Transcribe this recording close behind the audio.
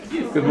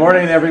Good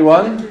morning,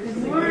 everyone. Good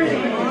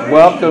morning.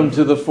 Welcome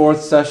to the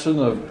fourth session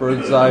of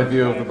Bird's Eye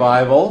View of the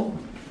Bible,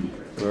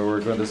 where we're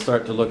going to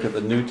start to look at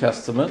the New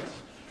Testament.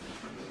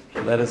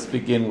 Let us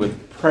begin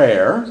with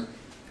prayer.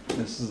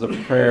 This is a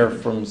prayer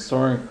from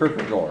Søren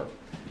Kierkegaard,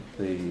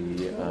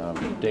 the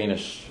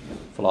Danish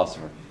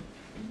philosopher.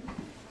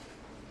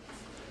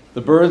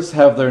 The birds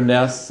have their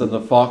nests and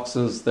the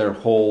foxes their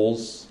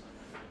holes,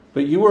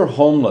 but you were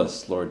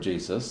homeless, Lord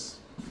Jesus,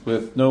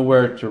 with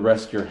nowhere to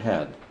rest your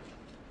head.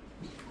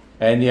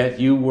 And yet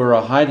you were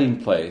a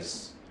hiding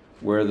place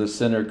where the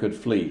sinner could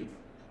flee.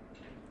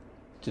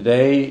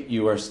 Today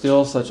you are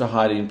still such a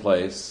hiding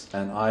place,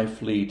 and I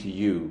flee to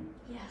you.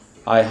 Yes.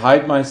 I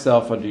hide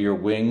myself under your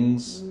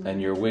wings,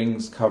 and your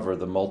wings cover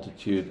the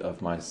multitude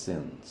of my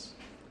sins.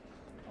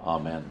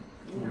 Amen.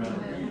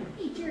 Amen.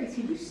 Hey Jerry,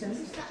 can you send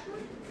us that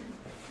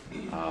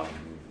one?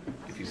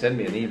 If you send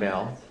me an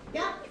email,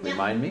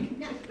 remind me.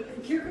 Yeah.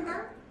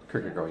 Kierkegaard?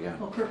 Kierkegaard, yeah.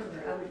 Oh,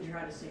 Kierkegaard. I would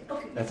try to say.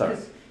 Okay. That's all right.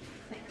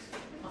 Thanks.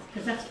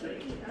 Because that's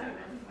good.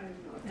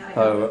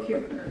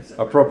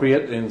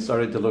 Appropriate in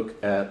starting to look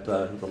at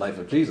the life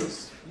of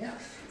Jesus. Yes.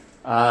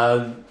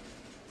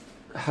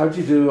 How'd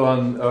you do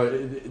on?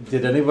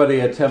 Did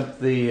anybody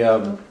attempt the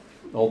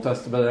Old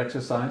Testament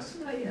exercise?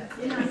 Not yet.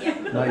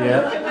 Not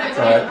yet. That's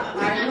all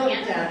right. I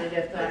looked at it.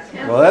 If that's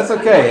Well, that's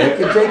okay. It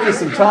can take you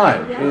some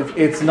time.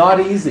 It's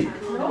not easy.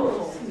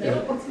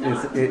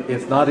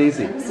 It's not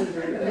easy.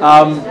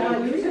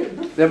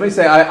 Let me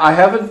say, I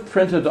haven't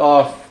printed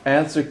off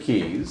answer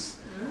keys,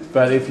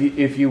 but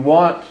if you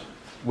want,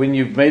 when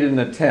you've made an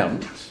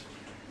attempt,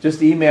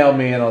 just email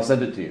me and I'll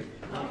send it to you.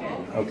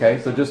 Okay?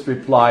 So just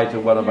reply to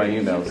one of my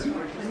emails.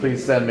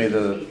 Please send me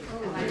the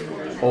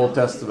Old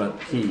Testament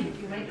key,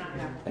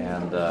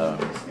 and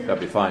that'll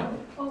be fine.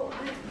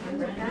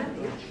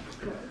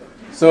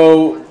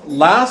 So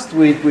last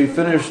week we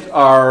finished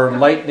our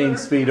lightning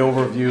speed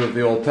overview of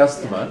the Old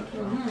Testament,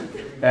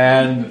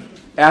 and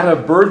at a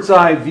bird's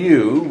eye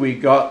view we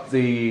got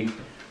the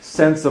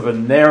sense of a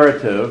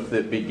narrative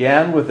that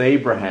began with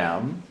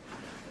Abraham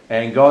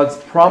and God's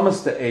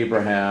promise to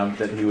Abraham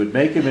that he would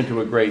make him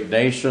into a great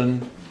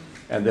nation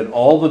and that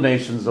all the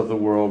nations of the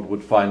world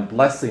would find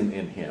blessing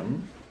in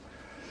him.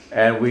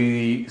 And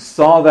we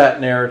saw that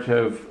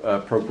narrative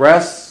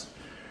progress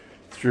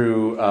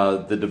through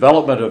the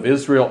development of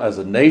Israel as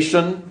a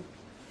nation,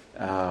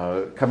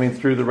 coming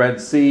through the Red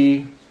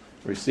Sea,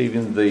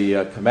 receiving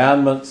the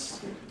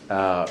commandments,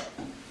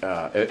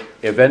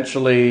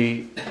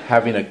 eventually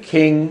having a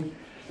king,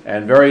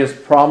 and various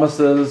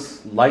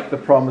promises, like the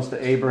promise to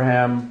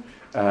Abraham,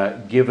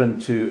 given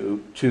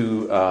to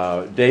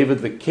David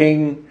the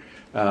king,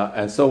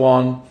 and so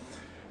on.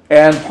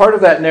 And part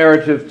of that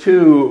narrative,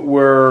 too,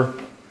 were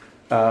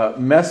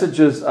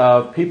messages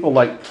of people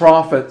like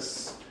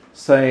prophets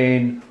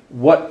saying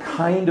what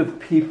kind of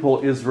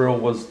people Israel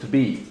was to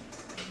be,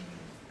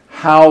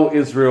 how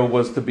Israel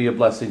was to be a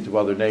blessing to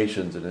other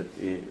nations, and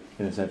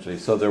essentially.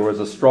 So there was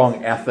a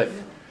strong ethic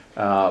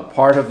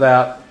part of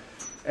that.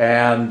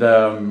 And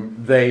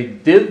they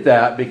did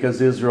that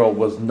because Israel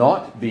was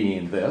not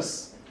being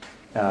this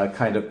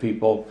kind of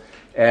people.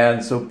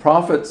 And so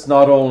prophets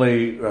not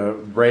only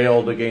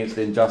railed against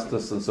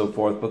injustice and so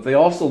forth, but they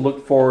also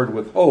looked forward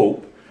with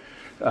hope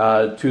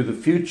to the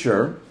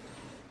future.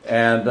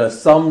 And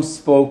some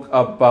spoke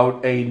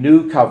about a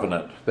new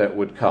covenant that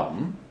would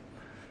come.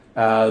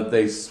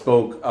 They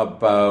spoke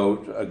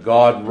about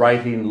God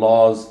writing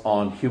laws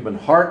on human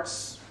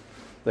hearts.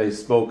 They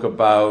spoke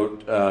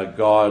about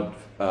God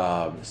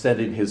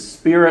sending his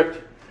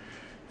Spirit.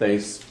 They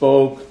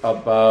spoke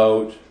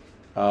about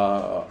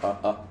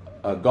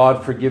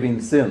God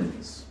forgiving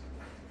sins.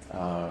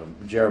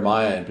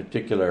 Jeremiah, in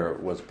particular,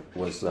 was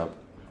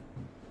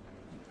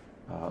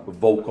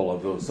vocal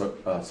of those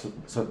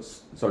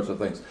sorts of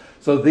things.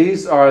 So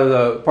these are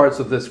the parts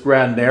of this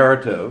grand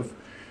narrative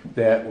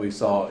that we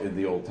saw in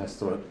the Old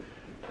Testament.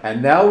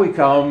 And now we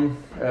come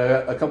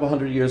a couple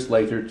hundred years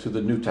later to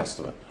the New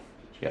Testament.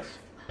 Yes.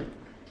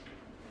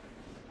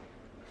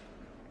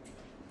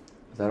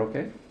 Is that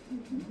okay?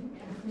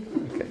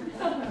 Okay.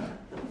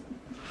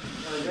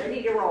 We're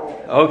ready to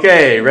roll.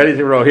 Okay, ready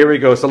to roll. Here we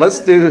go. So let's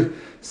do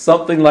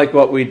something like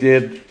what we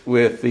did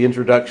with the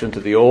introduction to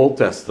the Old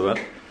Testament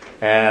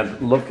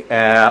and look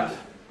at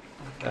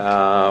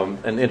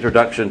an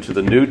introduction to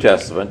the New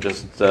Testament,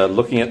 just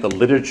looking at the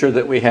literature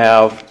that we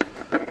have.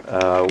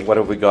 What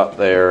have we got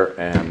there?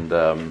 And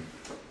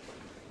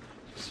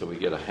so we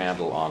get a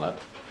handle on it.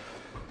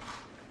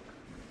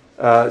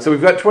 So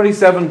we've got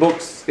 27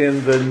 books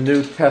in the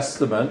New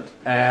Testament,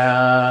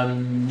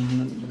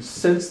 and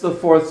since the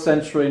 4th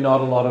century,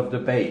 not a lot of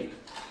debate.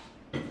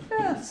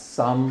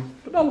 Some,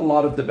 but not a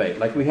lot of debate.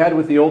 Like we had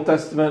with the Old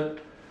Testament,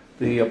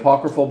 the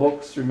apocryphal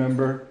books,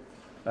 remember?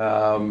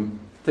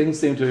 Things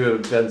seem to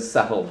have been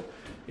settled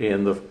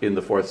in the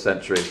 4th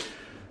century.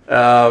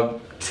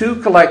 Two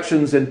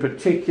collections in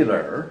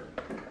particular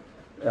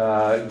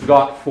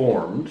got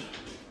formed,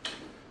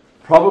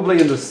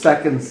 probably in the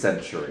 2nd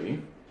century.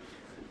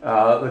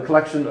 The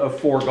collection of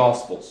 4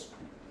 Gospels.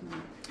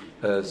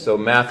 So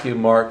Matthew,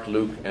 Mark,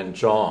 Luke, and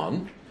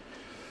John.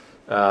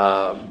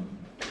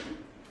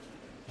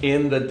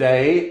 In the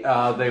day,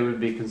 they would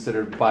be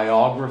considered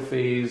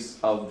biographies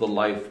of the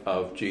life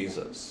of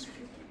Jesus.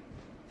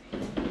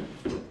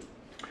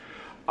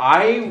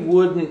 I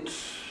wouldn't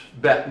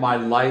bet my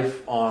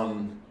life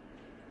on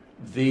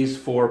these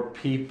 4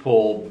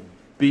 people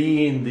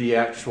being the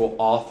actual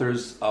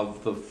authors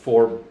of the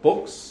 4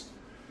 books,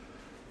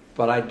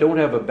 but I don't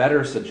have a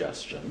better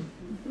suggestion.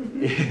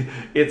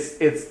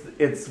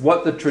 It's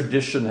what the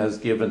tradition has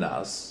given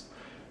us.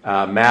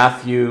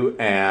 Matthew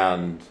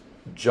and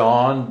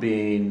John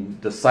being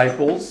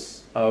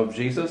disciples of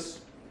Jesus.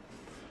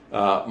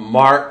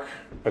 Mark,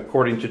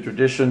 according to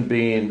tradition,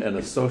 being an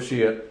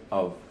associate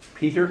of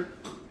Peter.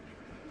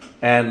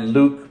 And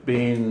Luke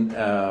being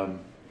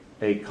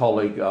a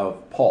colleague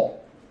of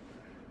Paul.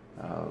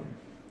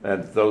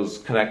 And those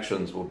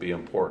connections will be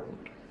important.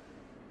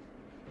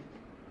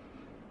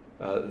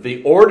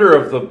 The order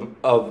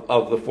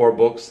of the 4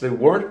 books, they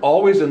weren't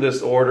always in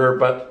this order,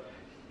 but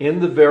in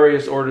the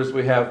various orders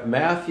we have,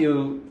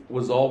 Matthew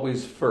was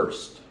always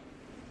first.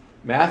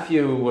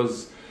 Matthew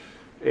was,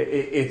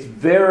 it's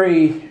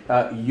very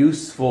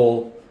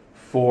useful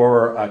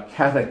for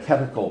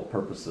catechetical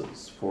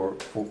purposes,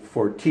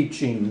 for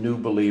teaching new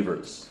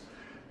believers.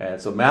 And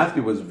so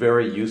Matthew was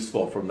very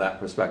useful from that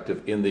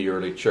perspective in the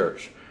early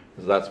church.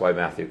 So that's why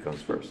Matthew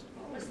comes first.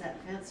 What was that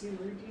fancy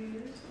word you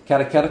used?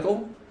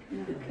 Catechetical,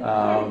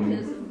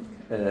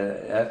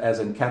 as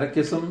in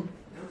catechism.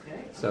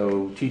 Okay.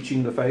 So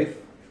teaching the faith.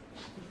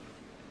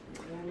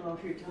 I know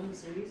if your tongue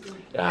so easily.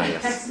 Ah,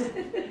 yes.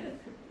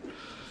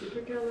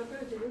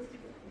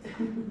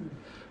 Supercalifragilistic.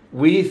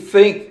 We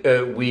think,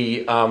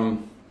 the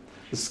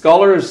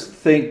scholars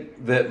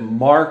think that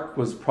Mark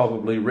was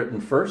probably written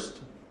first.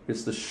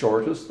 It's the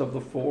shortest of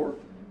the 4.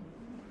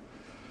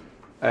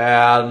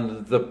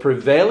 And the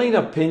prevailing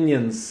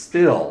opinions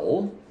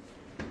still,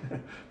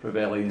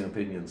 prevailing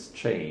opinions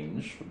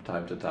change from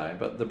time to time,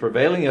 but the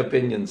prevailing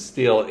opinion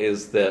still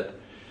is that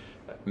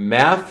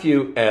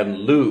Matthew and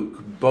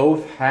Luke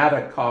both had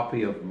a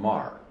copy of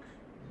Mark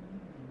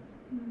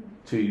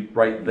to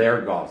write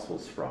their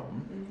Gospels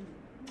from.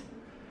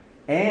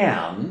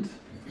 And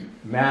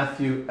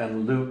Matthew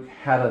and Luke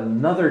had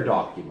another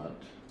document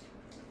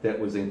that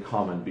was in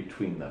common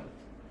between them.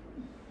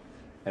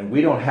 And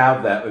we don't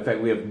have that. In fact,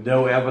 we have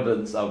no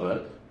evidence of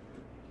it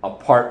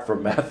apart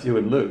from Matthew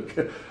and Luke.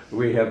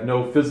 We have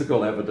no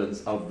physical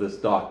evidence of this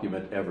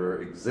document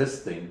ever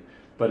existing,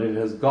 but it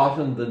has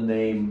gotten the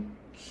name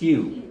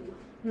Q.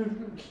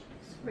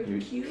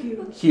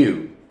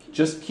 Q.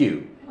 Just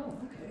Q. Oh,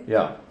 okay.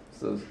 Yeah.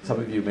 So some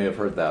of you may have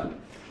heard that.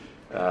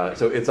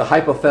 So it's a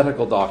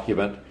hypothetical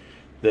document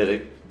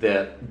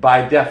that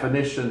by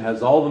definition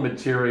has all the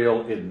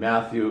material in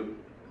Matthew,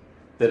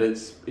 that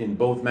it's in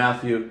both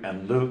Matthew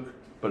and Luke,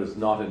 but it's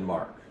not in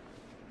Mark.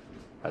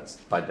 That's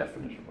by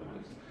definition what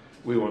it is.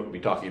 We won't be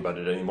talking about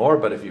it anymore,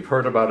 but if you've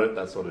heard about it,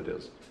 that's what it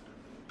is.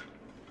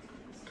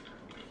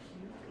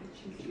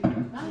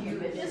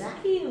 Just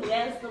Q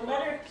as the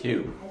letter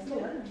Q. As the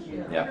letter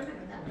Q. Yeah.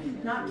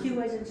 Not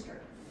Q as in stir.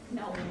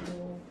 No.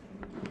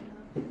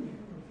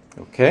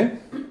 Okay.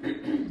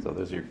 So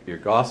there's your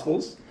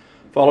Gospels.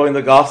 Following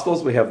the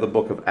Gospels, we have the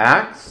book of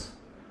Acts,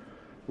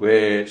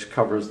 which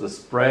covers the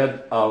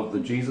spread of the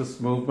Jesus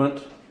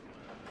movement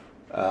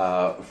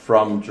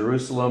from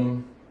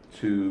Jerusalem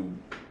to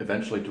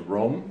eventually to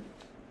Rome.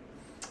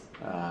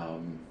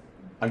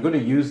 I'm going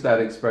to use that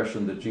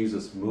expression, the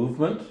Jesus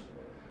movement,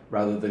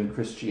 rather than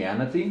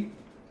Christianity,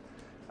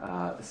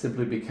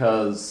 simply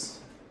because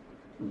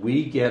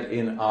we get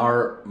in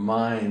our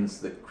minds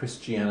that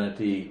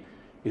Christianity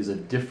is a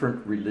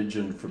different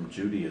religion from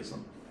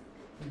Judaism.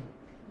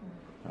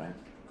 Right?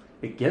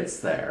 It gets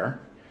there,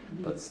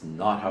 but it's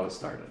not how it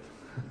started.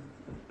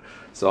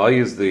 So I'll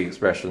use the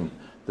expression,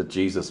 the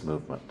Jesus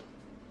movement.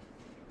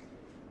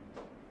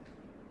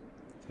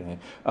 Okay.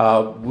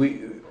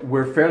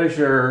 We're fairly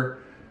sure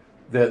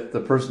that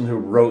the person who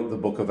wrote the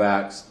book of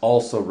Acts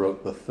also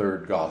wrote the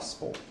third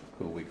gospel,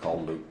 who we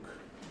call Luke.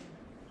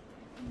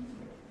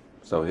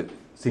 So it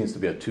seems to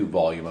be a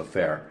 2-volume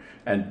affair.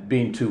 And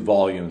being 2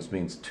 volumes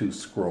means 2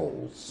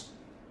 scrolls.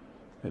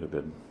 It had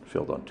been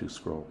filled on 2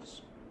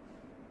 scrolls.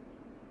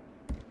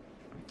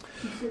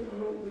 You said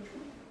wrote which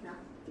one? No.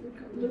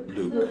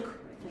 Luke.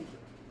 Thank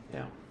you.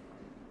 Yeah.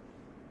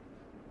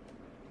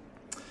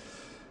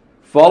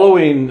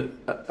 Following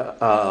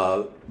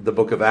the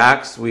book of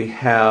Acts, we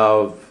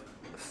have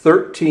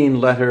 13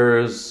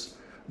 letters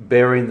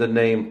bearing the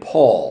name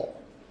Paul.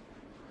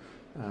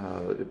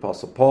 The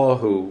Apostle Paul,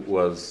 who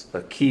was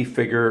a key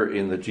figure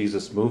in the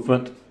Jesus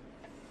movement.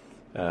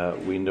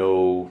 We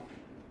know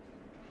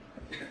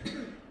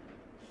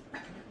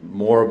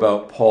more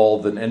about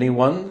Paul than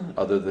anyone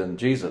other than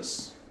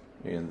Jesus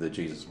in the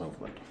Jesus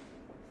movement.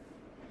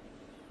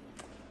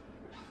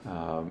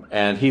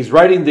 And he's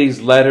writing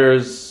these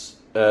letters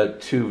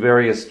to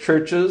various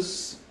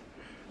churches.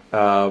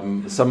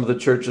 Most of the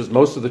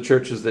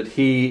churches that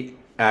he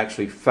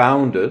actually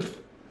founded,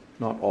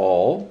 not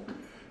all,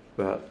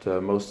 but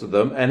most of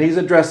them. And he's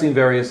addressing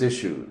various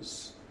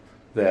issues.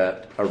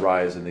 that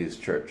arise in these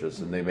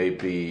churches, and they may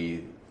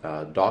be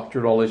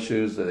doctrinal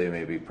issues, or they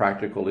may be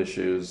practical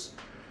issues,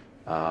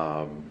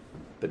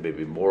 they may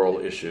be moral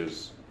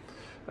issues.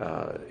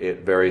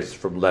 It varies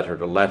from letter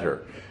to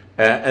letter.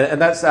 And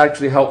that's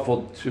actually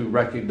helpful to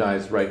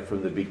recognize right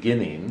from the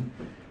beginning,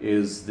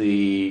 is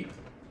the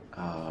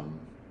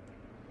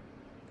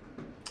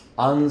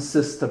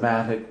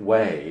unsystematic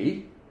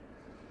way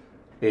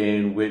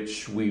in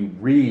which we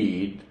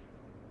read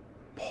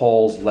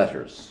Paul's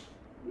letters.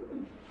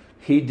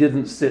 He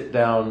didn't sit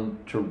down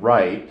to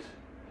write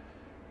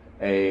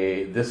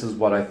this is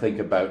what I think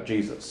about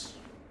Jesus.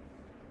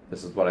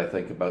 This is what I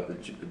think about the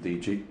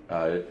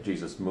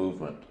Jesus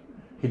movement.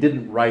 He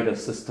didn't write a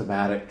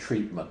systematic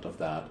treatment of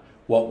that.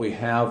 What we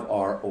have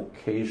are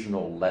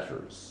occasional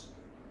letters.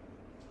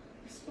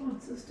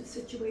 Responses to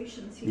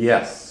situations.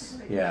 Yes.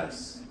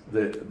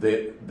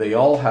 They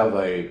all have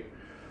a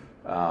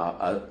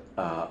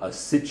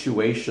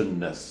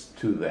situationness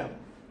to them,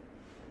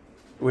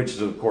 which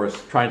is, of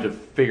course, trying to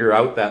figure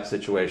out that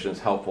situation is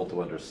helpful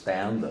to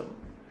understand them.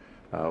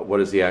 What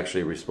is he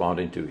actually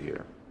responding to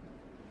here?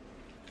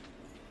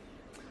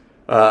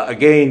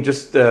 Again,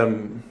 just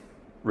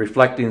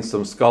reflecting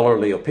some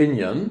scholarly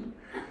opinion.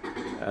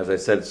 As I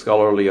said,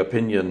 scholarly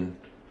opinion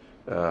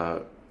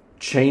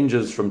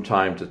changes from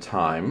time to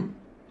time.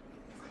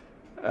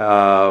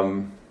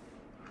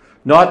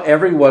 Not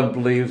everyone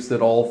believes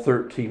that all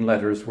 13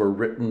 letters were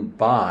written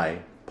by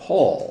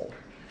Paul,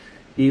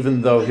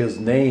 even though his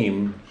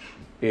name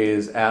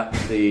is at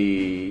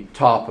the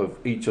top of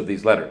each of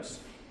these letters.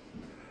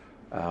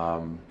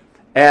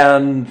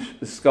 And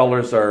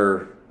scholars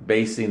are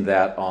basing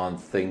that on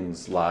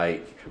things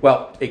like,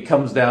 well, it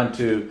comes down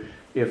to,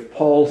 if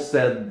Paul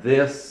said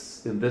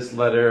this in this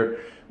letter,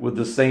 would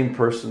the same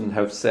person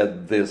have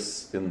said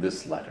this in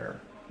this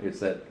letter? It's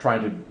that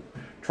trying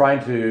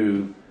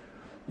to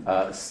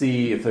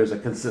see if there's a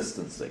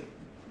consistency,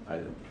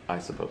 I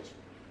suppose.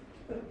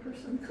 But a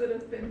person could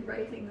have been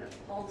writing that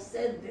Paul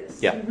said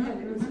this. Yeah,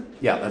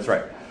 yeah, that's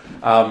right.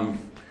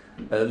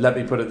 Let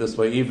me put it this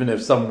way: even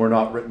if some were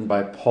not written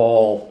by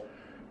Paul,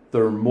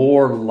 they're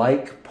more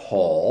like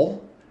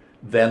Paul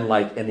than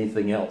like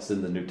anything else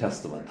in the New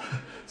Testament.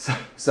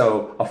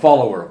 So a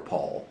follower of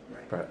Paul,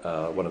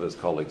 one of his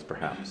colleagues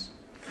perhaps.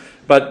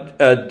 But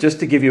just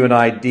to give you an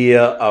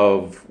idea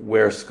of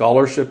where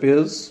scholarship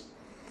is,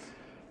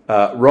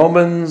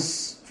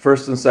 Romans,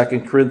 1st and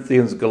 2nd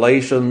Corinthians,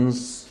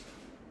 Galatians,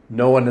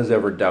 no one has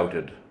ever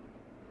doubted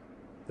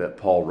that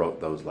Paul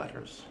wrote those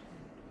letters.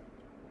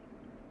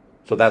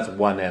 So that's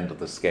one end of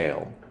the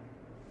scale.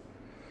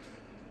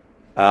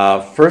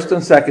 1st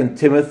and 2nd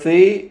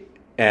Timothy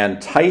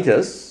and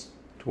Titus,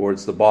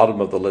 towards the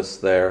bottom of the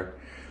list there,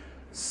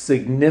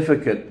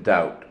 significant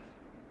doubt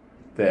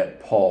that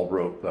Paul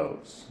wrote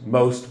those.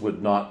 Most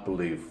would not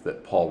believe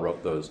that Paul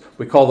wrote those.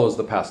 We call those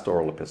the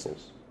pastoral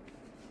epistles.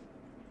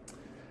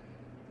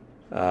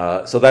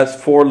 So that's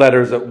 4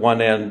 letters at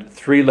one end,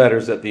 3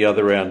 letters at the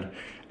other end.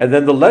 And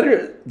then the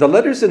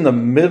letters in the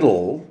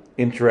middle,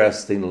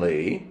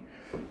 interestingly,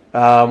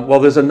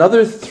 there's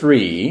another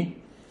 3,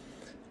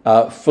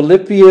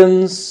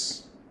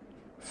 Philippians,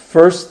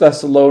 1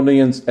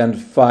 Thessalonians,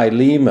 and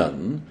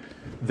Philemon,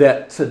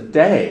 that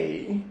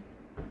today,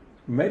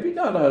 maybe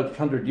not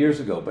 100 years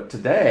ago, but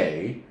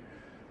today,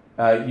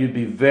 you'd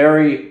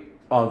be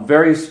on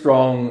very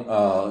strong,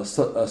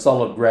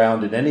 solid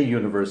ground in any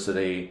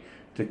university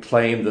to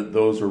claim that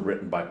those were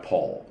written by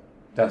Paul.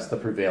 That's the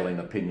prevailing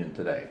opinion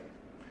today.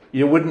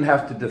 You wouldn't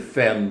have to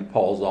defend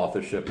Paul's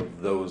authorship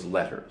of those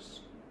letters.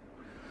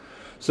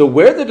 So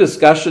where the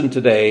discussion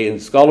today in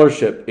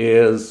scholarship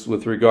is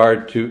with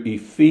regard to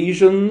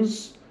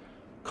Ephesians,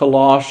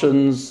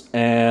 Colossians,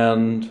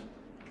 and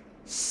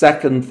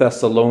 2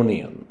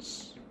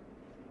 Thessalonians.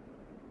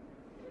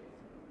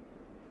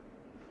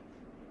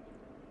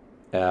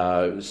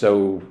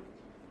 So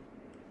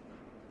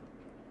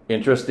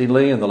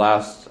interestingly, in the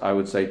last, I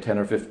would say, 10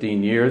 or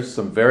 15 years,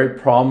 some very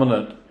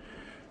prominent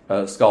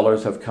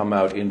scholars have come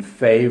out in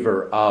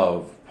favor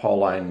of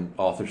Pauline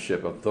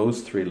authorship of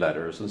those 3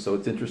 letters. And so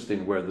it's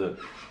interesting where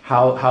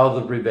how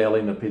the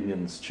prevailing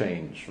opinions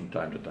change from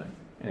time to time.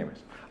 Anyways,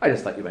 I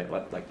just thought you might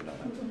like to know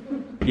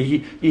that.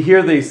 You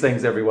hear these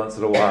things every once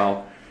in a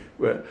while.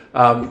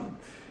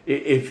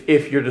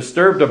 If you're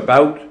disturbed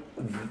about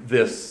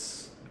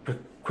this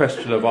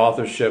question of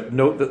authorship,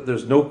 note that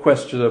there's no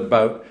question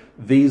about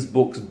these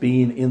books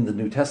being in the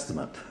New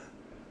Testament.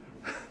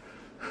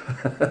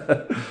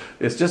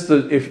 It's just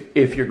that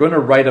if you're going to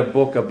write a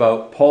book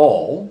about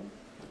Paul,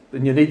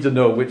 then you need to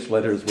know which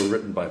letters were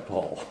written by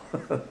Paul.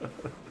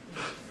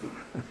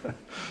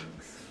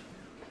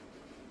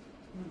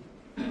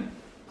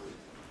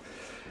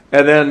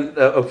 And then,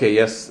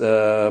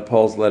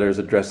 Paul's letters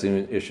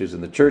addressing issues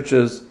in the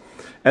churches.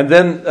 And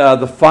then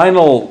the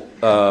final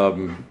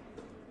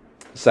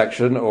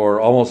section, or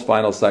almost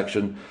final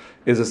section,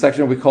 is a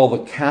section we call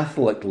the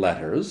Catholic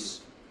letters.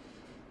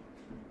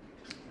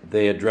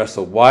 They address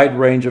a wide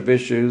range of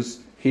issues: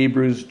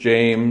 Hebrews,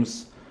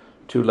 James,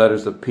 2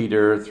 letters of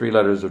Peter, 3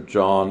 letters of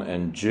John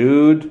and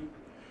Jude.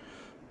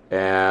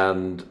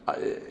 and I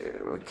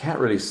can't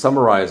really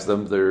summarize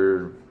them.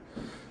 They're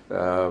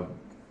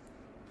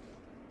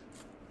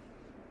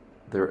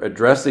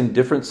addressing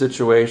different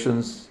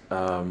situations,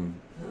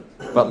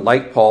 but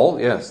like Paul,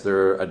 yes,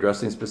 they're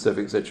addressing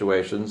specific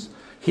situations.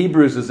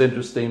 Hebrews is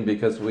interesting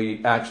because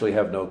we actually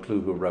have no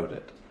clue who wrote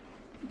it.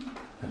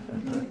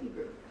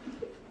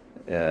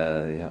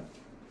 Yeah.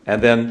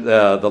 And then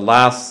the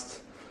last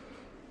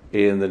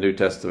in the New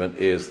Testament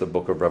is the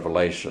book of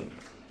Revelation,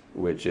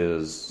 which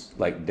is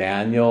like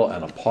Daniel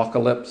and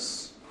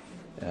Apocalypse.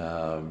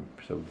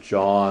 So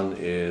John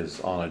is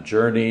on a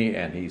journey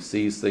and he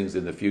sees things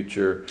in the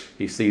future.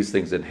 He sees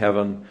things in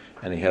heaven,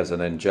 and he has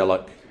an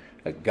angelic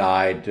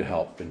guide to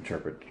help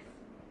interpret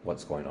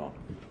what's going on.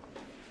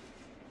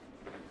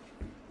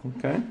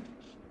 Okay.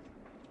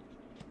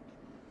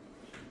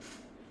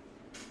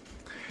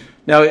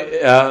 Now,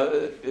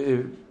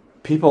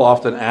 people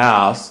often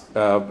ask,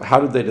 how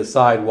did they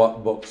decide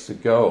what books to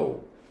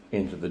go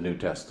into the New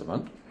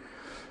Testament?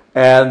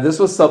 And this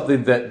was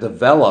something that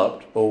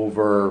developed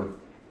over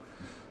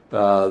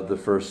the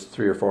first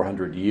 300 or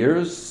 400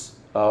 years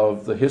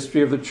of the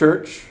history of the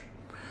church.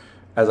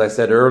 As I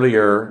said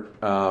earlier,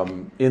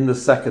 in the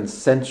 2nd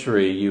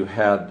century, you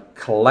had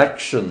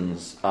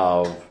collections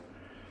of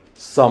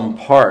some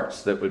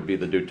parts that would be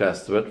the New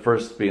Testament,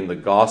 first being the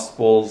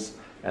Gospels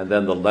and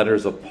then the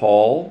letters of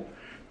Paul.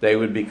 They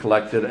would be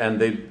collected,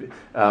 and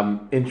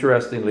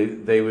interestingly,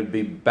 they would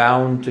be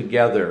bound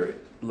together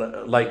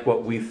like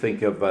what we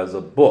think of as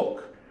a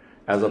book,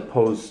 as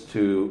opposed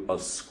to a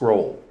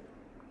scroll.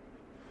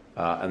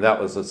 And that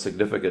was a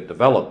significant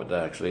development,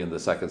 actually, in the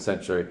 2nd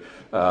century.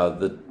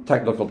 The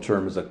technical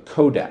term is a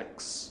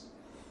codex.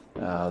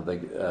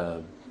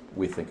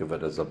 We think of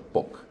it as a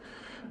book.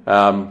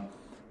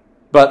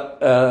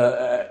 But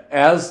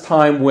as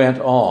time went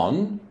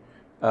on,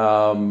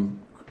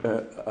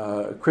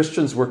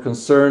 Christians were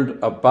concerned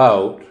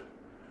about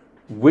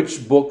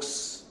which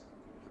books,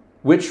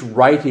 which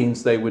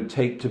writings they would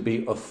take to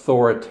be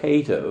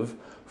authoritative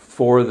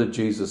for the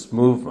Jesus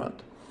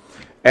movement.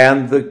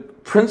 And the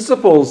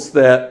principles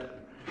that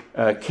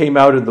came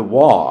out in the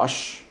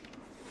wash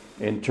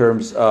in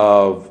terms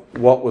of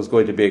what was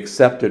going to be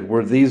accepted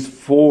were these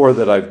 4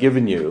 that I've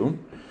given you.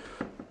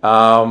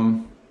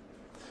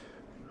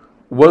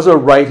 Was a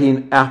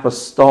writing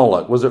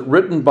apostolic? Was it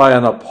written by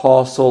an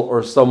apostle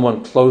or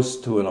someone close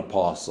to an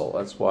apostle?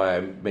 That's why I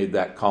made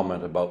that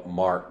comment about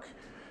Mark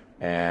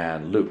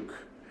and Luke.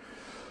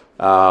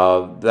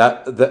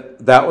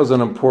 That was an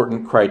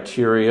important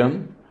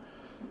criterion.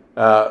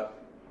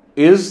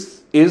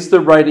 Is the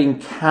writing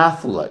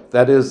Catholic?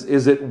 That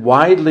is it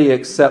widely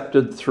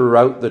accepted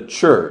throughout the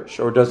church,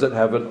 or does it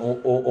have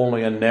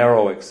only a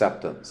narrow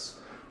acceptance,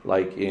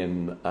 like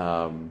in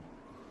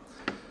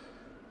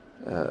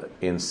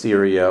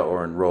Syria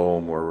or in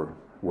Rome or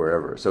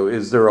wherever? So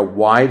is there a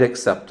wide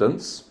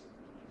acceptance?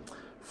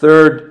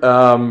 Third,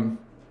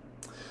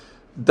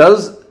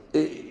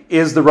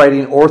 is the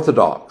writing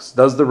orthodox?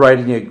 Does the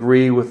writing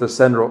agree with the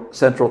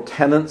central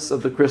tenets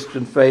of the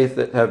Christian faith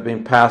that have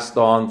been passed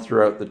on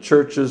throughout the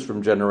churches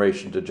from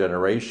generation to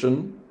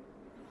generation?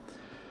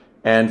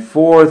 And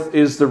fourth,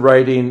 is the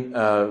writing,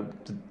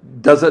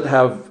 does it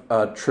have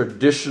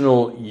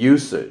traditional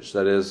usage?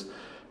 That is,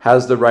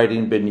 has the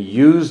writing been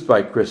used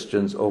by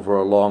Christians over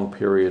a long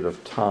period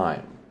of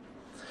time?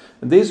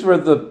 And these were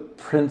the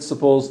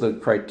principles, the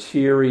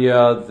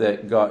criteria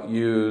that got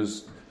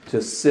used to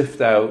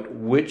sift out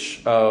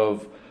which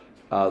of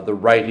the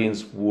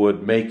writings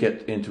would make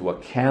it into a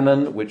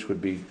canon, which would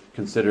be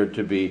considered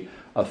to be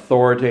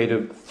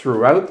authoritative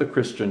throughout the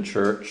Christian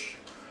church,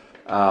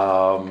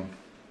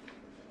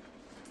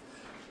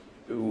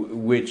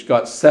 which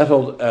got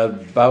settled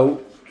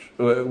about,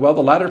 the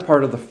latter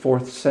part of the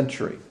 4th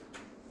century.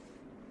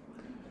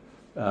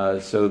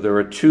 So there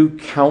were 2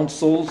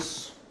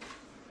 councils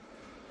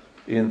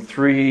in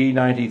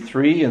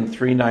 393 and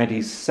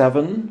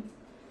 397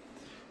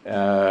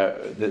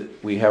 that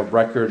we have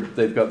record.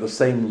 They've got the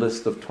same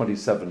list of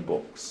 27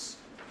 books.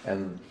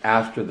 And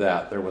after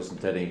that, there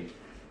wasn't any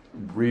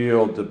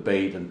real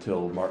debate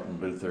until Martin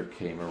Luther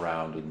came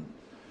around and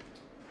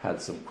had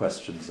some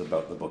questions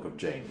about the book of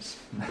James.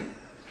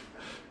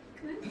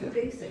 Can I ask a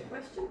basic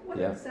question? What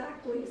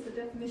exactly is the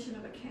definition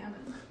of a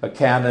canon? A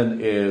canon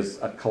is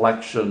a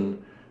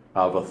collection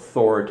of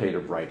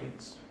authoritative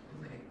writings.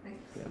 Okay,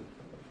 thanks. Yeah.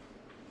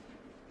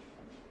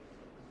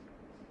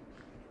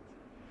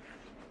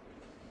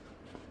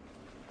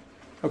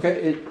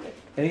 Okay,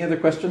 any other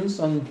questions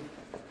on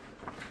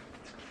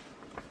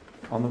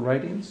the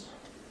writings?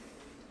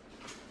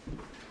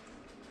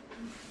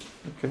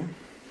 Okay.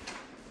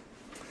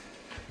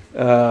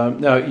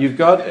 Now, you've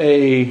got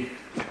a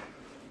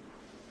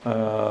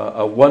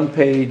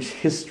one-page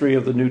history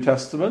of the New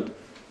Testament,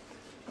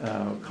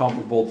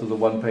 comparable to the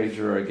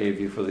one-pager I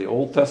gave you for the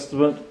Old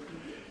Testament.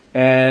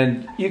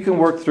 And you can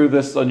work through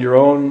this on your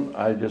own.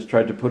 I just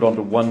tried to put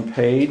onto one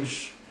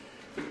page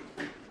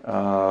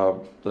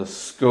the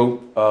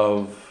scope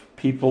of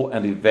people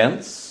and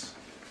events.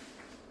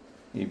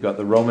 You've got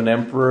the Roman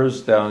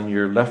emperors down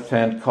your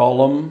left-hand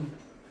column.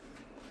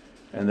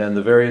 and then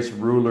the various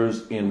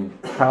rulers in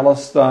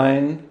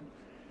Palestine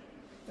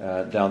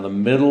down the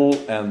middle,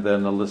 and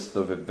then a list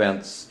of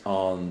events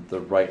on the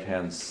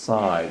right-hand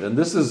side. And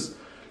this is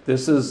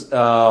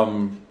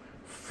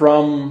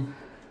from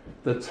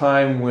the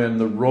time when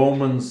the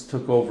Romans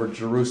took over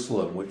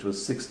Jerusalem, which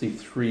was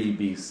 63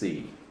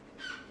 BC.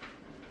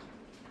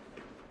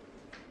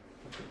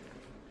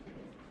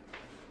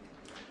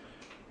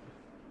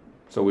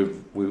 So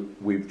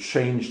we've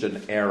changed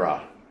an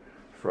era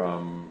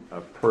from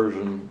a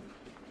Persian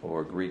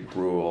or Greek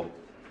rule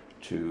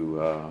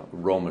to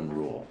Roman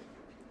rule.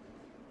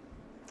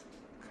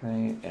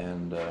 Okay,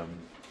 and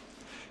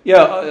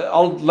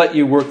I'll let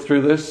you work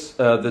through this.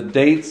 The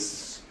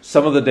dates,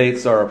 some of the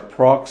dates are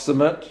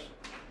approximate.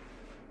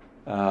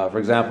 For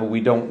example,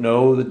 we don't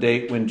know the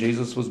date when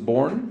Jesus was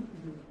born.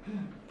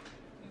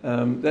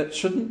 That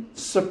shouldn't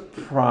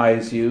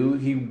surprise you.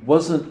 He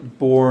wasn't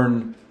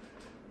born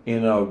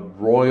in a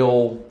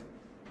royal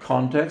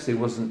context. He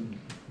wasn't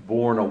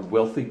born a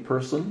wealthy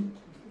person.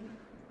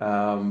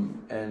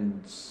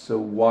 And so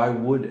why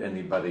would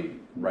anybody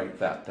write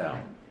that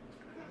down?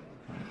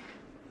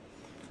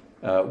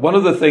 One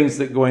of the things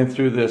that going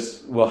through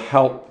this will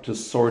help to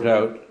sort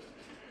out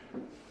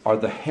are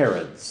the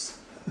Herods.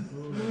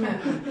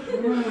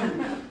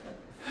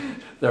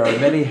 There are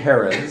many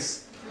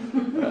Herods.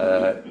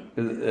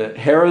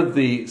 Herod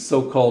the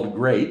so-called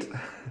Great,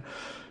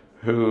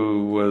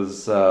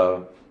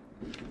 who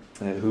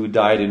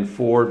died in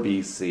 4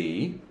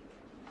 BC.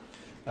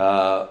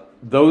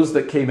 Those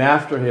that came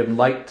after him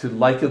liked to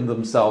liken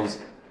themselves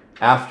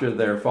after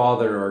their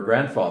father or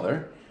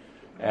grandfather,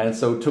 and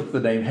so took the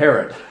name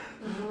Herod.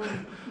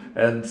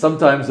 And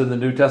sometimes in the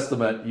New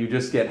Testament, you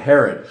just get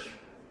Herod,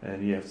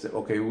 and you have to say,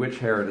 okay, which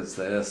Herod is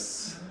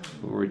this?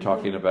 Who are we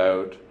talking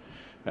about?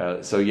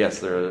 So yes,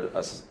 there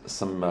are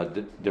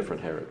some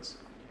different Herods.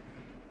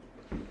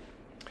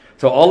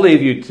 So I'll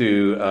leave you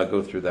to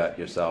go through that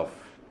yourself.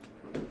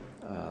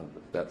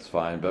 That's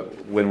fine.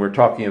 But when we're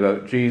talking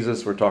about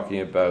Jesus, we're talking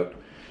about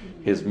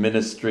his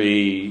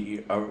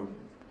ministry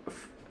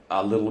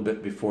a little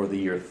bit before the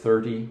year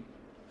 30,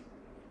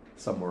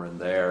 somewhere in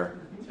there.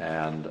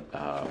 And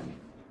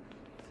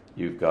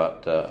you've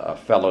got a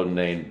fellow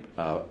named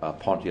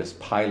Pontius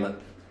Pilate,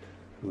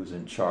 who's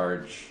in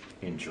charge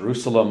in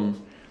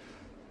Jerusalem,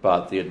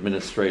 but the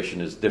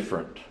administration is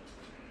different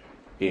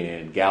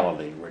in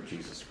Galilee, where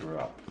Jesus grew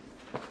up.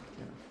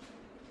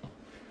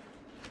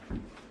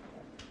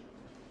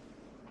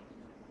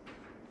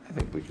 I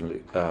think we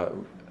can...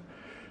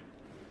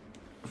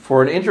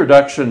 for an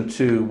introduction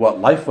to what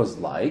life was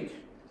like,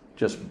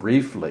 just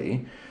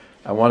briefly,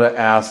 I want to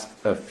ask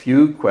a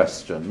few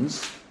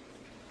questions.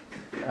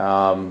 Two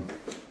of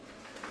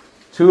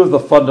the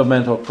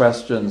fundamental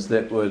questions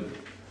that would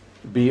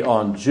be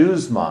on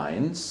Jews'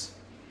 minds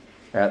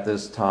at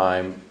this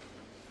time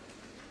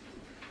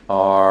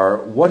are,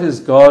 what is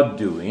God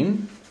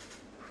doing,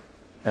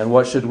 and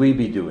what should we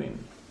be doing?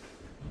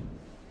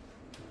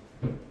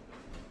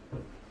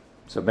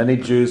 So many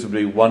Jews would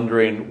be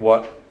wondering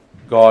what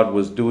God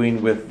was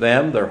doing with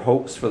them. Their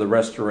hopes for the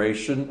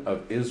restoration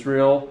of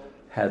Israel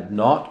had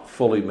not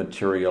fully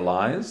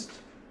materialized.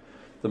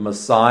 The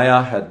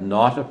Messiah had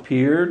not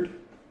appeared.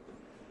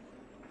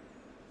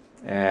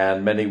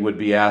 And many would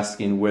be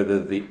asking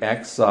whether the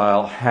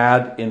exile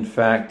had in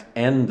fact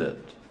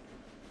ended.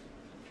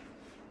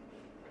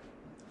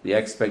 The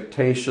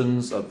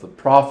expectations of the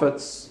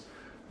prophets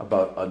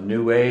about a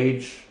new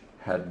age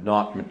had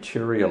not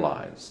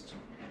materialized.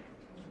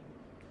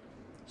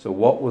 So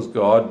what was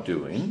God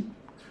doing?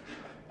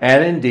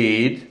 And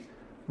indeed,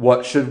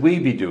 what should we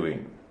be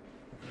doing?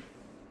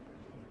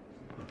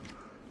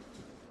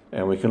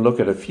 And we can look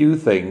at a few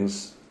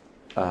things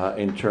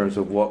in terms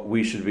of what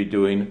we should be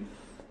doing.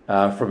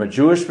 From a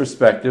Jewish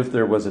perspective,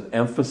 there was an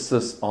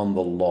emphasis on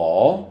the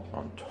law,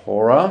 on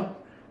Torah,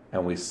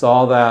 and we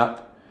saw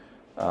that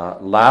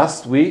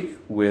last week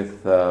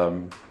with,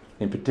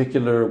 in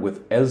particular,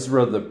 with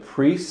Ezra the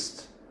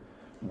priest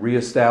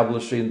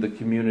reestablishing the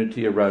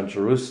community around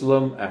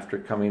Jerusalem after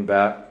coming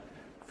back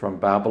from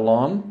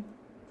Babylon,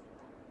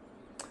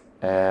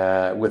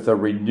 with a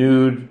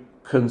renewed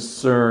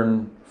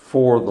concern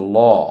for the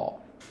law.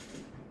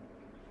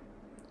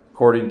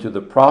 According to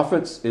the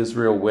prophets,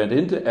 Israel went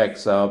into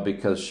exile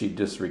because she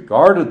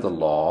disregarded the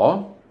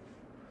law.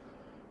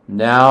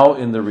 Now,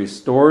 in the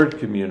restored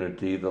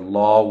community, the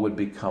law would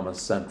become a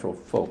central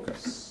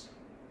focus.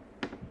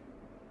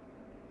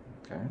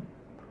 Okay?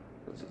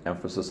 There's an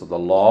emphasis of the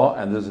law,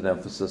 and there's an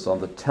emphasis on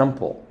the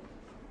temple.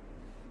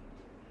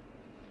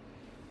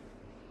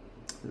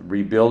 The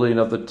rebuilding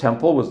of the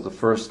temple was the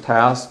first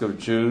task of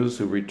Jews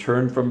who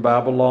returned from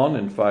Babylon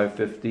in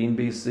 515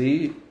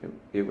 BC.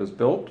 It was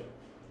built.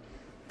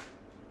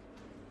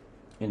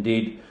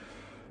 Indeed,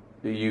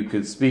 you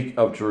could speak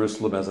of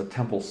Jerusalem as a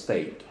temple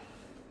state.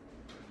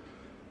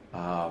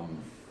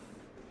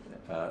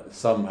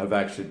 Some have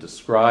actually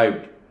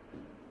described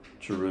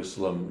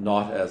Jerusalem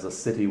not as a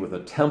city with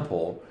a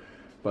temple,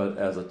 but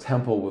as a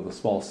temple with a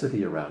small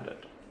city around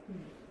it.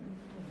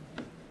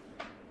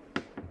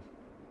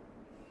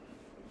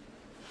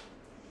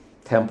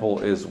 temple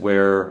is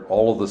where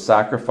all of the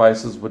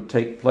sacrifices would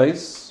take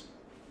place.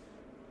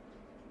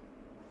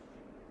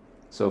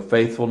 So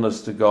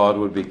faithfulness to God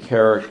would be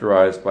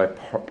characterized by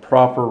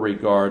proper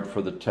regard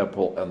for the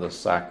temple and the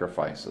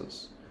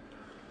sacrifices.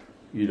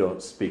 You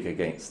don't speak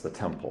against the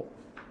temple.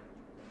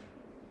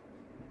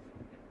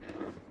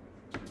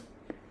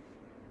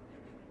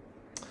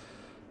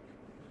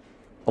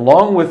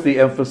 Along with the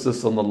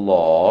emphasis on the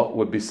law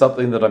would be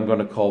something that I'm going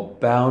to call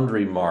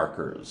boundary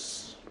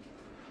markers.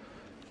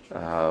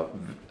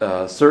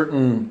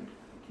 Certain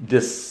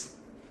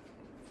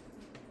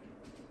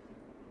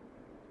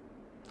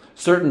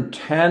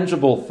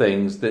tangible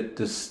things that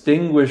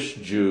distinguish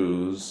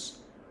Jews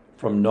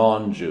from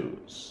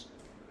non-Jews.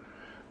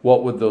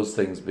 What would those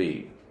things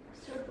be?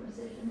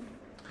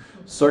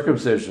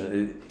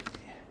 Circumcision.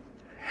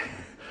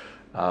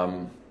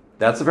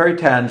 That's a very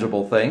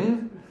tangible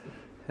thing.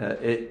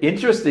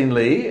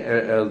 Interestingly,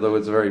 although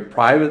it's a very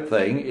private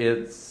thing,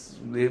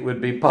 it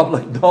would be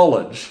public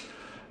knowledge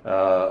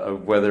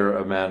of whether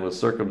a man was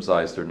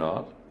circumcised or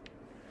not.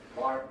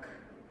 Pork.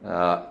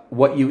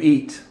 What you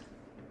eat.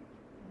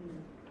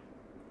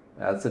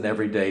 That's an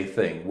everyday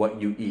thing,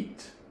 what you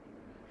eat.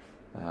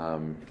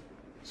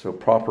 So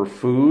proper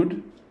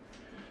food.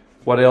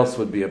 What else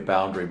would be a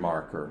boundary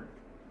marker?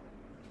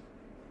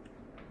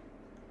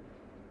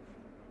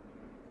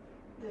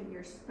 That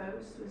your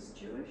spouse was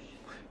Jewish?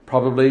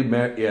 Probably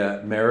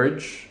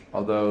marriage,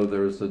 although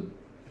there's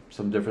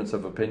some difference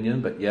of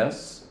opinion, but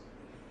yes.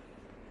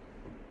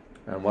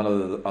 And one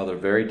of the other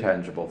very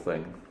tangible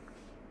thing.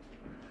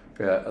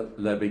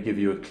 Let me give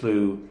you a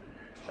clue.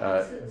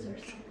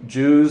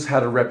 Jews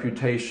had a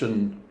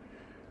reputation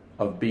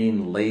of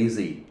being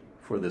lazy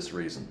for this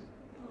reason.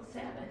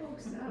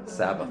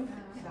 Sabbath.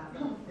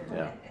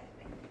 Yeah.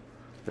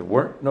 There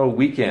weren't no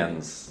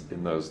weekends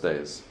in those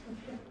days.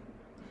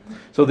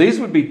 So these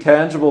would be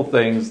tangible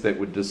things that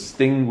would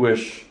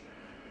distinguish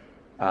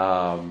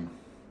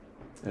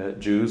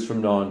Jews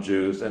from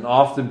non-Jews, and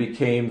often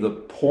became the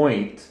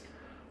point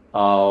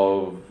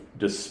of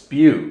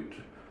dispute.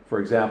 For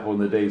example, in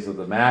the days of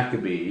the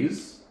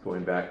Maccabees,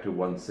 going back to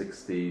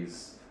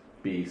 160s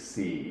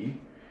BC,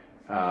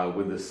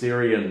 when the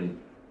Syrian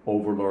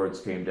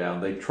overlords came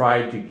down, they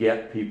tried to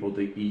get people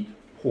to eat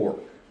pork.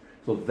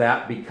 So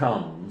that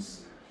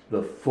becomes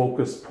the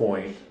focus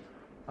point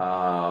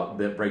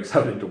that breaks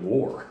out into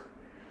war.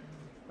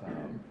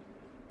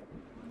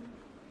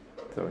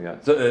 So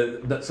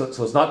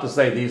it's not to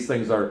say these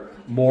things are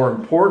more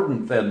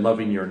important than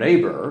loving your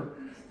neighbor.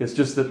 It's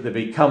just that they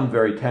become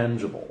very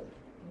tangible.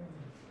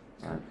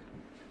 Right?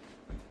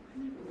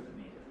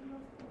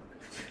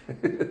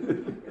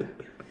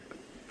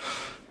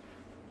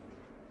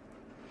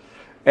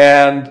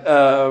 And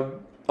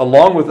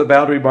along with the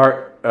boundary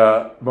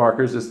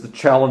markers is the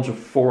challenge of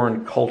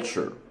foreign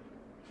culture.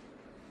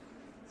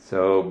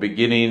 So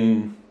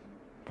beginning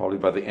probably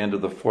by the end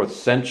of the 4th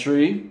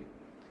century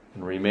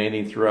and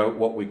remaining throughout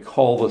what we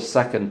call the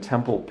Second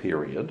Temple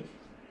period,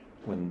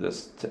 when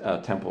this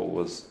temple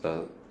was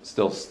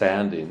still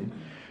standing,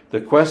 the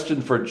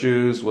question for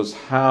Jews was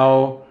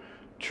how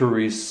to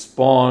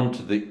respond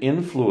to the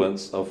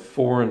influence of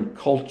foreign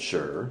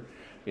culture,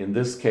 in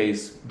this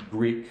case,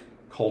 Greek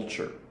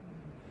culture.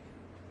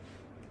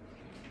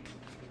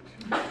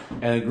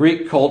 And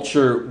Greek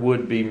culture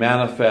would be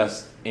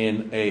manifest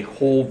in a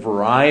whole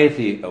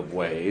variety of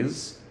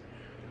ways: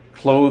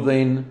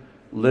 clothing,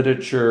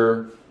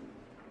 literature,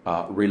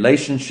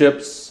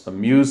 relationships,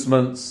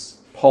 amusements,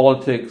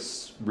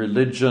 politics,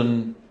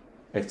 religion,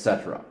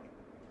 etc.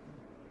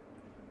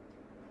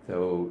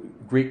 So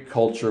Greek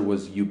culture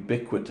was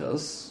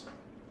ubiquitous,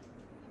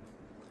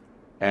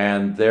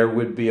 and there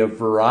would be a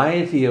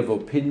variety of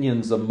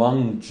opinions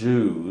among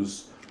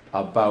Jews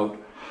about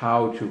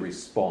how to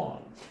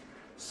respond.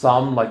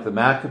 Some, like the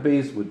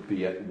Maccabees, would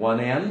be at one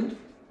end,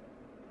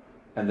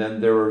 and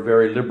then there were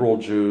very liberal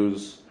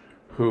Jews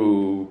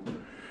who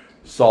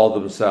saw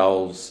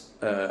themselves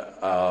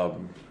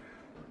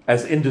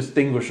as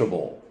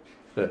indistinguishable.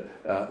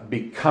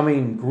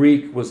 Becoming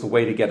Greek was the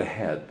way to get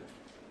ahead,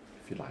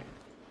 if you like.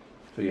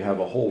 So you have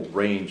a whole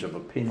range of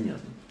opinion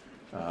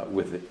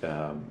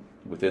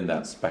within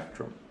that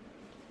spectrum.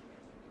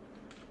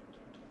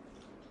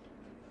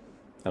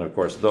 And of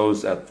course,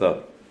 those at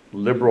the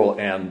liberal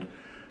end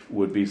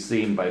would be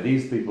seen by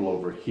these people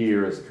over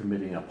here as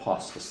committing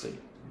apostasy.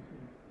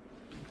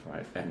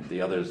 Right? And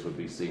the others would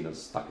be seen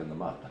as stuck in the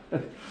mud.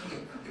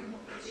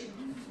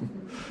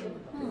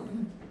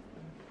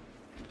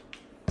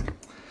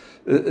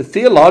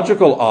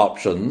 Theological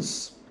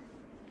options,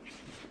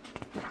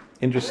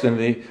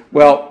 interestingly,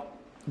 well,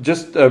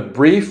 just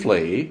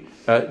briefly,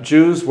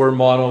 Jews were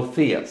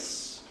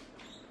monotheists.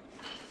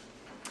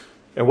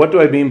 And what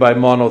do I mean by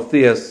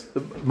monotheists?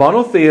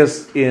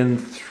 Monotheists in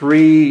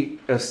three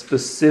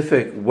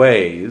specific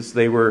ways.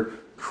 They were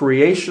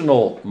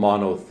creational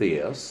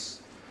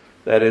monotheists.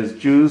 That is,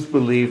 Jews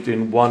believed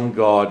in one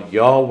God,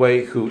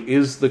 Yahweh, who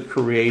is the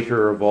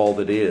creator of all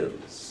that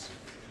is.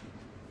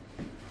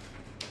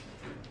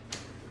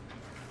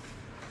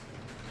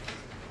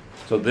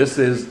 So this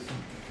is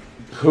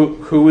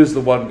Who is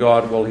the one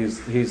God? Well,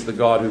 he's the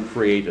God who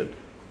created.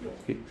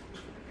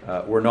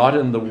 We're not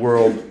in the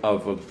world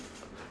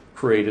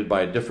created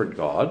by a different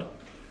God.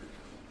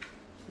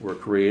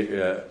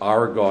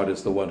 Our God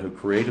is the one who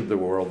created the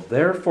world.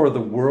 Therefore, the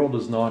world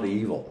is not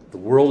evil. The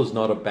world is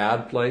not a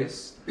bad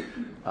place.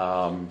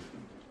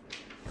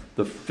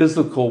 The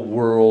physical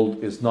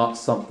world is not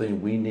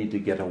something we need to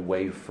get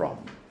away from.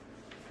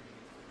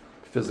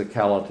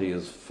 Physicality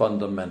is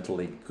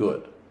fundamentally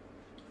good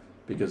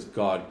because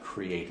God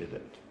created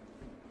it.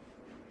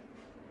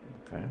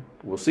 Okay,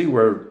 we'll see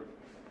where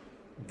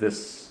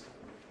this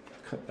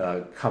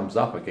comes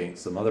up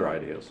against some other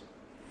ideas.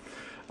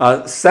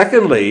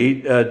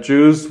 Secondly,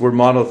 Jews were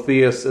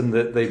monotheists in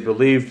that they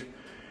believed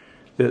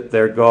that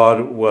their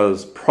God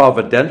was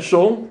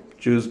providential.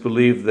 Jews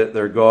believed that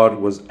their God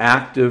was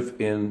active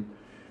in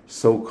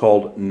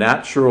so-called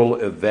natural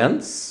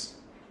events.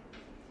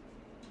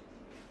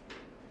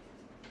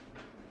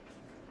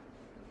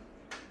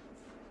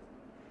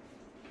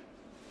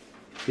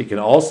 He can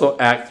also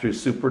act through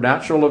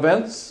supernatural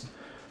events,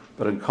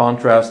 but in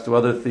contrast to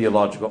other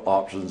theological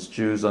options,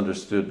 Jews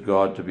understood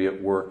God to be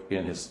at work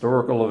in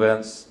historical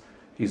events.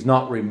 He's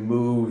not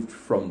removed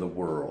from the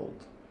world.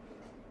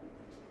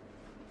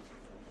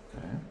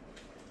 Okay.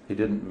 He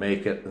didn't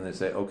make it and they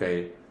say,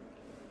 okay,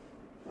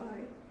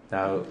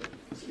 now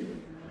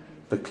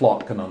the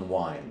clock can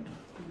unwind.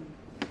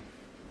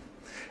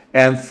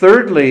 And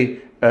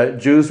thirdly,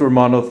 Jews were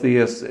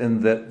monotheists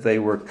in that they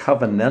were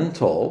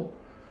covenantal.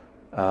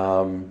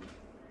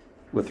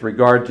 With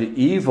regard to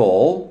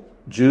evil,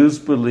 Jews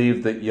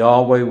believed that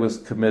Yahweh was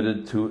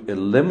committed to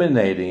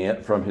eliminating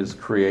it from his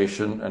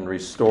creation and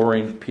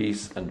restoring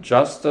peace and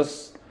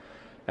justice,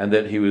 and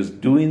that he was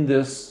doing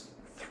this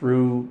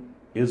through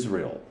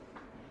Israel.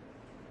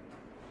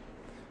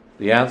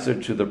 The answer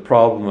to the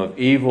problem of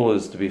evil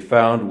is to be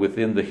found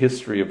within the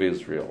history of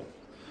Israel.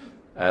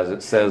 As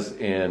it says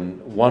in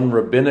one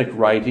rabbinic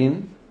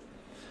writing,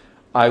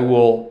 I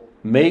will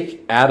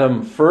make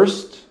Adam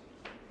first,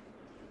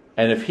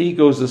 and if he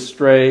goes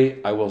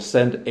astray, I will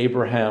send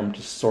Abraham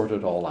to sort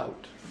it all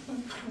out.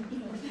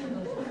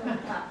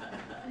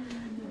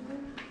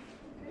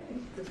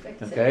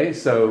 Okay,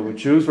 so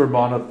Jews were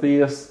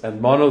monotheists,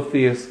 and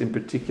monotheists in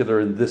particular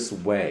in this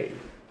way.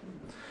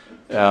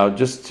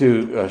 Just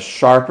to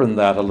sharpen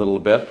that a little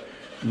bit,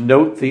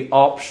 note the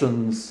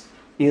options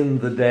in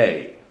the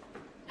day.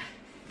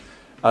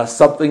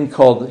 Something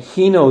called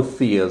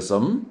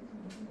henotheism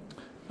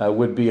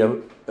would be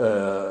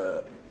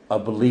a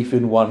belief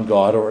in one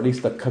God, or at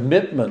least a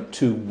commitment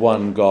to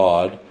one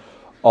God,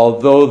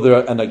 although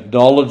there an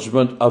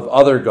acknowledgement of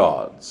other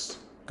gods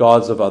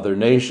of other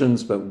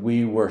nations, but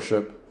we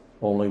worship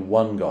only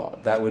one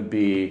God. That would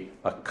be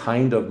a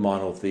kind of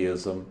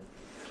monotheism.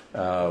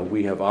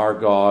 We have our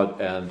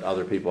God and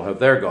other people have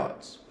their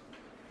gods.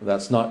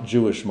 That's not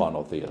Jewish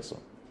monotheism.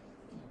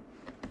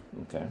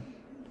 Okay?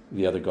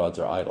 The other gods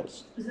are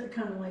idols. Is that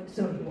kind of like in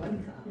some ways?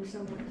 Is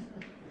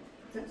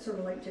that sort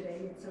of like today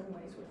in some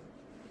ways with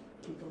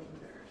people over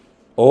there?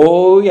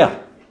 Oh yeah.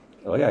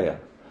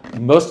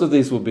 Most of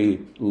these will be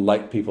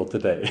like people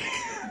today.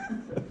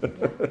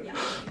 Yeah,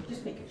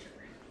 just making sure.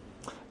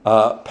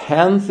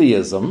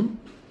 Pantheism.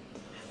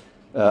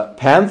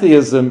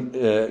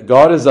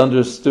 God is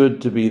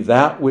understood to be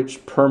that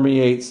which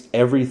permeates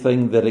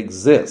everything that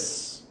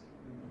exists.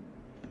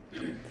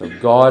 So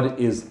God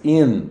is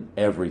in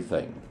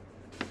everything.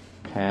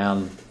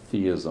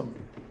 Pantheism.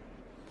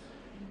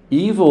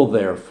 Evil,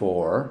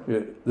 therefore,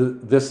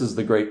 this is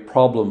the great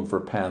problem for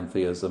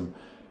pantheism,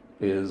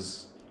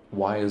 is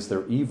why is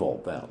there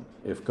evil then,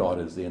 if God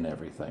is in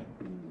everything?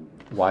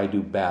 Why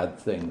do bad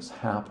things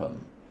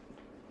happen?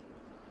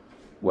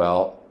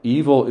 Well,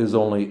 evil is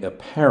only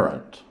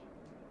apparent.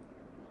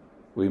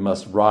 We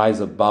must rise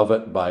above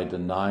it by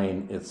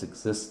denying its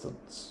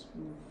existence.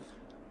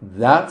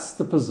 That's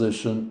the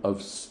position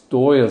of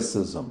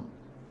Stoicism.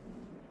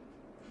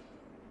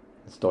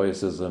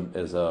 Stoicism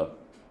is a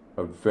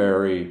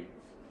very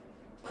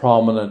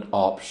prominent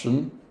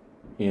option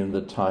in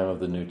the time of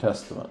the New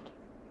Testament.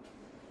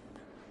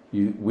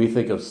 We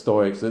think of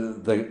Stoics,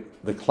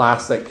 the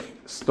classic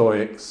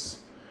Stoics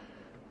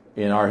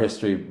in our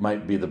history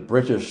might be the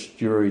British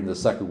during the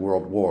Second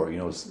World War. You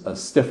know, a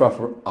stiff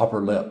upper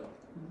lip,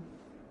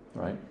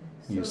 right?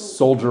 You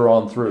soldier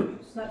on through.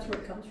 So that's where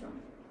it comes from,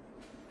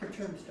 for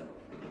term Stoic,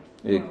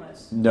 more or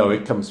less. No,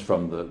 it comes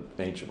from the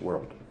ancient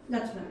world.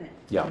 That's what I meant.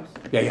 Yeah,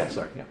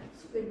 sorry.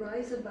 So they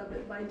rise above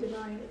it by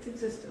denying its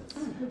existence.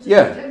 Which is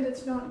Yeah. pretend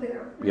it's not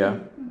there. Yeah.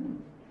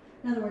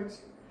 In other words,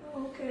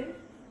 Oh, okay.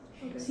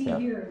 see, Yeah.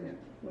 hear, and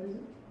what is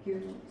it?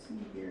 Hear, see,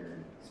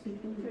 hear, speak.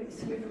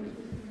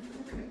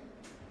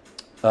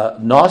 Okay.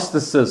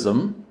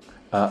 Gnosticism,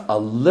 a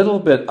little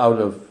bit out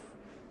of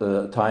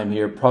time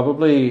here,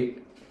 probably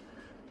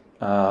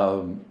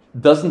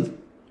doesn't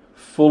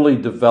fully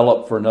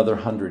develop for another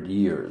 100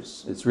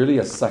 years. It's really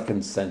a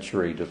 2nd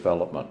century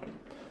development,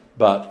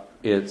 but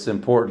it's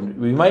important.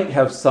 We might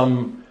have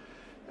some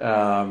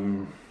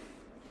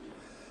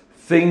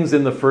things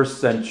in the first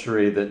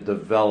century that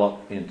develop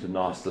into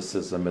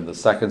Gnosticism in the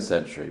second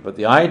century. But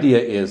the idea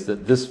is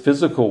that this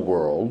physical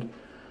world,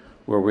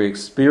 where we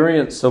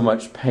experience so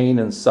much pain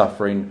and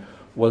suffering,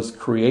 was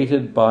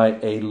created by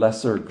a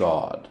lesser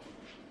God.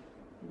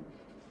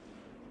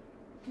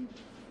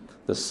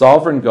 The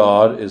sovereign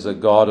God is a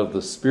God of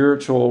the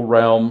spiritual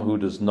realm who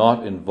does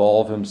not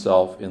involve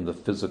himself in the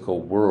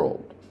physical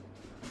world.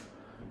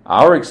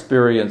 Our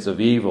experience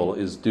of evil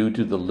is due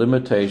to the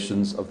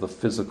limitations of the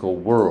physical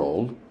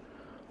world.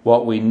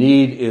 What we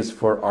need is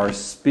for our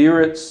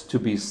spirits to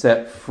be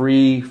set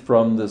free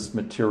from this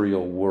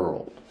material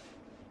world.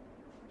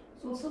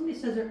 So somebody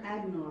says they're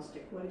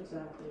agnostic. What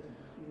exactly do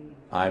you mean?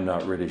 I'm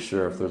not really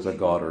sure if there's a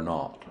God or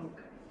not.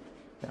 Okay.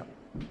 Yeah.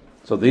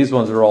 So these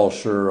ones are all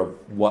sure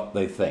of what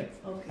they think.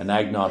 Okay. An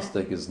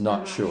agnostic is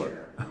not Not sure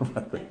sure.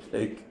 what they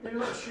think. They're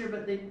not sure,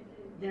 but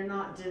they're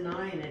not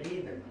denying it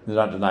either. They're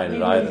not denying it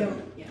Maybe they either.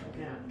 don't. Yeah.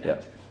 Yeah.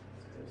 Yeah.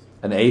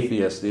 An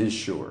atheist is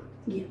sure.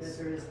 That Yes.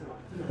 there is not.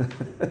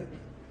 No.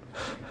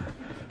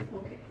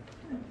 Okay.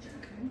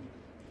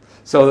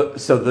 So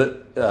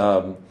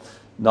that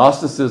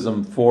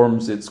Gnosticism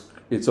forms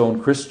its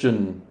own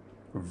Christian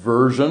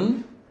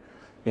version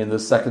in the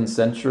second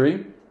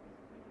century,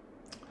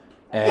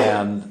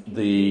 and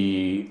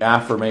the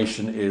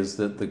affirmation is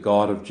that the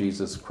God of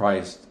Jesus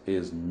Christ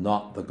is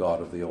not the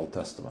God of the Old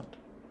Testament,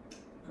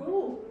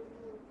 Oh.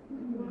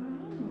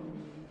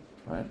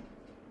 right?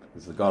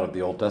 Because the God of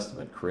the Old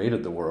Testament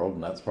created the world,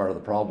 and that's part of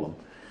the problem.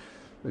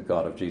 The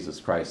God of Jesus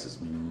Christ is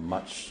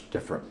much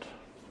different.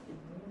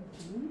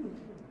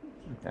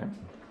 Okay.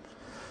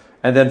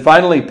 And then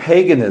finally,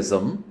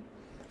 paganism,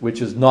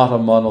 which is not a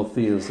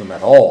monotheism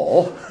at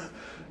all.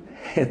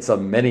 It's a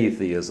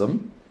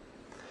many-theism.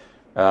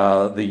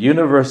 The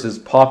universe is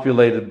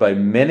populated by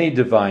many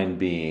divine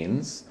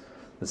beings.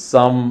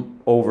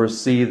 Some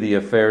oversee the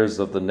affairs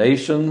of the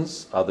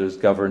nations. Others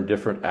govern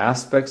different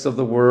aspects of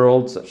the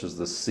world, such as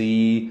the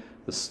sea,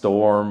 the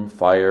storm,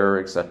 fire,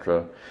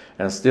 etc.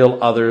 And still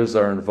others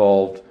are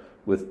involved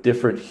with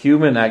different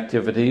human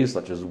activities,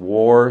 such as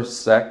war,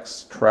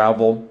 sex,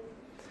 travel.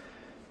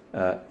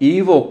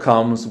 Evil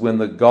comes when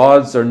the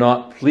gods are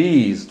not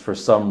pleased for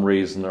some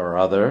reason or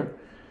other,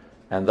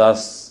 and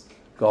thus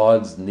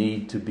gods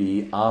need to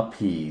be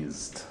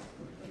appeased.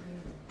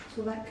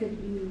 So that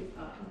could be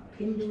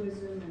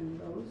Hinduism and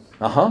those.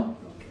 Uh-huh.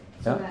 Okay.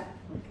 So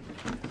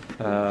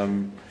Yeah.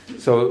 that.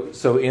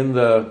 So in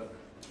the...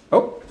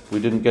 Oh, we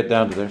didn't get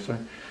down to there, sorry.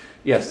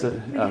 Yes. We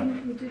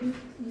didn't,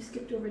 you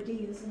skipped over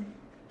deism.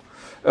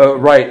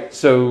 Right,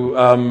 so...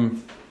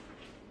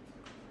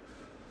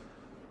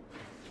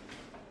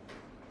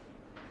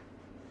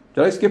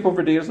 did I skip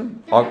over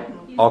deism?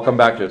 I'll come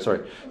back to it,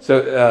 sorry.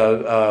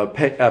 So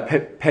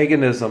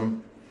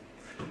paganism,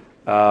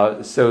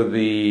 so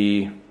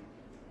the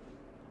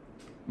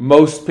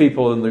most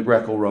people in the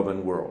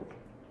Greco-Roman world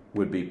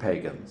would be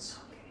pagans.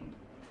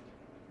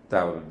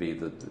 That would be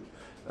the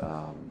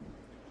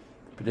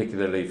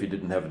particularly if you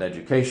didn't have an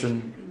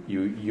education,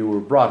 you were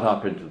brought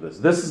up into this.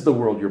 This is the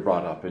world you're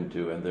brought up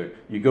into, and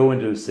you go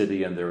into a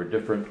city and there are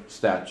different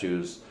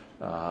statues,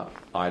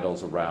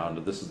 idols around,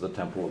 and this is the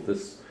temple of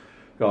this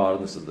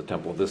God, this is the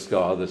temple of this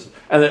God,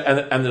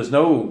 and there's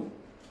no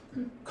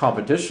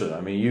competition.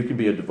 I mean, you can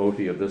be a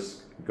devotee of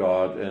this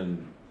God,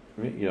 and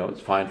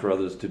it's fine for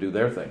others to do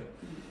their thing.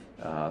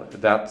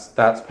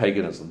 That's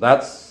paganism.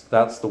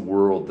 That's the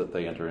world that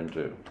they enter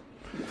into.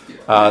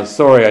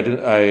 Sorry,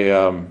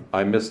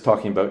 I missed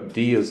talking about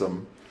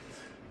deism.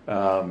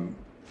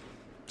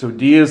 So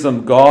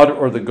deism, God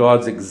or the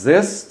gods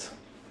exist,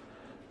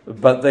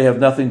 but they have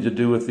nothing to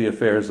do with the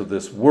affairs of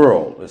this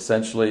world.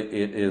 Essentially,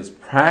 it is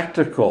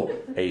practical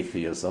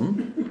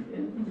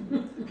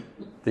atheism.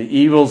 The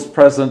evils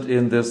present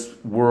in this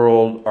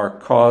world are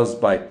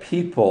caused by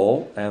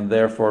people and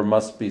therefore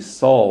must be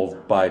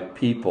solved by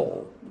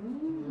people.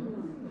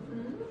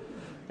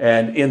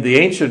 And in the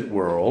ancient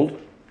world,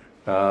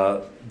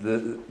 the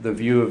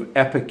view of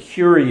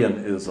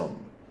Epicureanism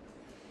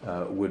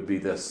would be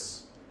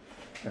this,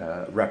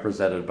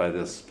 represented by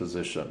this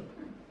position.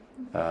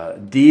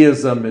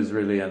 Deism is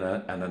really an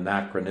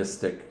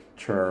anachronistic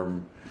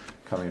term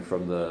coming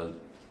from the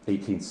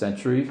 18th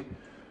century.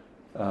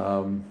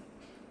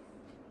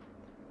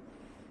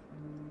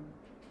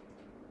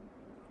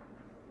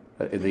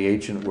 In the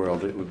ancient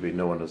world, it would be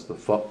known as the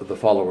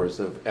followers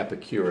of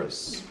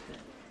Epicurus.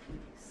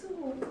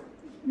 So,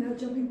 now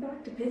jumping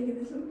back to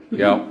paganism.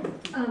 Yeah.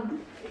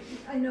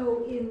 I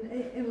know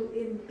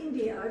in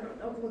India, I don't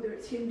know whether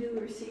it's Hindu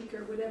or Sikh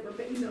or whatever,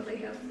 but they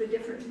have the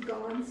different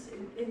gods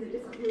in the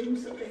different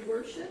rooms that they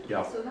worship.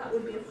 Yeah. So that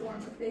would be a form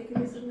of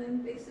paganism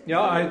then, basically.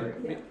 Yeah,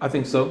 I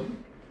think so.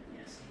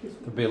 Yes.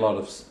 There'd be a lot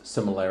of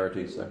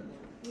similarities there.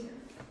 Yeah.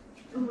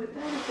 And would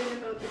that have been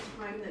about the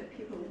time that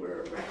people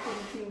were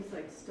erecting things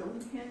like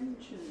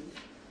Stonehenge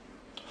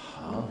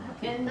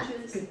and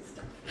henges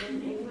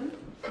in England?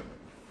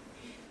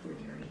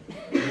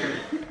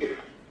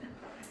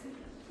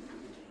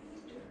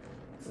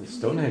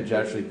 Stonehenge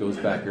actually goes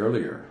back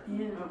earlier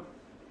Yeah.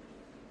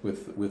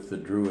 with the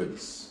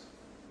Druids.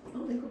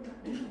 Oh, they go back.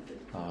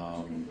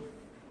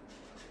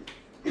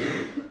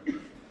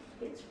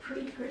 It's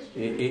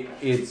pre-Christian.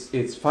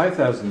 It's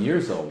 5,000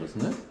 years old,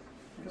 isn't it?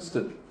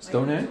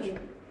 Stonehenge?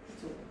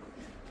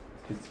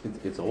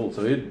 It's old,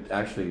 so it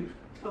actually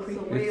Oh, so it's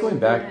way going older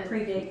back than-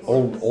 Predates.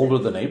 older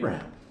than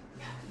Abraham.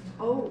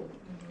 Oh,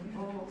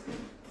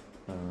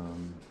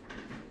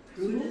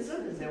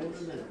 Buddhism is older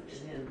than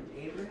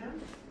Abraham?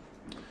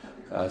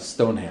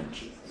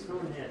 Stonehenge.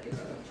 Stonehenge.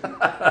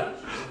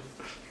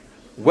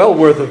 Well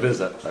worth a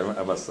visit,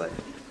 I must say.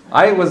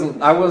 I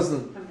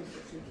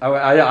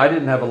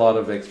didn't have a lot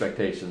of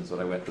expectations when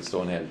I went to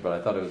Stonehenge, but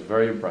I thought it was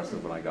very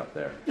impressive when I got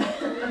there.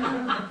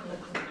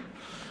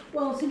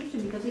 Well, it's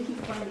interesting because they keep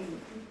finding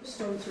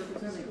stone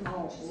circles and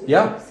all over.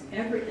 Yeah. It's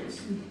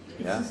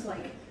Yeah. just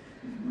like,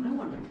 I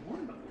want to know more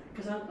about that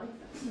because I like that.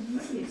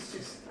 But it's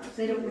just,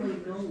 they don't really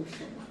know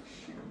so much.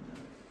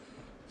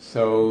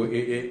 So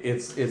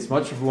it's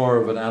much more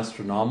of an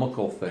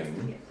astronomical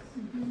thing.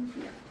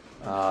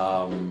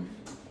 And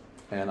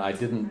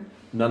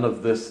none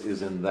of this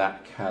is in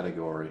that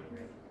category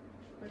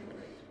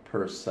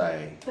per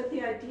se. but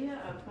the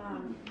idea of,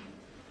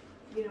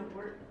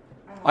 we're.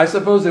 I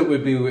suppose it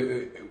would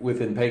be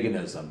within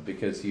paganism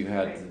because you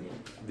had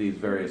these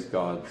various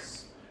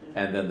gods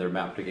and then they're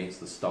mapped against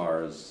the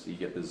stars. You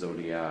get the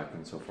zodiac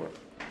and so forth.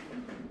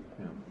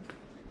 Yeah.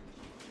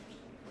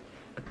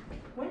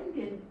 When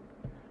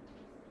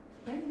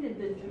did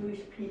the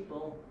Jewish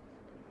people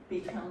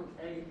become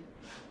a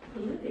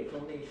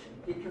political nation?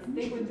 Because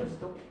they were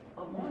just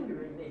a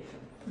wandering nation.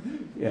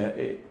 Yeah,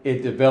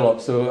 it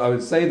developed. So I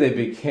would say they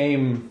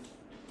became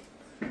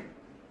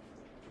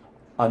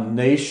a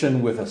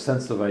nation with a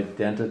sense of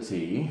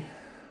identity.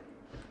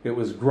 It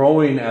was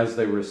growing as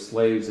they were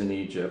slaves in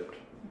Egypt.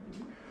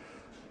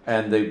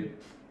 And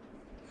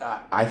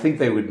I think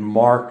they would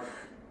mark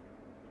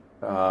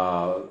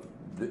the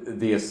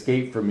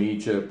escape from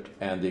Egypt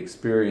and the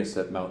experience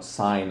at Mount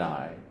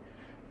Sinai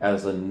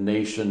as a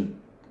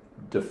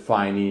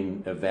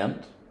nation-defining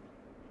event.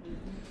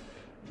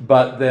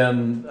 But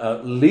then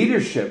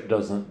leadership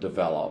doesn't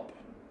develop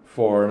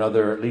for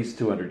another at least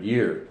 200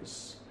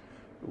 years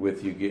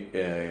with you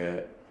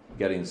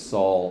getting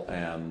Saul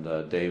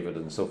and David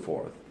and so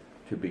forth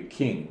to be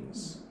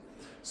kings.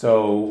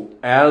 So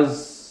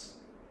as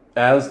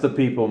the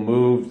people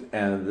moved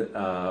and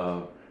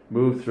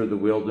moved through the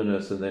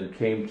wilderness and then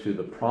came to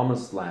the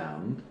promised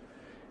land,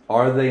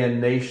 are they a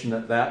nation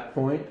at that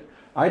point?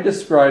 I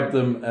describe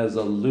them as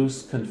a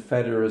loose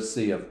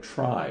confederacy of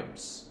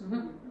tribes.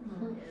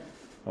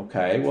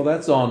 Okay, well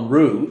that's en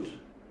route.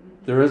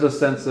 There is a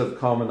sense of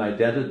common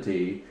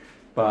identity,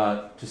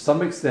 but to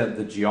some extent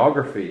the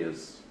geography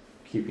is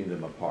keeping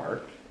them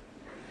apart.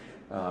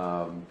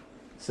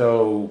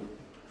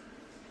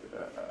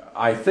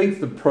 I think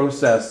the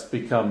process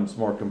becomes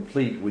more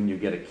complete when you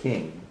get a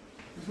king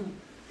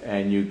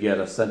and you get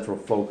a central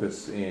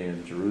focus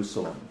in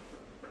Jerusalem.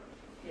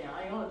 Yeah,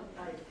 I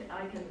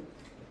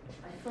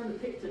sort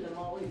of picture them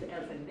always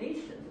as a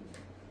nation,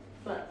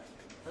 but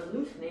a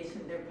loose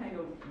nation, they're kind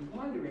of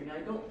wandering. I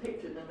don't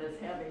picture them as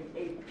having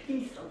a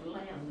piece of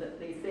land that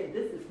they say,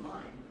 this is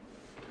mine.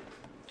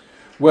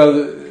 Well,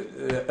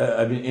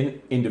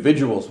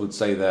 individuals would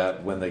say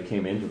that when they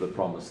came into the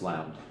promised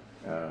land.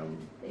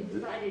 They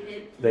divided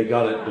it. They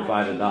got it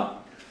divided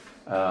up.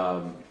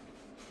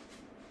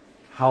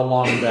 How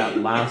long that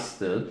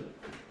lasted,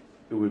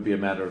 it would be a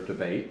matter of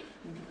debate.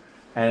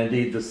 And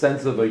indeed, the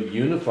sense of a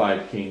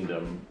unified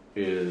kingdom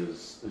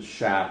is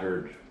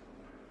shattered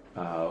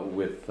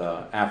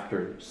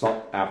after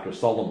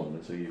Solomon.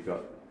 And so you've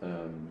got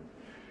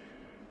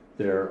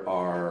there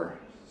are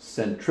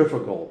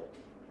centrifugal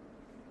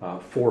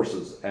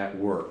forces at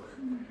work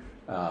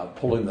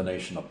pulling the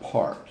nation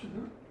apart.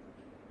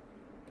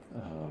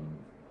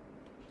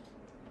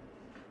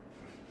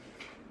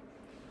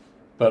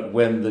 But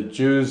when the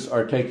Jews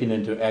are taken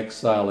into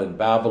exile in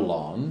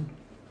Babylon,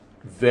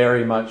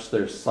 very much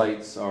their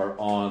sights are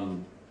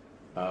on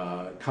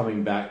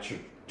coming back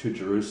to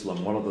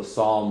Jerusalem. One of the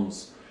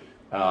Psalms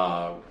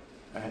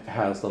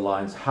has the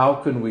lines, "How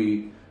can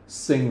we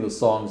sing the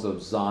songs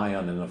of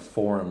Zion in a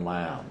foreign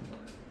land?"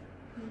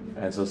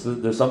 And so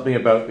there's something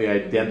about the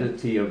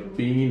identity of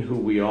being who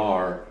we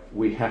are.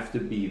 We have to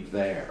be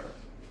there.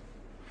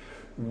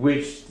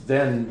 Which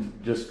then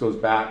just goes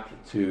back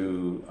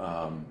to,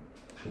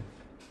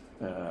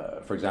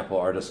 for example,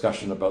 our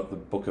discussion about the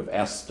book of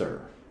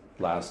Esther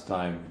last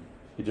time.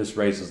 It just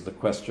raises the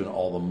question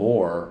all the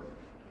more,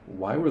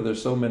 why were there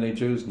so many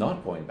Jews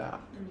not going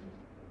back?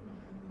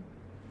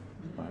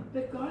 Right.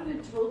 But God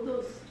had told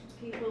those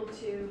people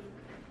to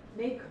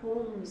make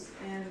homes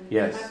and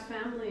Yes. have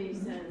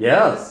families and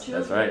Yes, have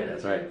that's right, children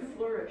that's right. and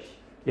flourish.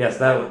 Yes,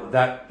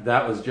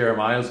 that was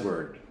Jeremiah's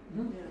word.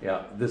 Yeah.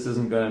 Yeah, this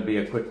isn't going to be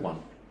a quick one.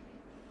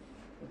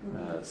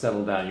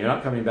 Settle down. You're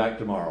not coming back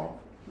tomorrow.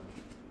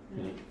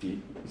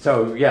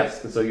 So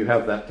yes, so you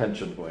have that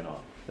tension going on.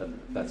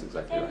 That's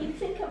exactly And you right.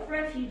 think of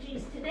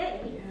refugees today,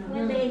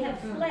 when they have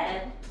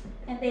fled,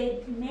 and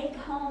they make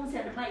homes,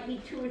 and it might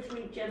be 2 or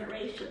 3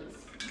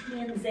 generations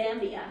in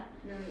Zambia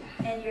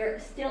and you're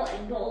still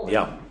Angola,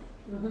 Yeah.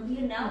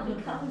 you now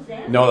become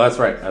Zambia. No, that's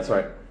right. That's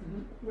right.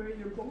 Where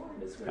you're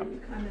born is where you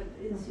kind of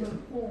is your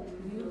home.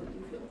 You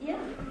feel. Yeah.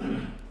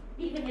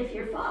 Even if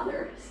your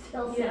father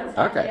still says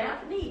Okay.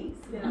 Japanese.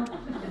 Yeah.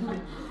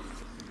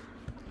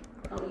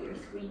 Oh, your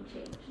screen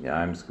changed. Yeah,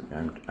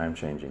 I'm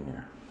changing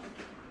here.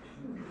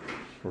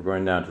 We're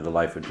going down to the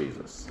life of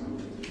Jesus.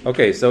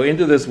 Okay, so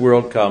into this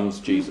world comes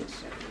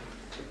Jesus.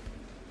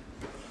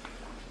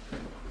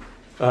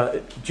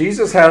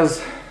 Jesus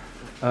has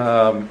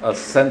a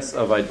sense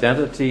of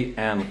identity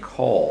and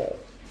call.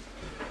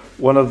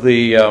 One of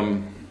the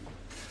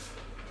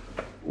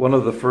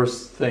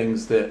first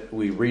things that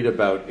we read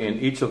about in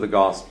each of the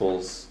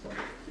Gospels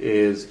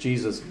is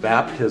Jesus'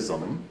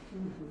 baptism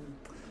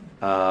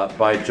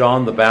by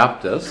John the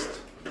Baptist.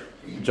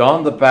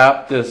 John the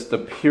Baptist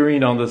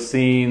appearing on the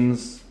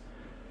scenes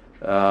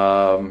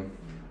with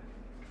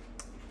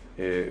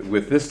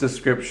this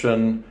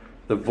description: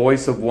 the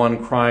voice of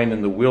one crying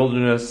in the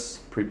wilderness,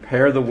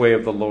 prepare the way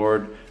of the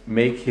Lord,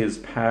 make his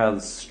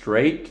paths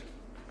straight.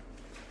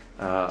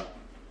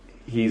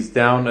 He's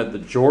down at the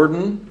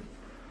Jordan,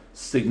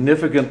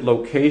 significant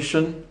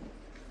location.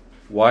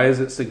 Why is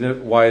it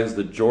significant? Why is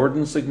the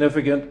Jordan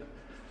significant?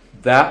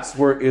 That's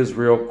where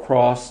Israel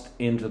crossed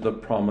into the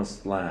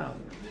promised land.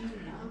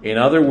 In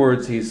other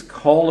words, he's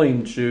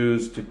calling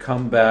Jews to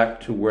come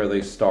back to where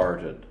they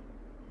started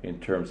in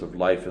terms of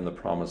life in the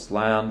promised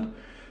land.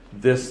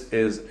 This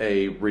is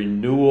a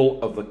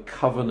renewal of the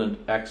covenant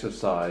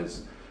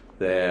exercise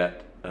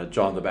that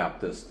John the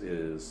Baptist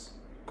is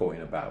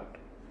going about.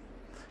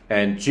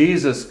 And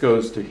Jesus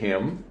goes to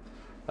him.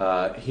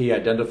 He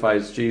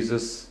identifies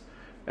Jesus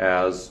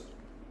as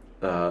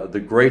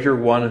the greater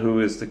one who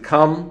is to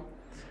come.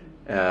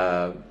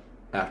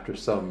 After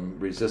some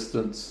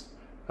resistance,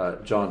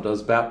 John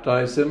does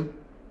baptize him.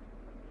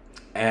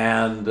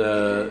 And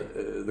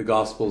the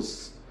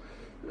Gospels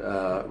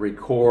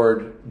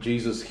record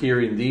Jesus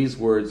hearing these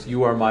words,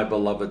 "You are my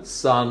beloved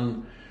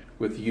Son,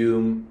 with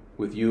you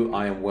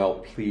I am well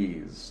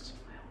pleased."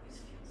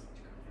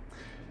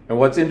 And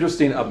what's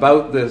interesting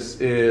about this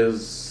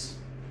is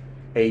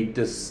a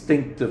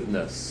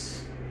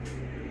distinctiveness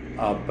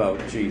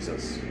about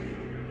Jesus.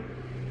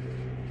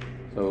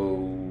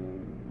 So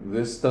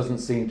this doesn't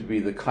seem to be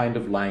the kind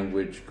of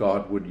language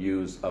God would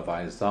use of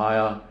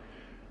Isaiah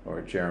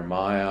or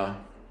Jeremiah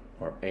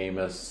or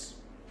Amos,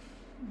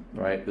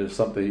 right? There's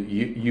something,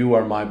 you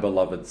are my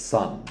beloved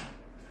Son.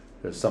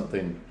 There's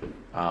something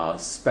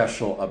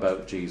special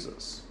about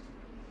Jesus.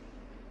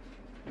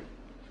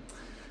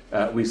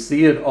 We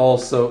see it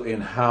also in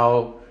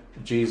how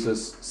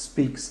Jesus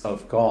speaks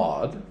of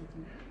God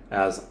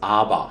as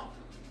Abba.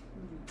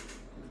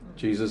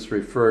 Jesus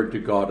referred to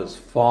God as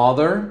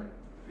Father,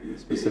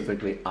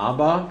 specifically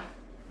Abba,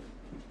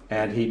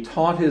 and he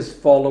taught his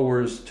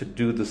followers to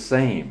do the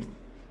same.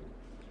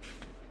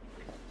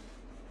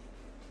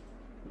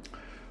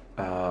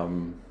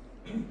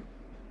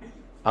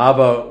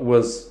 Abba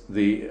was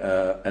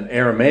an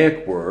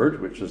Aramaic word,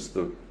 which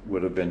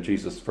would have been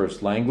Jesus'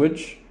 first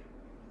language.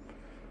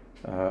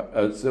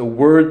 It's a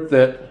word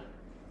that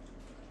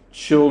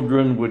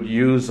children would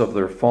use of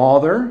their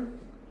father,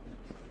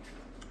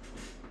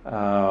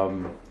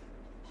 and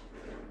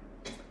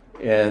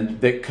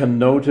that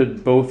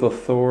connoted both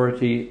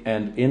authority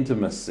and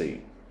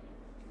intimacy.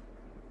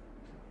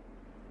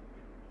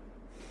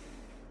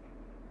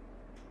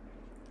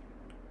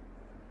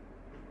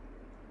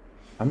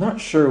 I'm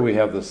not sure we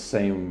have the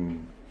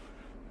same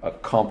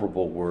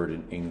comparable word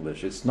in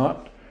English. It's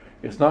not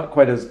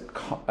quite as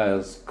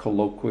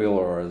colloquial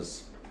or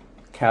as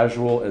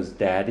casual as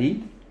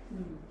daddy.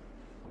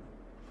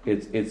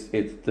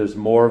 There's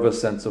more of a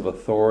sense of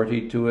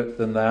authority to it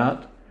than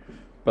that,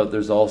 but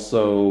there's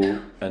also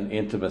an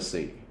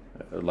intimacy,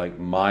 like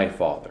my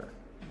father.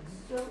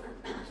 So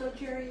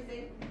Jerry,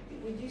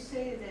 would you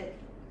say that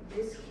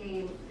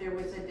there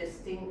was a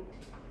distinct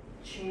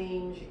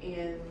change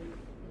in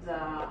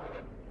the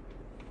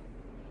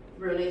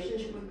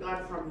relationship with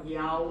God from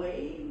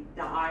Yahweh,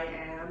 the I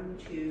am,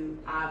 to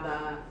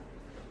Abba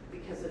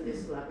because of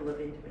this level of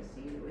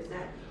intimacy? Was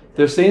that?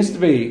 There seems to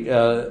be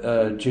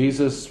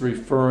Jesus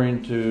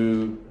referring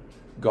to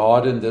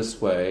God in this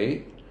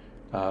way.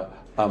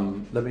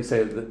 Let me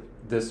say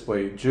it this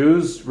way.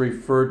 Jews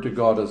referred to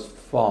God as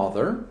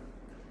Father.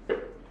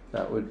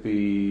 That would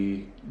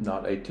be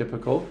not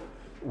atypical.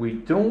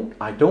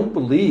 I don't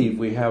believe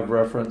we have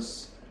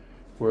reference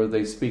where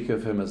they speak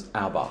of him as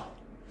Abba.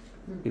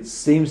 It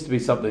seems to be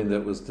something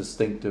that was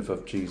distinctive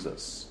of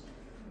Jesus.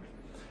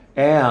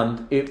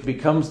 And it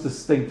becomes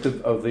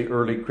distinctive of the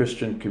early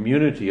Christian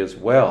community as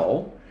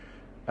well.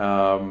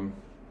 So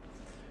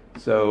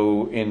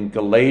in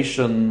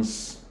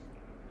Galatians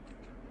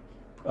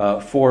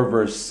 4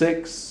 verse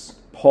 6,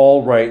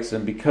 Paul writes,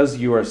 "And because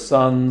you are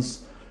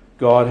sons,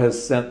 God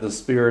has sent the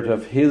Spirit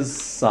of His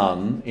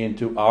Son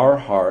into our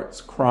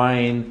hearts,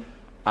 crying,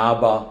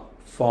 Abba,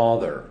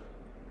 Father."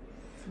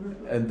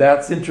 And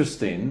that's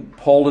interesting.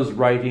 Paul is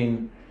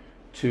writing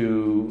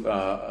to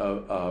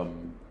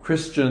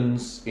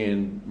Christians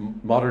in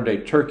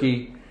modern-day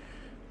Turkey,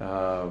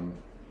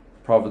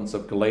 province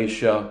of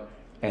Galatia,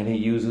 and he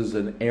uses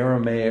an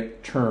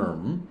Aramaic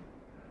term.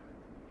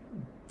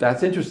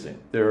 That's interesting.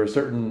 There are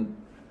certain...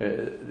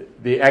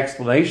 the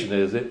explanation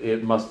is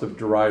it must have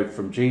derived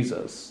from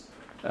Jesus,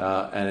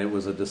 and it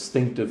was a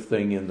distinctive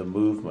thing in the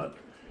movement,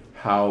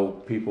 how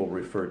people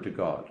referred to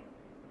God.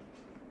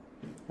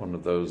 One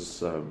of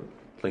those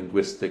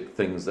linguistic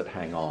things that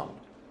hang on.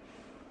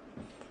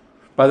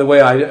 By the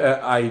way,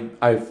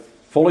 I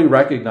fully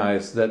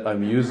recognize that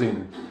I'm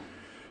using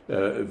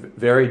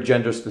very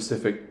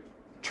gender-specific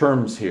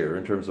terms here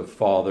in terms of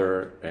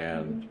father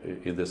and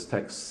in this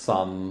text,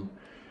 son.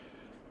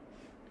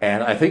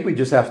 And I think we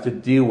just have to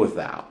deal with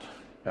that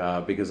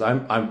because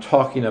I'm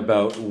talking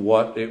about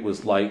what it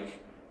was like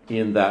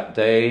in that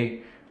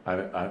day.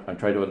 I'm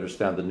trying to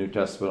understand the New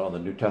Testament on the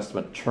New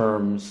Testament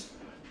terms.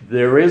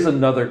 There is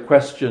another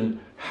question: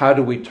 how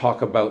do we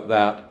talk about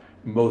that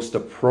most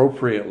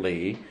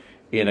appropriately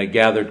in a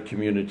gathered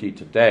community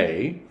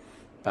today?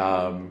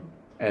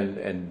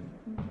 And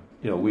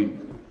you know, we.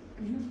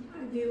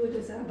 I view it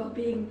as about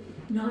being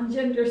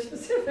non-gender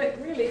specific,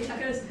 really,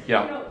 because you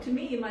know, to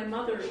me, my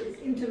mother is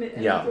intimate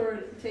and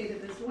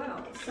authoritative as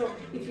well. So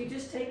if you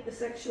just take the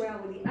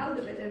sexuality out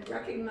of it and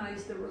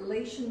recognize the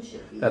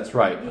relationship, that's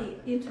right, the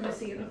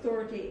intimacy and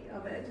authority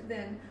of it,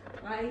 then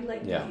I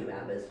like to view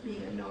Abba as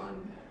being a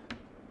non.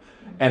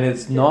 And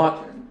it's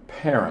not term.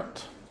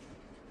 Parent.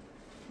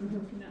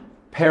 No.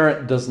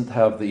 Parent doesn't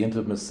have the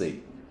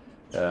intimacy.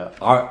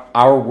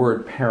 Our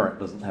word parent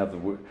doesn't have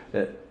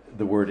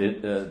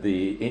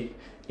the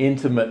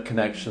intimate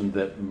connection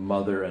that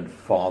mother and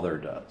father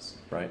does,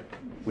 right?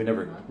 We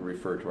never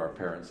refer to our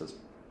parents as,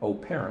 oh,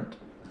 parent.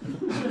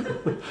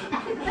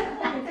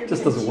 It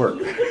just doesn't work.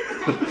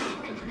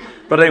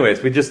 But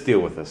anyways, we just deal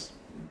with this.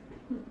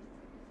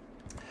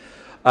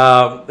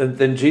 And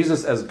then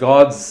Jesus as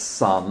God's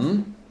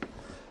son.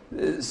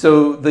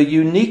 So the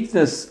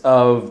uniqueness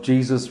of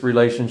Jesus'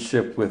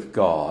 relationship with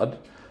God,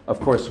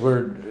 of course,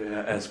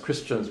 as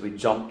Christians, we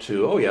jump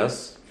to, oh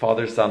yes,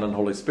 Father, Son, and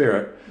Holy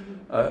Spirit.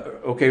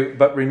 Okay,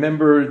 but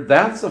remember,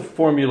 that's a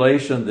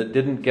formulation that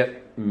didn't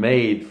get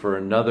made for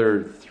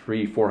another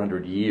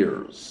 300-400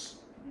 years.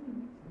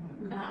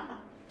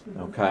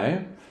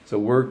 Okay? So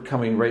we're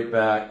coming right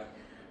back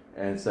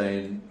and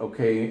saying,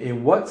 okay,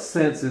 in what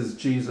sense is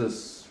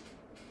Jesus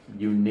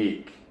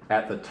unique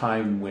at the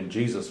time when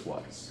Jesus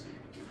was?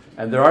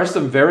 And there are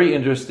some very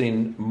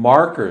interesting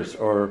markers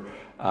or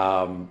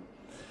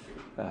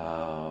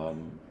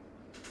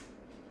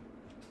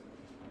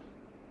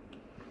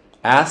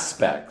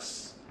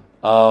aspects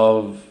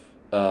of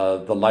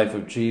the life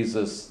of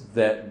Jesus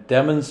that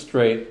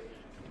demonstrate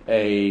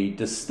a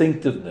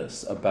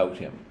distinctiveness about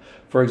him.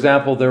 For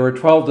example, there were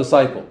 12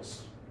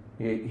 disciples.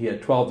 He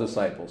had 12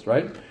 disciples,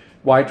 right?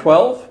 Why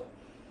 12?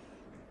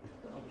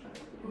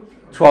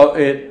 12.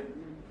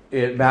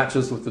 It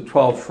matches with the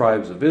 12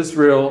 tribes of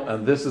Israel,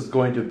 and this is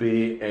going to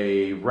be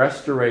a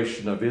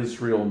restoration of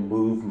Israel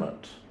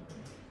movement.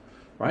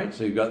 Right?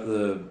 So you've got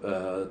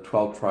the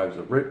 12 tribes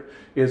of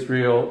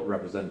Israel,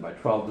 represented by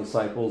 12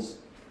 disciples.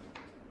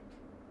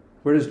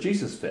 Where does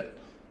Jesus fit?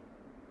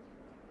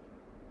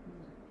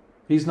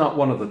 He's not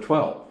one of the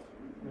 12.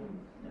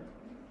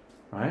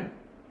 Right?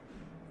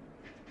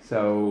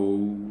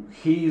 So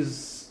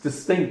he's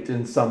distinct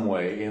in some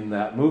way in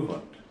that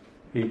movement.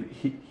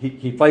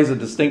 He plays a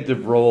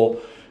distinctive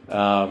role.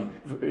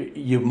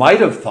 You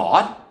might have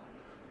thought,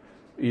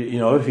 you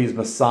know, if he's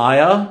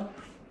Messiah,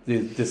 the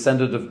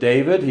descendant of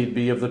David, he'd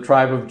be of the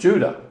tribe of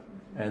Judah,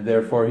 and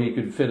therefore he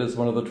could fit as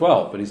one of the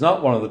 12. But he's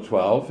not one of the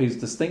 12. He's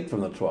distinct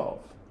from the 12.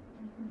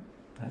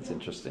 That's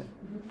interesting.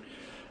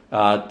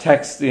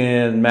 Text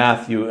in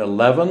Matthew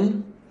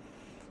 11.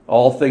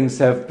 All things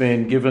have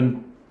been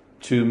given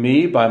to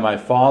me by my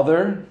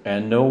Father,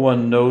 and no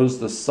one knows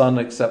the Son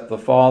except the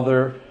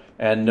Father,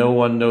 and no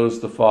one knows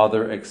the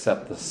Father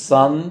except the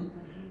Son,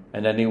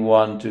 and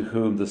anyone to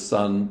whom the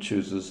Son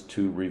chooses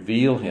to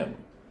reveal him.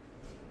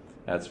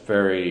 That's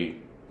very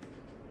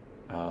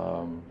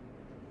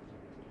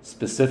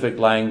specific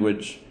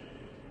language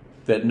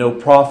that no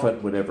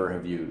prophet would ever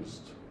have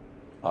used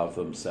of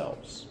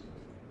themselves.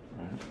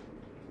 Right?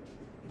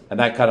 And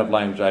that kind of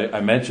language, I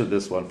mentioned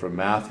this one from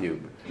Matthew.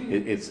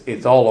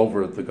 It's all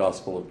over the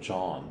Gospel of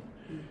John,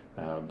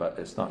 but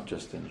it's not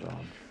just in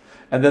John.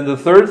 And then the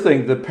third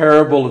thing, the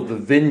parable of the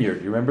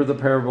vineyard. You remember the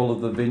parable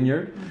of the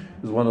vineyard?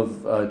 It was one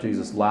of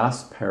Jesus'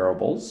 last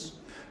parables.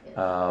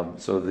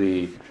 So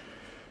the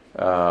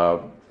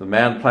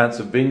man plants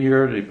a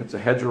vineyard, he puts a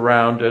hedge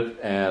around it,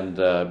 and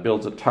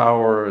builds a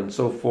tower and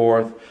so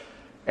forth.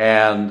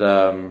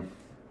 And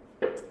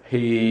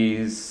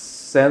he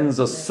sends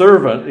a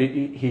servant.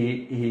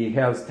 He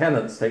has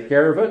tenants take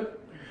care of it.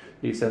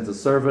 He sends a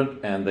servant,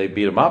 and they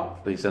beat him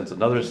up. He sends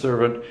another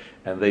servant,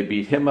 and they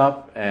beat him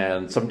up.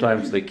 And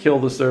sometimes they kill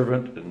the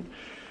servant, and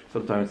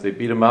sometimes they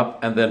beat him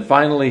up. And then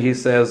finally he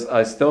says,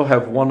 I still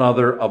have one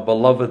other, a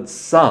beloved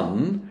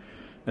son.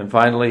 And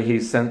finally he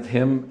sent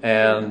him,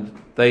 and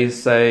they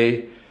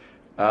say,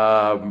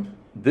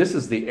 this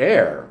is the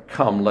heir.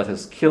 Come, let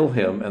us kill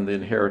him, and the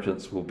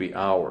inheritance will be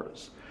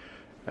ours.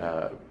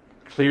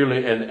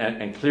 Clearly,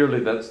 and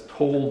clearly that's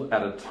told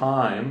at a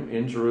time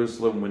in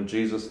Jerusalem when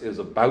Jesus is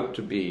about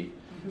to be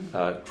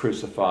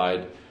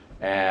crucified,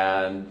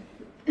 and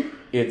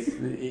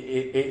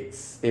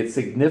it's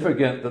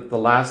significant that the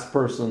last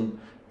person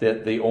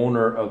that the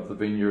owner of the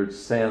vineyard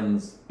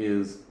sends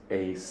is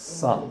a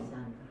son.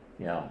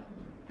 Yeah.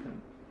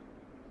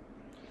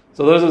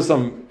 So those are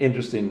some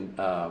interesting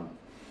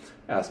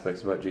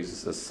aspects about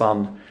Jesus as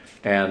son,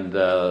 and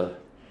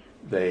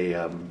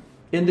they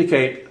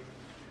indicate,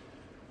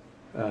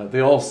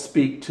 they all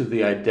speak to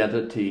the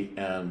identity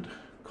and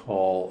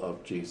call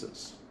of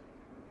Jesus.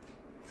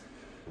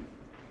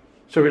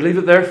 Shall we leave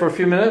it there for a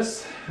few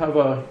minutes, have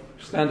a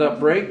stand-up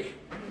break,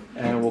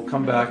 and we'll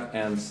come back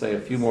and say a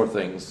few more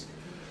things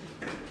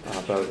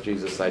about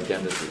Jesus'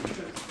 identity.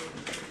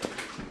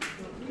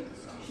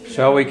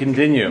 Shall we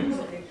continue?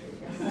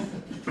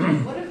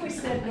 What if we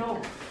said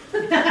no?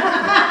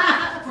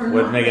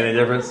 Wouldn't make any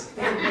difference.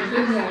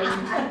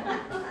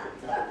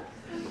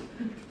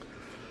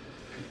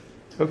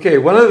 Okay,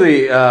 one of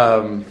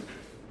the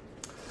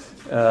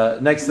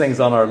next things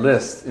on our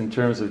list in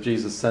terms of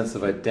Jesus' sense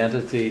of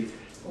identity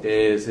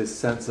is his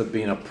sense of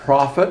being a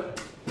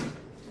prophet.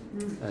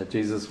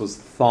 Jesus was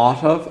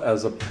thought of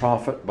as a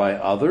prophet by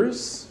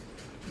others.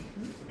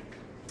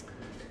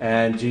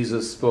 And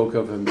Jesus spoke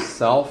of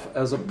himself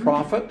as a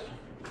prophet.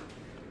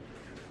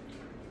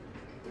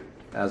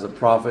 As a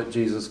prophet,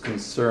 Jesus'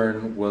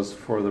 concern was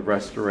for the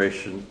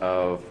restoration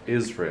of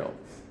Israel.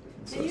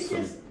 Can you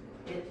just,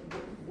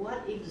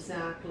 what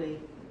exactly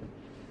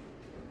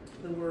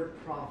the word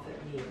prophet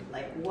mean?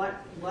 Like what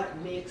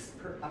makes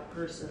a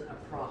person a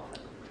prophet?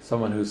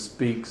 Someone who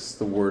speaks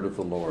the word of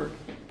the Lord.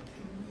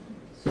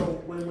 So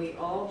when we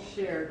all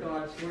share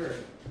God's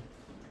word,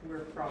 we're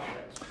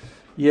prophets.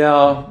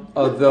 Yeah,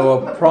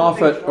 though a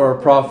prophet or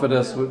a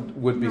prophetess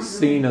would be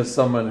seen as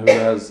someone who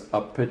has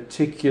a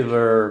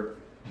particular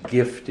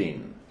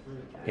gifting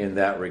in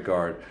that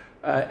regard.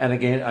 And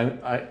again,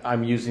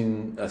 I'm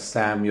using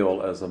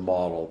Samuel as a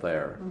model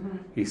there.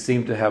 He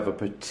seemed to have a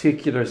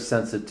particular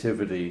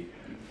sensitivity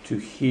to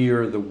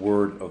hear the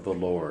word of the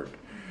Lord.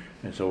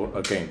 And so,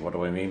 again, what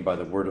do I mean by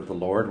the word of the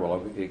Lord?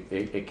 Well,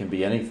 it can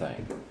be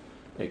anything.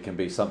 It can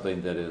be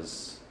something that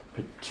is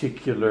a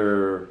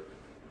particular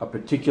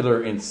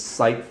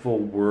insightful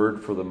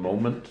word for the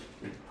moment.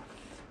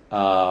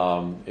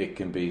 It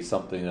can be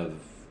something of,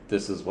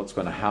 this is what's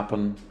going to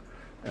happen.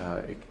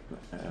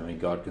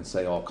 God can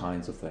say all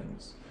kinds of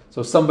things.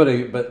 So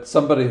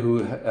somebody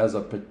who has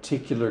a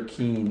particular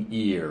keen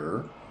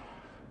ear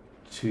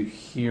to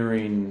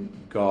hearing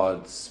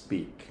God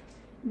speak.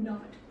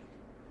 Not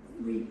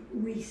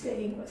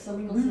re-saying what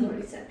someone else has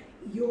already said.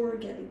 You're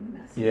getting the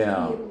message.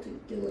 Yeah. Be able to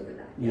deliver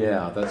that.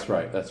 Yeah, that's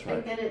right.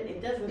 And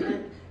it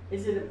doesn't,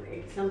 is it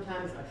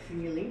sometimes a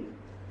feeling,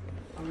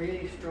 a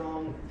really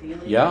strong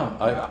feeling? Yeah.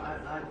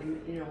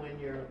 When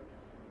you're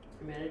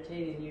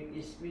meditating, you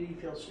really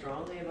feel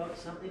strongly about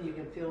something, you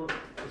can feel the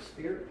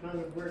Spirit kind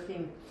of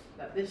working,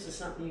 that this is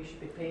something you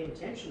should be paying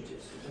attention to.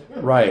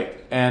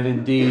 Right, and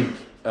indeed,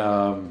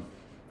 that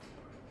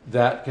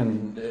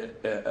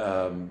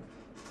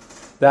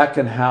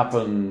can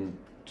happen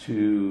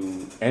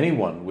to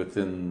anyone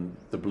within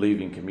the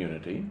believing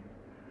community.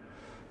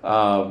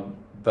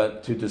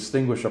 But to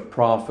distinguish a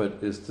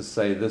prophet is to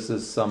say this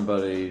is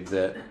somebody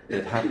that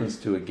it happens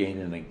to again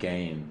and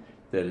again,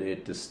 that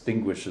it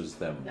distinguishes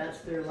them. That's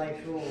their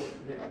life role,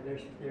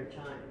 their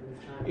time.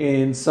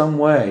 In some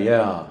way,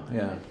 yeah.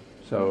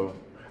 So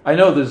I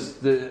know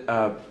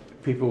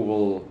people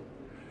will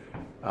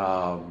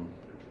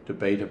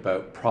debate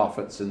about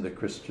prophets in the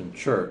Christian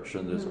church,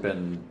 and there's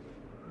been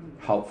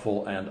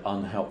helpful and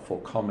unhelpful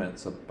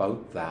comments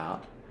about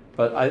that.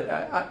 But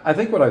I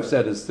think what I've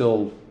said is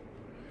still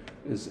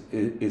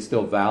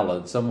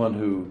valid. Someone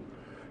who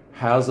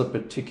has a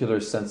particular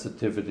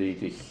sensitivity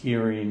to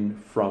hearing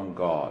from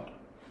God.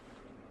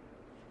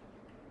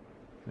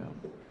 Yeah.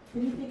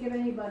 Can you think of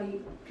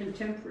anybody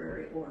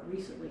contemporary or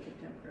recently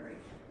contemporary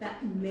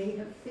that may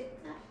have fit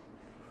that?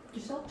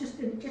 Yourself, just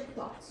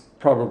thoughts.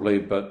 Probably,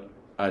 but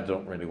I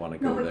don't really want to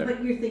go there.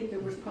 But you think there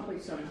was probably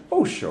some.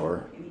 Oh,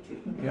 sure.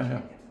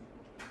 Yeah.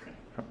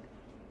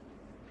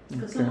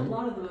 Because a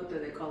lot of them out there,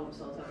 they call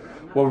themselves out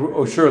around.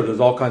 Well, sure, there's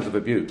all kinds of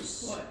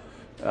abuse.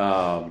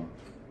 But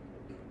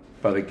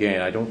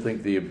again, I don't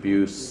think the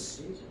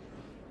abuse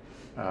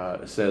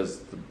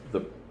says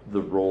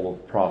the role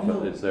of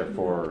prophet is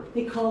therefore.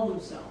 They call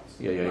themselves.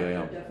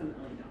 Yeah. Definitely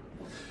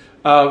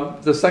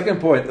not. The second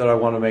point that I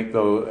want to make,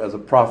 though, as a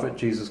prophet,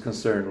 Jesus'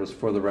 concern was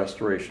for the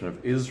restoration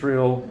of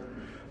Israel.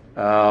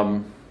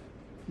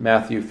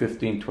 Matthew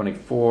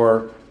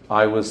 15:24,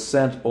 I was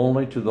sent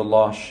only to the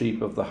lost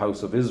sheep of the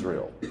house of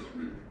Israel.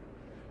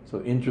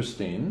 So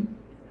interesting.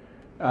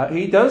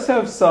 He does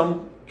have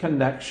some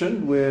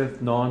connection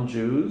with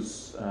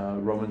non-Jews,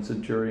 Roman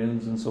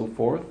centurions and so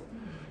forth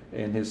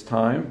in his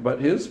time,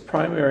 but his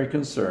primary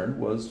concern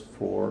was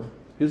for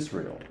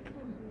Israel,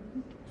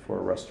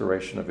 for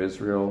restoration of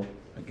Israel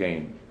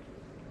again.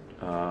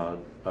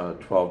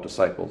 12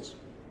 disciples.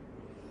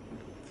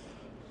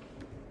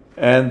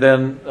 And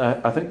then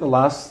I think the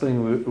last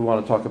thing we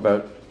want to talk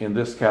about in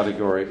this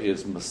category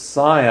is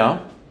Messiah.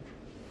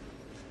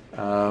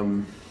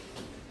 An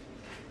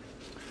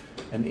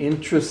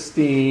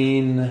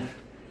interesting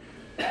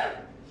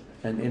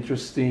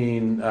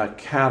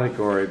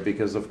category,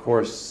 because of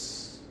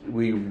course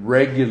we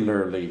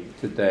regularly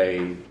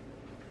today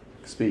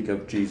speak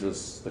of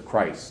Jesus the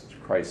Christ,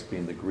 Christ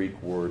being the Greek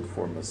word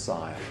for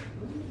Messiah.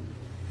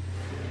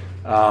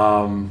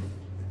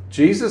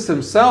 Jesus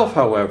himself,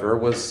 however,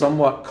 was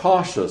somewhat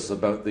cautious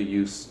about the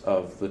use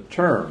of the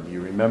term.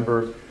 You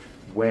remember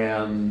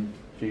when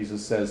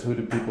Jesus says, "Who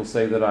do people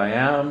say that I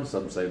am?"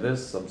 Some say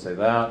this, some say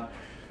that.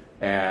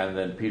 And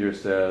then Peter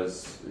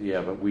says,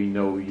 "Yeah, but we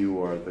know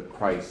you are the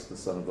Christ, the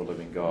Son of the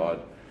living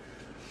God."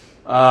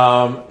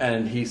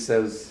 And he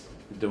says,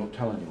 "Don't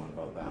tell anyone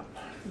about that."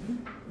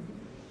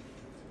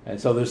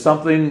 And so there's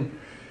something,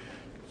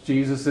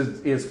 Jesus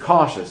is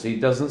cautious. He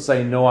doesn't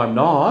say, "No, I'm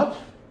not."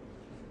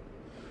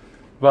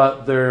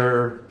 But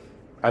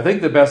I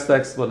think the best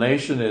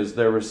explanation is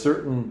there were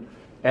certain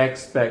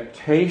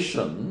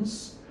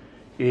expectations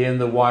in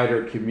the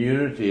wider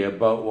community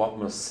about what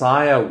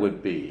Messiah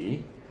would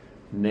be,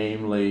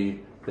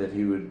 namely that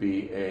he would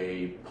be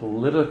a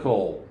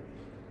political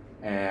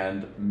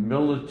and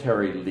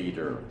military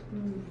leader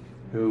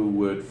who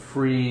would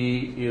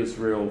free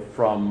Israel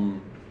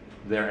from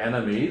their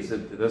enemies,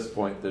 at this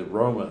point the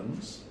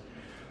Romans,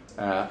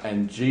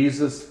 and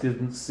Jesus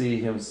didn't see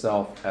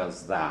himself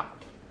as that.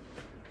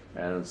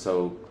 And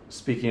so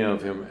speaking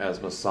of him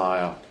as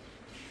Messiah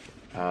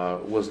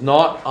was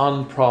not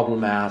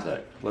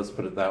unproblematic, let's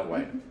put it that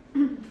way.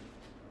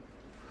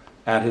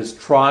 At his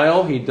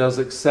trial, he does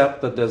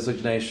accept the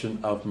designation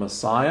of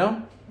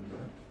Messiah,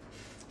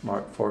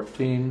 Mark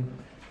 14,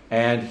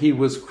 and he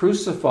was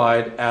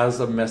crucified as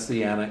a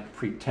messianic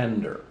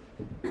pretender.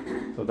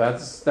 So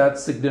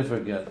that's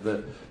significant.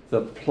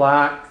 The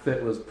plaque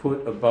that was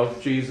put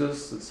above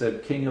Jesus that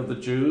said King of the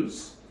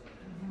Jews,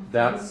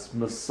 that's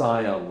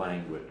Messiah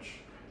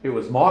language. It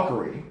was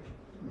mockery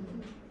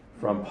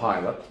from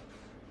Pilate,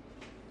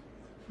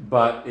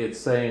 but it's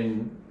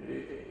saying,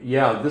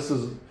 yeah, this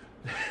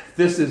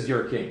is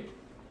your king.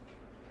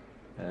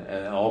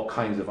 And all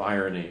kinds of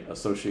irony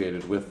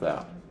associated with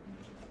that.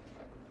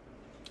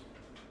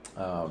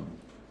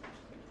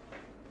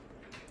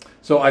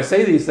 So I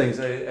say these things,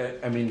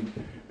 I mean,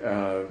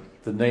 the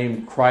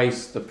name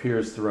Christ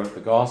appears throughout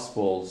the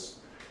Gospels,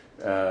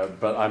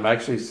 but I'm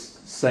actually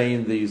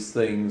saying these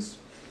things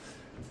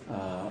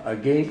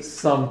against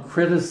some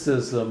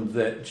criticism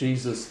that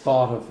Jesus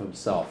thought of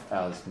himself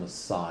as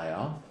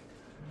Messiah.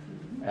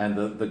 And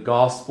the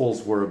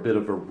Gospels were a bit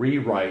of a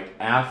rewrite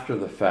after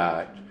the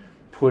fact,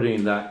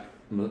 putting that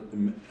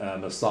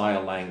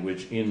Messiah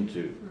language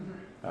into.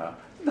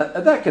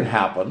 That can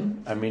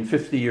happen. I mean,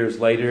 50 years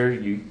later,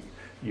 you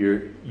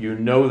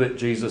know that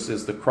Jesus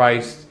is the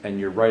Christ, and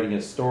you're writing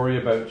a story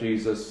about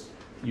Jesus,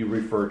 you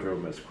refer to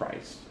him as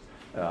Christ.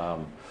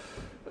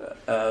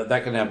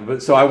 That can happen.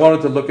 But so I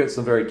wanted to look at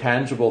some very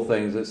tangible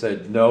things that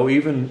said, no,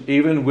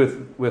 even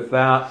with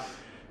that,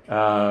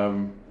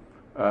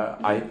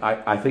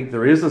 I think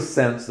there is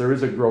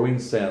a growing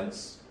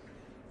sense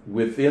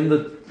within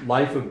the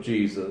life of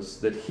Jesus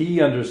that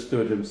he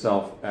understood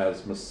himself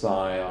as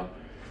Messiah.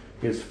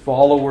 His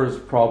followers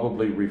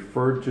probably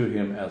referred to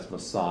him as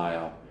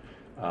Messiah,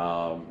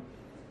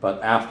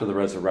 but after the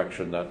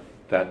resurrection,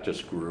 that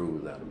just grew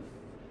then.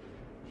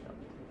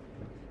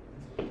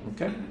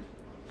 Okay.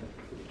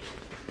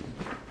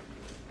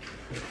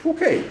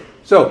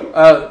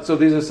 So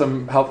these are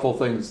some helpful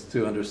things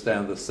to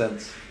understand the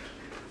sense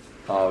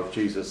of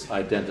Jesus'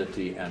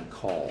 identity and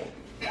call.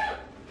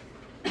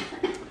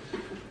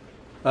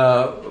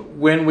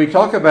 When we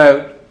talk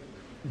about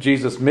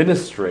Jesus'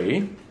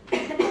 ministry,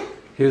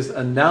 his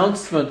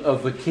announcement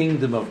of the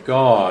kingdom of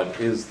God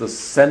is the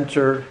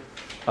center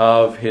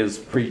of his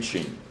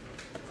preaching.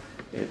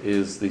 It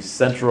is the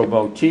central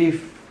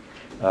motif.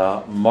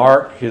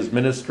 Mark, his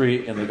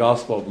ministry in the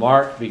Gospel of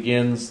Mark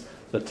begins,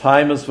 "The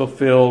time is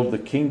fulfilled, the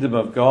kingdom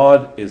of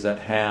God is at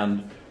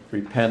hand,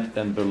 repent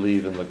and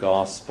believe in the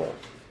gospel."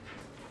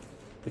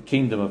 The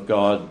kingdom of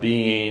God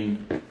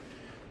being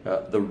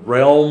the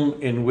realm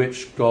in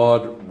which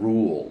God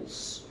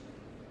rules.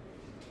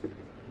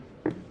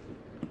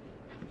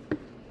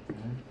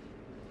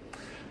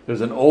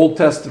 There's an Old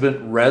Testament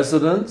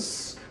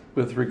resonance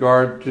with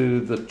regard to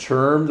the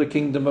term, the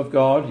kingdom of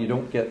God. You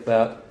don't get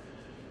that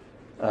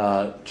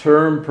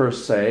term per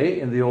se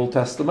in the Old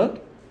Testament.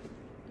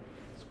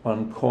 It's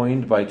one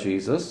coined by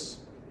Jesus.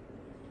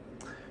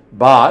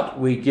 But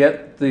we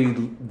get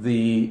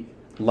the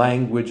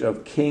language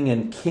of king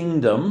and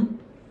kingdom.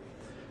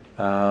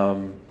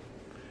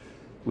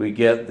 We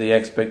get the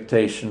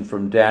expectation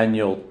from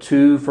Daniel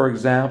 2, for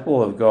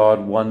example, of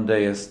God one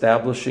day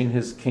establishing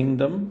his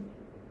kingdom.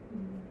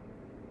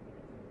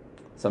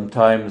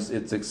 Sometimes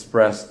it's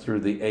expressed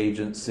through the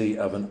agency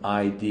of an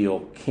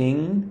ideal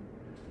king.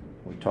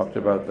 We talked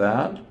about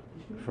that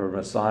for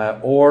Messiah,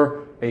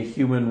 or a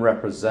human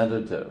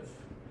representative.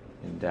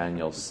 in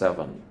Daniel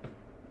 7.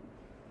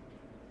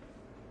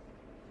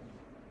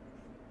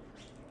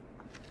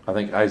 I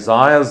think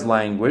Isaiah's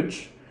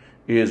language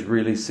is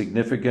really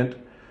significant.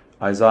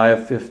 Isaiah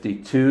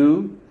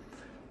 52,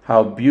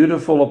 how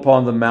beautiful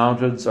upon the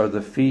mountains are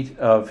the feet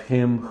of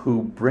him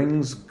who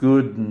brings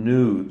good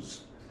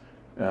news,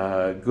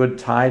 good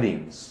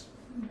tidings.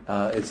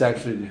 It's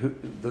actually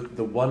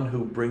the one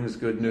who brings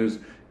good news.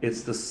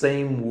 It's the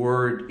same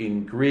word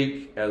in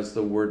Greek as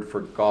the word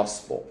for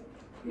gospel.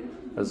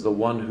 As the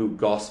one who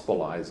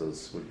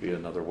gospelizes would be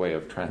another way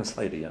of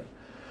translating it.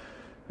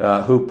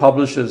 Who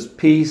publishes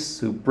peace,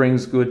 who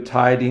brings good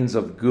tidings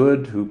of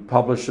good, who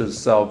publishes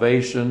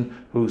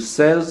salvation, who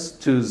says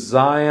to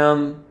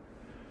Zion,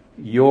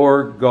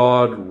 your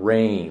God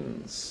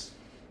reigns.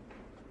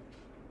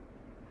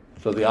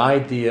 So the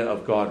idea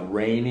of God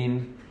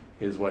reigning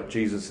is what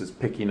Jesus is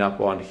picking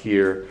up on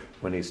here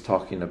when he's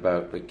talking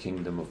about the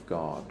kingdom of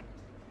God.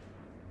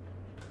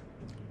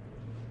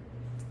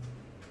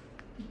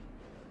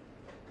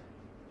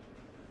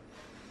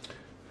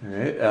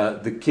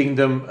 Right, the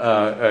kingdom,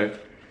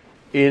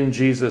 in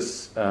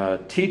Jesus'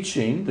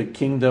 teaching, the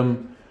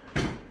kingdom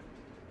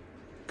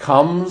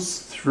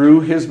comes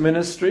through his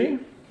ministry.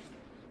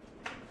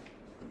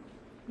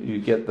 You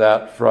get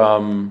that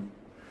from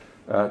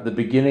the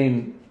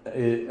beginning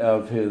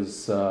of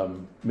his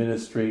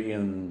ministry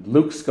in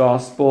Luke's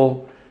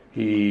gospel.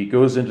 He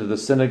goes into the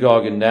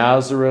synagogue in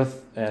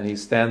Nazareth and he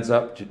stands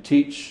up to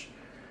teach.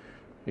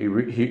 He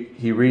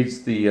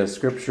reads the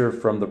scripture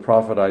from the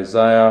prophet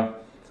Isaiah.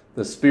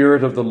 The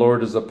Spirit of the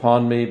Lord is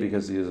upon me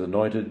because he has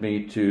anointed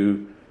me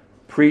to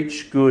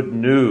preach good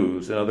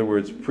news. In other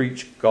words,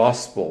 preach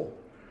gospel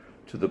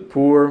to the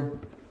poor.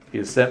 He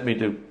has sent me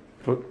to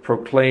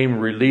proclaim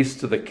release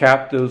to the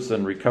captives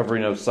and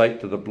recovering of sight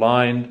to the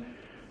blind,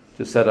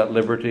 to set at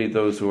liberty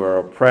those who are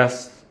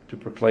oppressed, to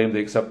proclaim the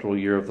acceptable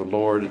year of the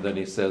Lord. And then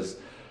he says,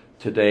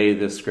 today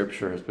this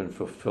scripture has been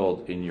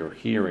fulfilled in your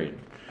hearing.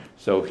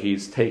 So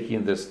he's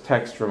taking this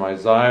text from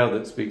Isaiah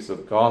that speaks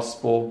of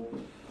gospel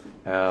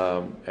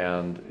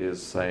and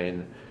is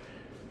saying,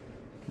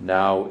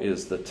 now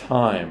is the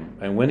time.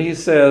 And when he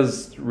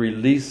says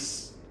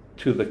release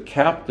to the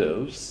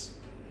captives,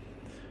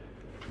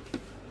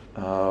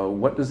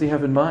 what does he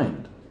have in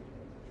mind?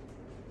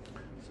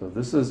 So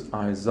this is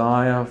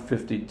Isaiah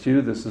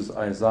 52. This is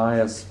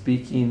Isaiah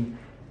speaking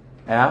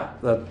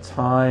at the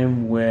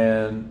time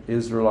when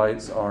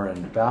Israelites are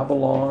in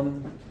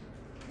Babylon.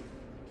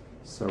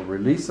 So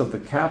release of the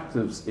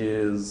captives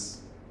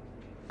is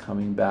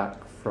coming back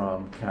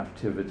from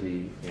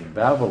captivity in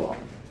Babylon,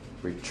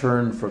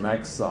 return from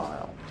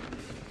exile.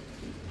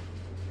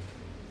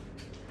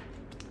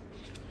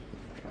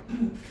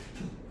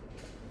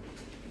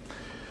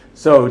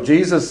 So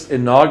Jesus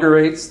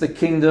inaugurates the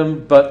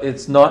kingdom, but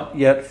it's not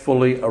yet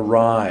fully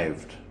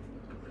arrived.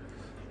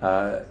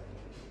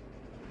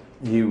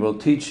 He will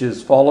teach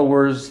his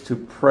followers to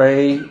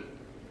pray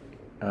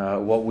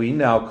what we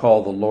now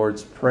call the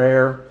Lord's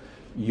Prayer,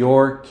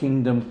 your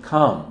kingdom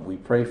come. We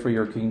pray for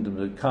your kingdom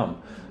to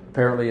come.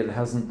 Apparently it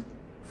hasn't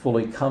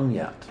fully come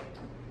yet,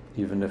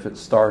 even if it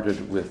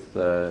started with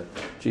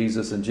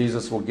Jesus. And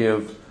Jesus will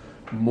give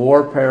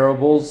more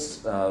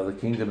parables. The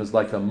kingdom is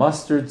like a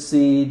mustard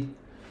seed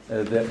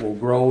that will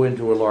grow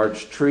into a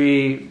large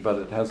tree, but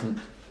it hasn't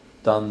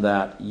done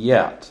that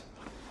yet.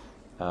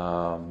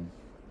 Or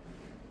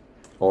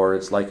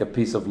it's like a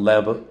piece of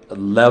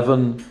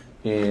leaven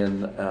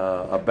in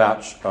a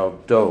batch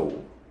of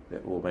dough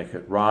that will make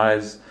it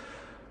rise.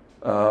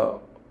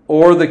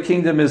 Or the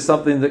kingdom is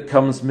something that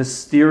comes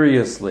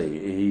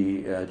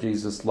mysteriously.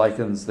 Jesus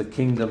likens the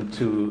kingdom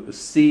to a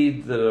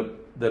seed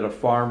that a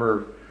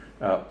farmer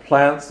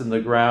plants in the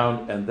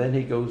ground, and then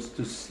he goes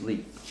to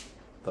sleep.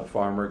 The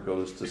farmer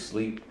goes to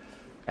sleep,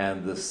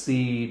 and the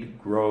seed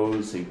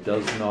grows. He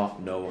does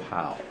not know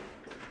how.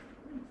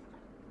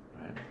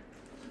 Right?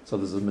 So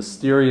there's a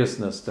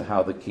mysteriousness to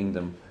how the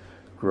kingdom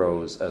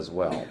grows as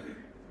well.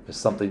 There's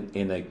something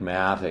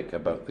enigmatic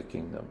about the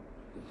kingdom.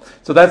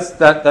 So that's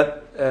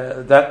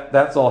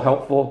all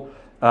helpful.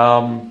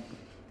 And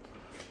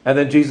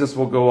then Jesus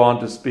will go on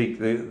to speak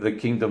the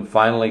kingdom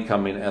finally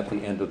coming at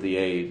the end of the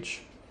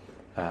age,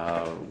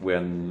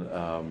 when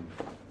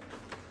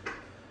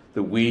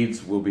the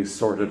weeds will be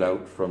sorted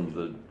out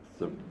from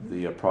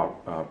the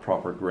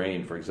proper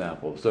grain, for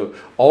example. So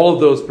all of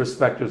those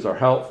perspectives are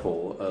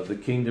helpful. The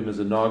kingdom is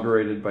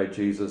inaugurated by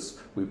Jesus.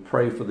 We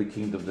pray for the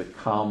kingdom to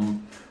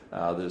come.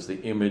 There's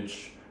the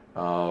image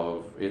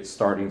of it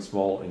starting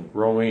small and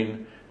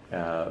growing,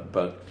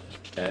 but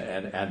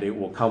it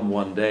will come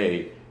one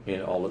day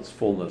in all its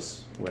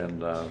fullness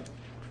when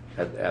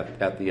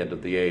at the end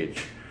of the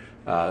age.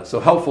 So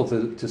helpful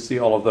to see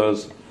all of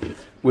those.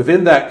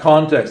 Within that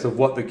context of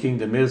what the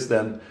kingdom is,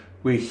 then,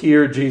 we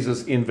hear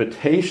Jesus'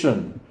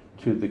 invitation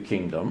to the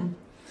kingdom.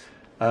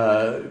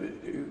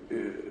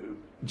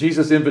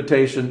 Jesus'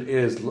 invitation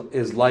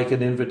is like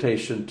an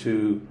invitation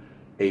to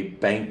a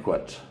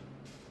banquet.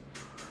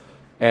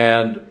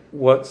 And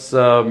what's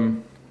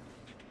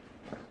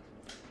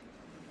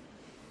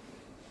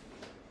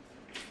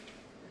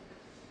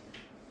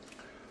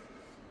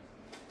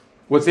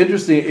what's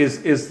interesting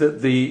is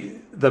that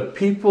the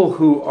people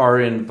who are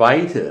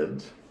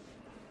invited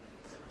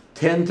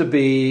tend to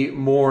be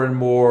more and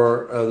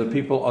more the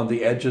people on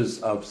the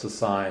edges of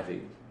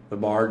society, the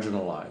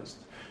marginalized.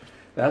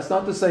 That's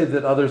not to say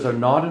that others are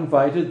not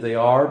invited. They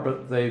are,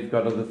 but they've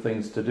got other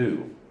things to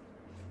do.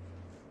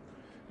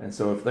 And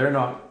so if they're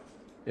not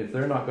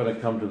going to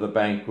come to the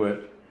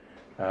banquet,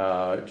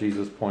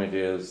 Jesus' point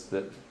is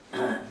that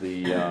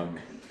the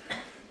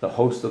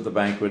host of the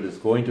banquet is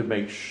going to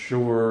make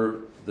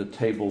sure the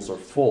tables are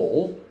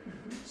full.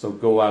 So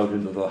go out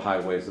into the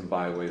highways and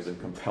byways and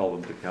compel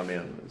them to come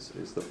in,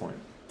 is the point.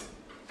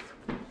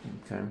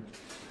 Okay.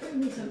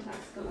 Certainly some tax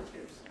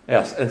collectors.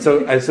 Yes, and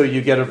so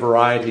you get a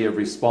variety of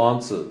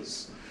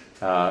responses.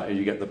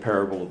 You get the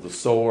parable of the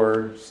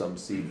sower. Some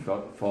seed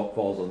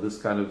falls on this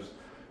kind of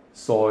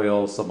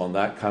soil, some on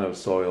that kind of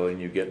soil,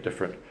 and you get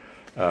different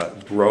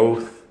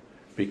growth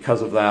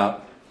because of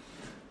that.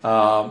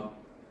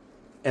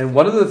 And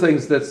one of the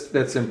things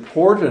that's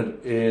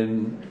important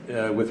in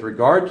with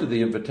regard to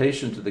the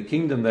invitation to the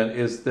kingdom then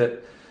is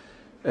that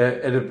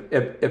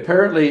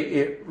apparently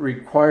it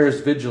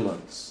requires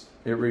vigilance.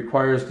 It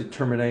requires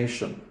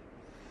determination.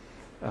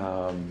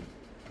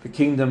 The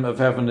kingdom of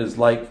heaven is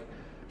like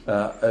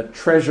a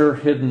treasure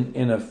hidden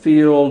in a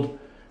field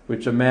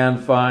which a man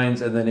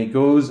finds, and then he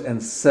goes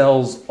and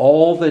sells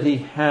all that he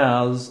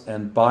has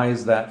and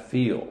buys that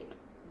field.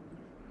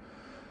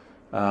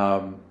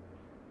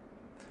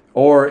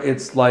 Or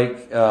it's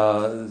like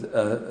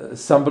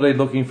somebody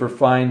looking for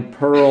fine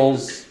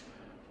pearls,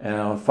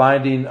 and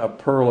finding a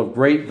pearl of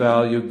great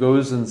value,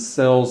 goes and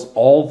sells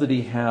all that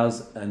he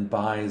has and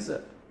buys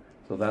it.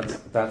 So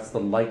that's the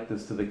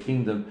likeness to the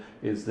kingdom,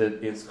 is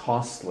that it's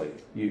costly.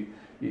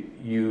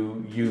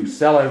 You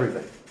sell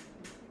everything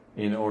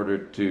in order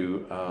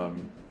to.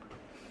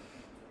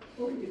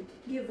 Or you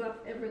give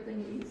up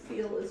everything you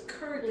feel is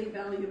currently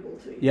valuable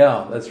to you.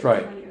 Yeah, that's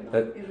right.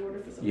 In order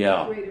for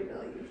something greater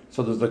value.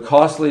 So there's the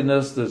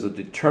costliness, there's a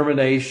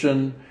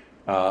determination,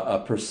 a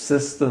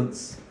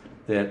persistence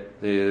that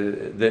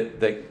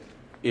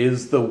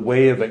is the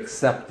way of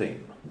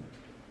accepting.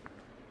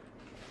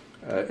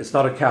 It's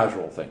not a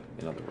casual thing,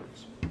 in other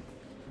words.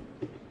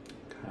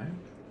 Okay.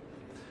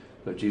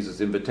 So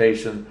Jesus'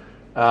 invitation,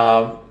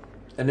 an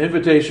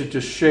invitation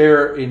to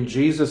share in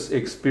Jesus'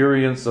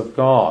 experience of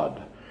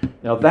God.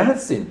 Now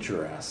that's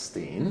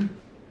interesting.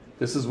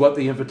 This is what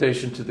the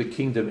invitation to the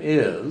kingdom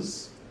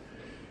is.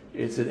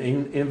 It's an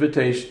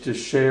invitation to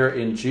share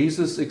in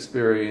Jesus'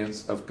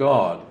 experience of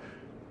God,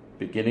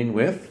 beginning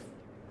with,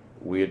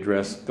 we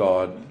address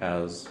God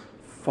as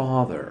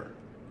Father.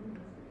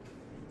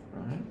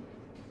 Right?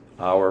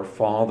 Our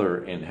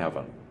Father in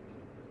heaven.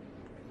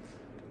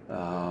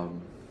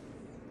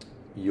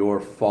 Your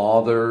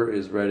Father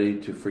is ready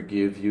to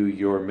forgive you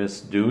your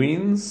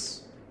misdoings.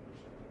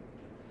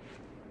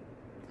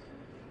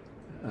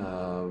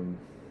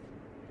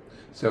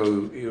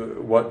 So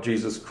what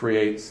Jesus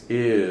creates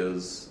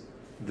is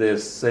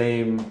this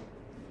same,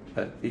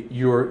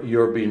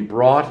 you're being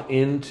brought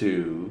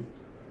into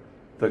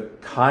the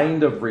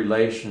kind of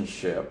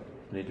relationship,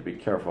 I need to be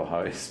careful how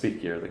I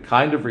speak here, the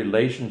kind of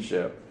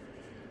relationship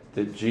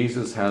that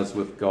Jesus has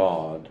with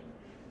God,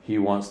 he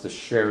wants to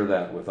share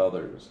that with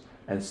others.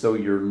 And so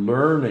you're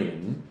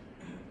learning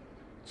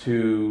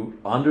to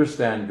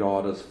understand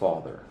God as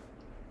Father.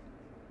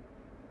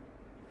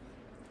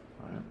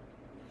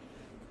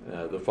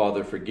 The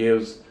Father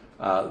forgives.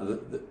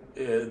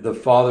 The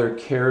Father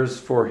cares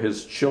for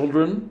his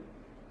children.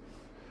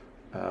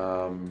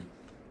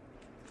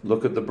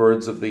 Look at the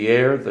birds of the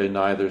air. They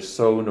neither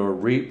sow nor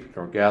reap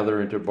nor gather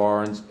into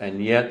barns,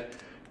 and yet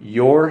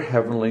your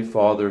heavenly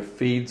Father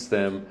feeds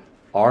them.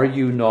 Are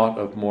you not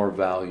of more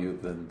value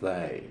than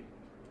they?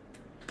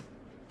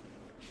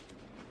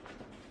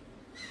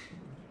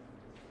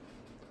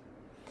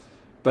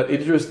 But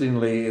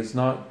interestingly, it's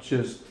not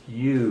just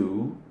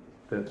you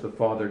that the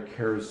Father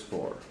cares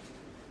for.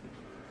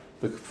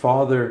 The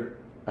Father,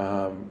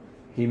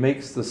 he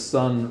makes the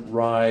sun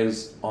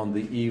rise on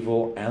the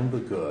evil and the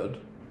good,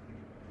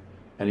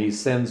 and he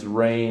sends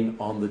rain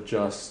on the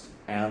just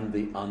and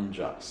the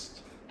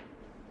unjust.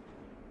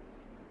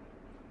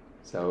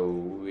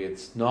 So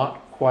it's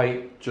not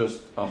quite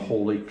just a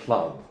holy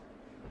club,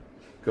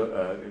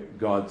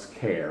 God's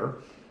care.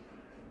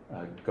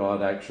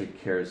 God actually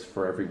cares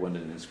for everyone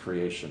in his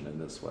creation in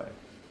this way.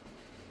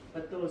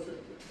 But those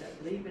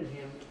that believe in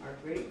him are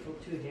grateful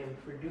to him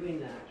for doing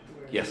that,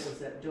 whereas Yes. those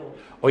that don't,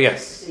 Oh,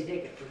 yes. they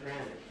take it for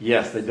granted.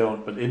 Yes, they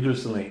don't. But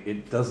interestingly,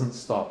 it doesn't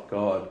stop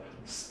God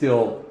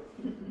still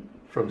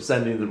from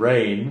sending the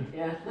rain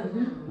Yeah.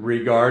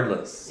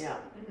 regardless. Yeah.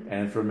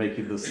 And from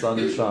making the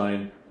sun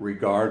shine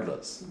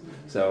regardless.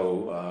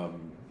 So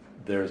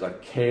there's a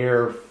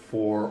care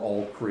for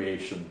all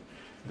creation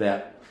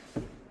that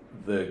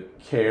the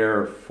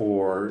care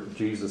for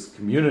Jesus'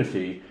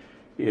 community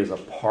is a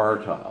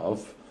part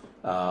of.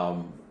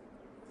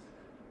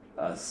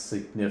 A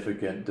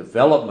significant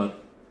development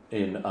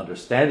in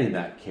understanding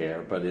that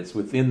care, but it's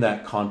within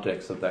that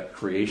context of that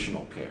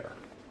creational care.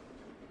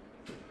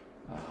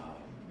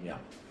 Yeah.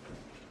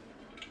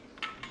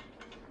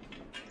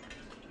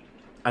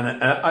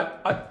 And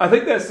I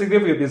think that's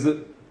significant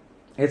because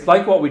it's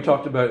like what we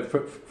talked about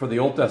for the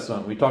Old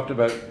Testament. We talked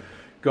about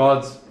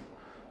God's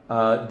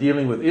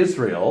dealing with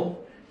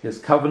Israel, his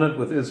covenant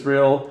with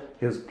Israel,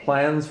 his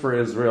plans for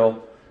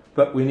Israel,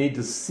 but we need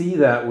to see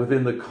that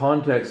within the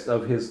context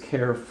of his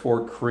care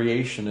for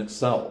creation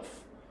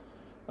itself.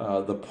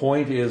 The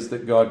point is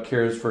that God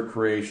cares for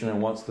creation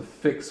and wants to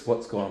fix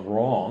what's gone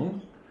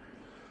wrong,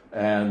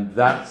 and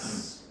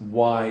that's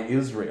why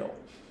Israel.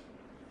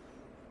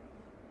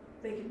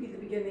 They can be the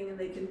beginning, and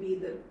they can be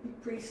the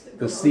priests that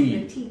The go seed. on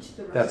and teach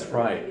the rest That's of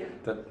right. it.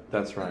 Yeah.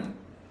 That's right.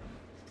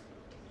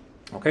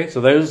 Okay,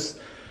 so there's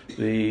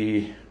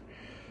the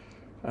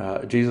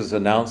Jesus'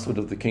 announcement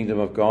of the kingdom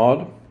of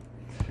God.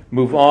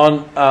 Move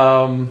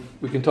on.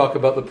 We can talk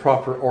about the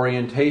proper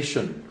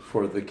orientation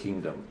for the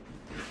kingdom.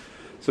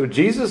 So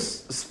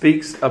Jesus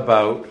speaks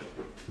about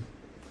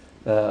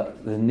the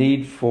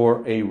need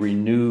for a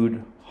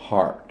renewed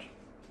heart.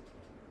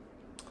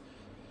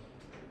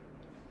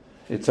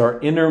 It's our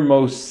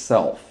innermost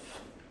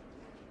self.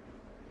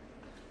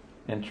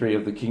 Entry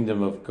of the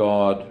kingdom of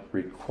God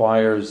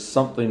requires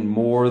something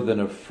more than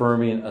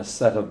affirming a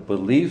set of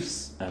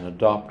beliefs and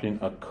adopting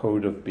a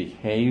code of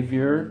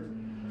behavior.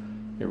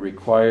 It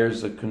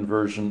requires a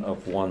conversion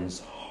of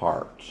one's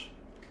heart.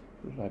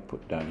 What did I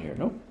put down here?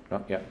 Nope,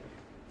 not yet.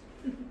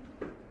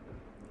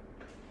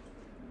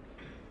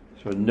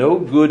 So no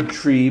good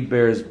tree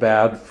bears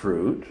bad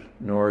fruit,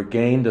 nor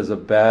again does a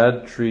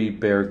bad tree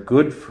bear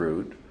good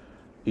fruit.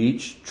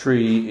 Each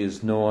tree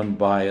is known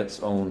by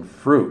its own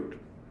fruit.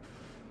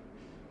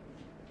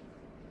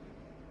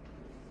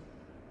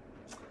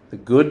 The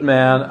good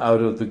man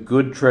out of the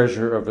good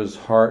treasure of his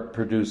heart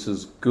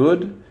produces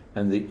good,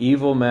 and the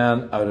evil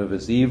man out of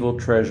his evil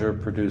treasure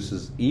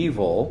produces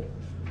evil.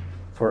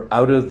 For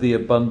out of the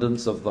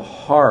abundance of the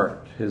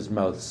heart his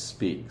mouth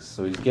speaks.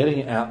 So he's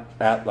getting at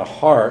the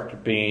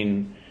heart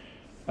being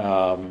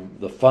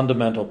the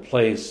fundamental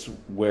place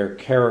where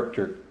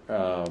character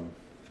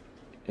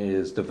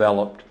is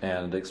developed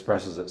and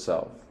expresses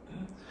itself.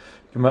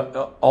 You might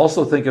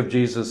also think of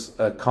Jesus'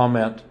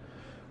 comment,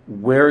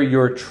 where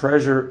your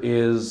treasure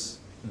is,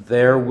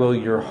 there will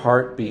your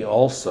heart be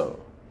also.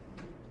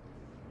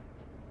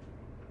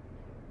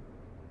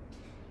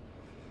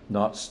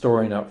 Not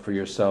storing up for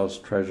yourselves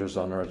treasures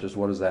on earth. Just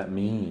what does that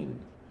mean?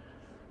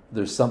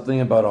 There's something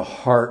about a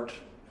heart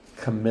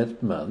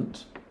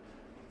commitment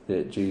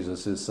that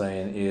Jesus is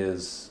saying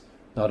is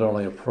not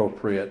only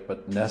appropriate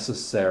but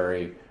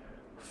necessary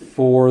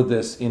for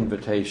this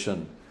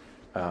invitation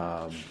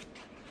to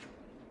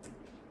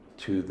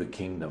the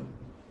kingdom.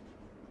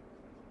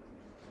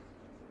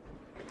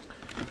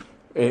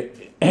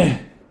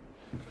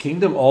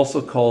 Kingdom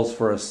also calls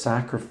for a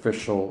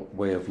sacrificial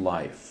way of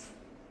life.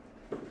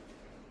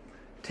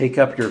 Take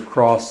up your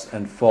cross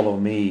and follow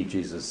me,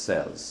 Jesus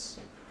says.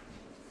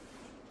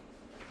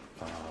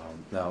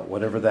 Now,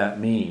 whatever that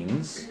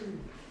means,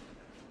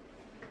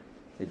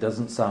 it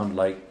doesn't sound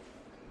like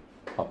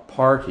a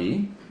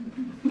party.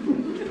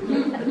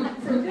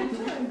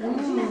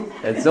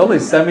 It's only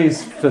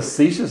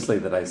semi-facetiously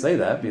that I say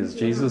that, because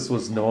Jesus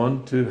was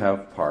known to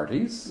have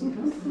parties.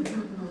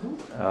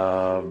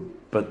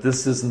 But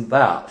this isn't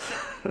that.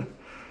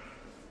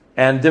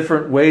 And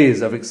different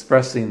ways of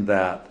expressing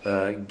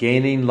that.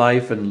 Gaining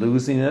life and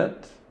losing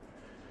it.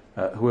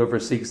 Whoever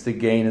seeks to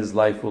gain his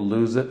life will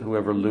lose it.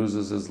 Whoever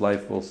loses his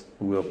life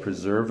will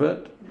preserve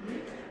it.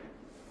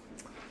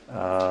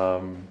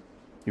 You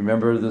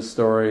remember the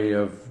story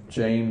of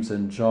James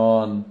and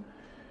John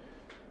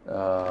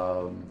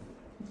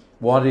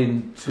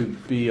wanting to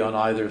be on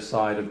either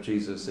side of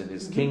Jesus in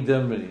his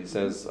kingdom, and he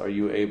says, Are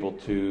you able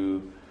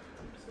to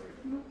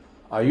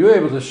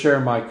share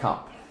my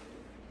cup?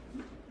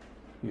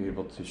 Are you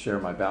able to share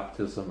my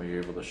baptism? Are you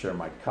able to share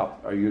my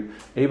cup? Are you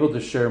able to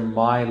share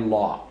my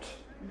lot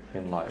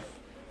in life?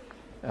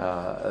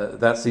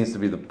 That seems to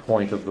be the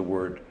point of the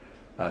word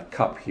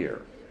cup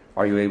here.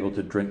 Are you able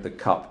to drink the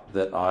cup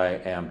that I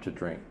am to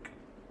drink?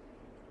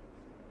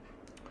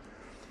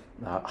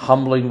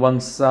 Humbling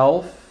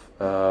oneself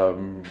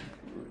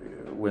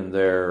when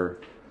they're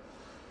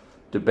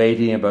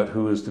debating about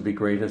who is to be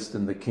greatest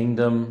in the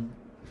kingdom.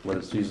 What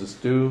does Jesus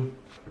do?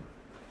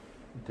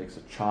 He takes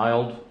a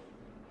child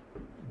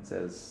and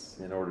says,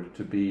 in order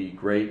to be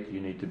great,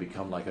 you need to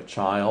become like a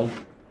child.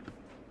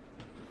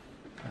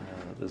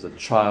 There's a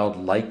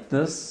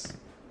childlikeness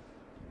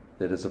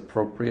that is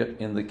appropriate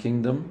in the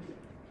kingdom.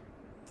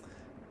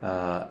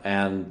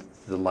 And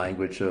the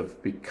language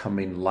of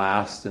becoming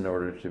last in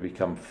order to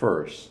become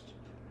first.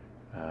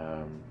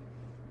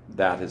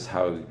 That is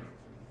how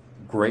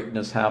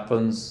greatness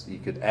happens. You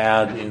could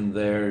add in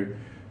there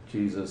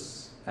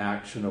Jesus'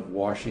 action of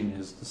washing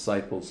his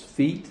disciples'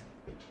 feet.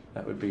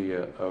 That would be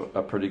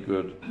a pretty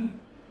good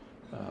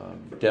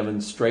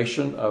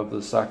demonstration of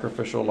the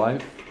sacrificial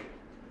life.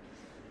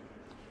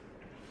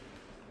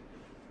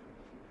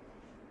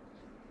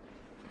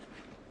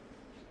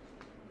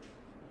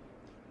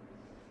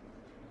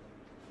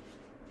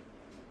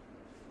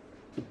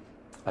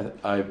 Did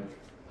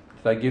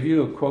I give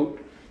you a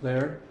quote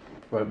there?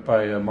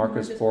 by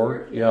Marcus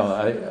Borg.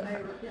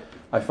 Yes.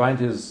 I find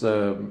his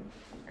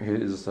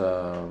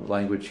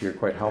language here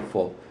quite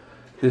helpful.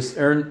 This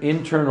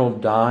internal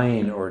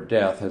dying or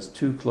death has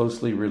two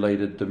closely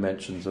related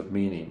dimensions of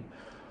meaning.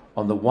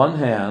 On the one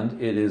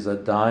hand, it is a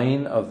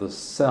dying of the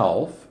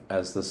self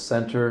as the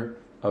center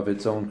of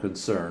its own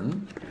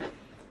concern.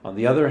 On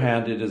the other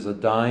hand, it is a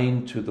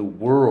dying to the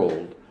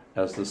world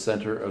as the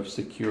center of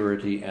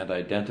security and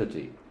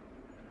identity.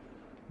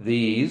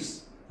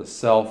 These, the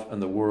self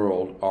and the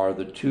world, are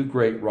the two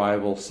great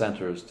rival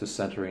centers to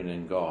centering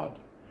in God.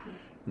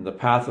 And the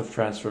path of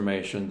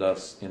transformation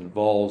thus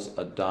involves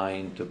a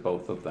dying to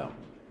both of them.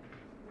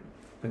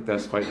 I think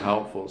that's quite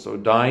helpful. So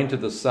dying to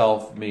the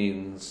self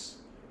means,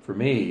 for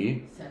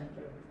me,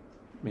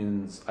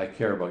 means I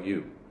care about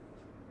you.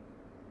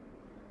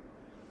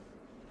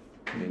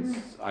 It means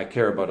I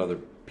care about other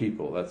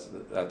people.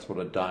 That's what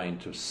a dying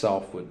to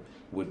self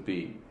would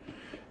be.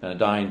 And a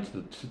dying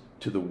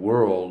to the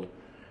world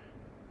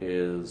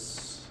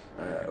is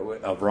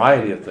a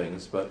variety of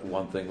things, but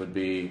one thing would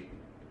be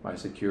my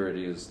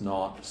security is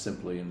not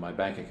simply in my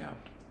bank account.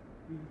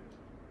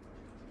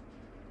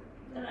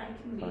 That I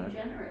can be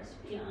generous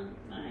beyond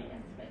my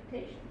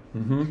expectations.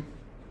 Mm-hmm.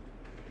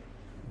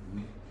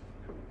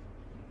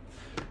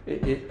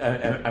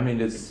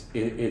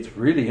 It's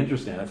really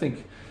interesting. I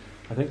think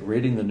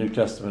reading the New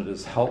Testament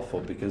is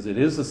helpful because it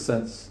is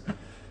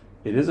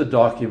a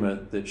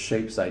document that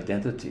shapes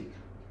identity,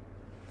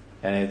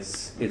 and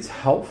it's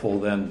helpful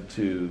then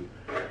to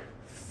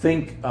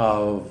think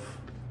of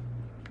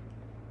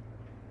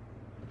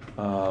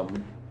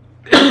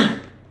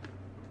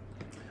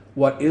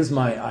what is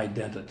my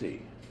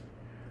identity.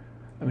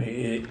 I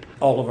mean,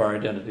 all of our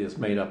identity is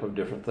made up of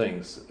different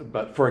things.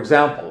 But for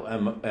example,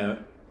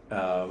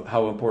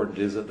 how important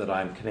is it that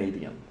I'm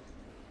Canadian?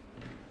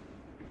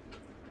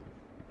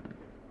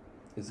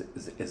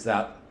 Is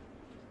that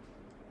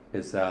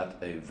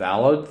a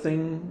valid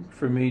thing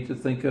for me to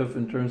think of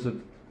in terms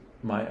of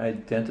my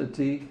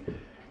identity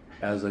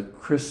as a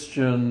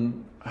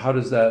Christian? How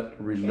does that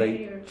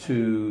relate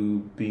to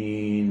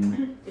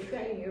being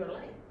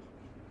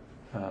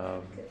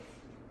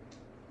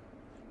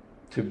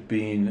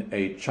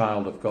a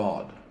child of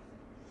God?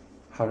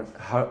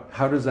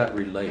 How does that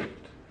relate?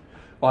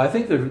 Well, I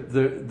think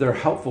they're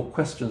helpful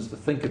questions to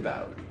think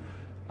about,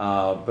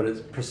 but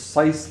it's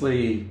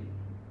precisely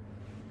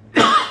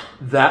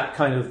that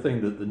kind of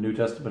thing that the New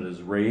Testament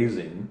is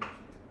raising.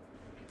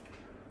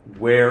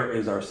 Where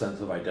is our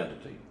sense of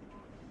identity?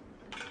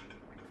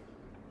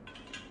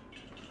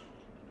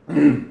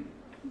 And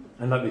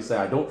let me say,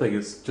 I don't think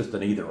it's just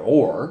an either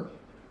or,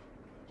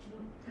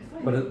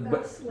 but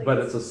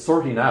it's a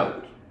sorting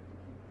out.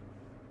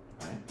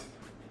 Right?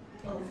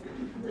 Well,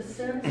 the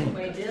sense of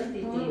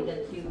identity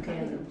that you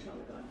can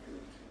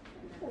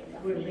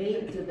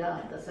relate to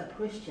that as a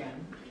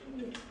Christian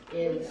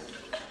is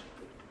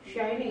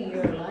shining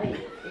your light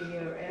in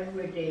your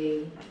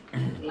everyday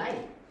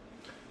life.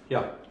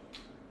 Yeah.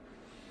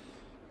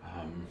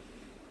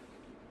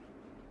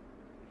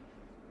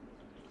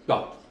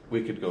 Well,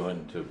 we could go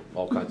into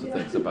all kinds of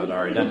things about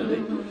our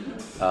identity.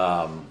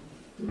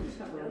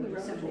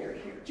 Seminary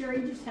here.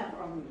 Jerry, just have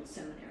our own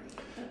seminary.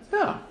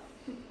 Yeah.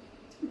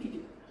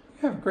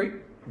 Yeah,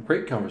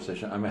 great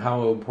conversation. I mean,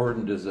 how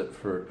important is it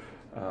for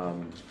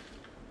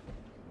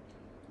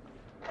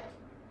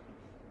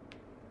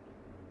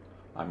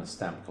I'm a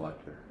stamp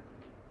collector,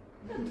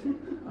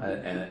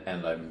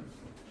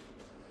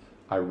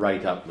 I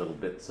write up little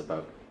bits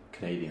about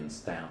Canadian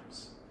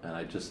stamps, and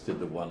I just did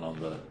the one on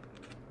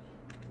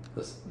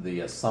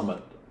the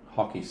Summit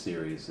hockey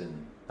series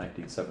in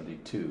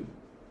 1972,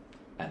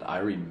 and I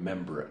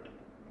remember it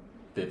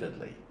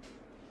vividly.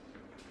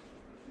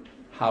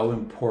 How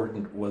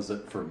important was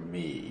it for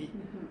me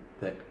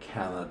that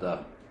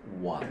Canada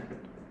won?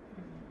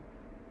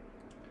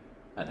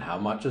 And how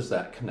much is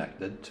that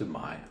connected to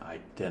my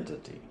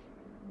identity?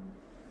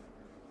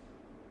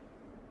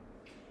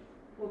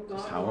 Well, God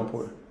Just how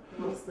important?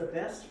 wants the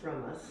best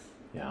from us.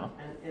 Yeah.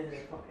 And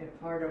a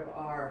part of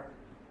our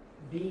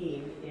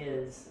being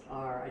is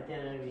our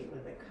identity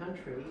with the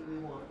country. We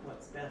want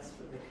what's best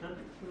for the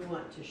country. We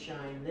want to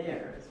shine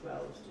there as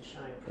well as to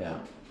shine for Yeah.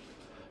 God.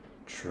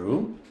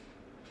 True.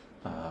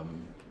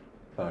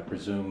 But I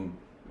presume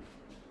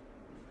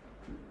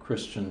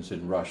Christians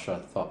in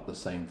Russia thought the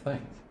same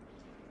thing.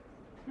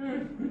 I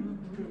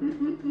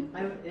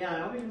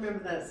always remember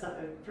that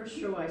first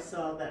show I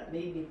saw that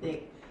made me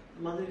think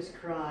mothers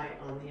cry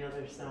on the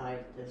other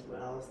side as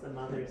well as the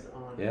mothers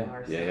on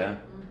our side. Yeah.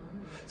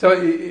 So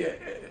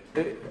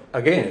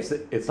again,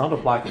 it's not a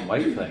black and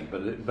white thing,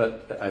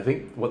 but I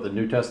think what the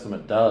New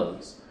Testament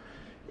does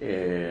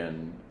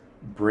in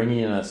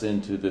bringing us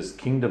into this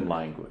kingdom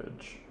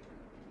language,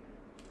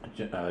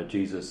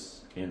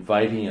 Jesus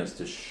inviting us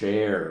to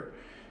share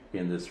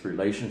in this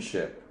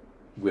relationship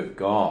with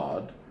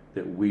God,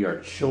 that we are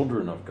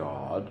children of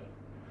God,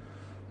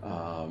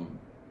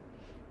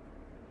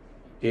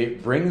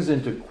 it brings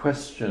into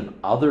question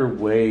other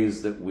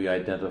ways that we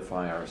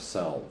identify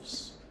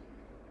ourselves.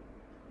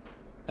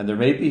 And there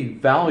may be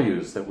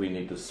values that we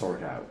need to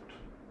sort out.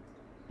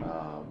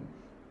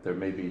 there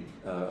may be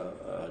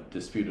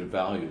disputed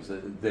values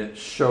that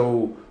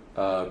show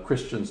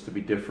Christians to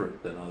be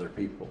different than other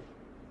people.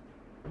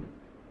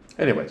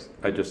 Anyways,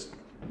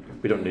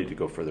 we don't need to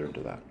go further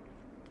into that.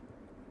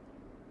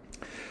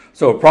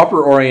 So a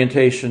proper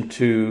orientation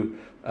to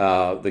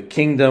the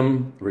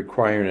kingdom,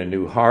 requiring a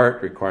new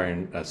heart,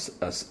 requiring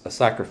a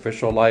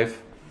sacrificial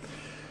life.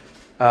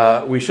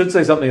 We should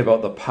say something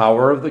about the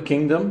power of the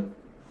kingdom,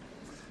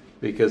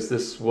 because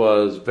this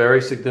was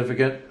very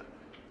significant.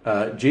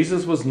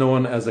 Jesus was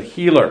known as a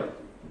healer.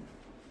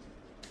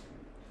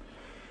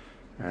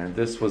 And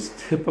this was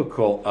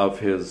typical of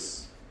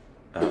his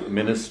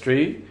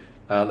ministry.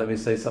 Let me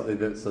say something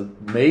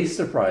that may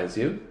surprise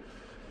you.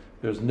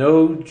 There's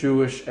no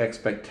Jewish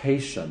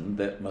expectation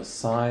that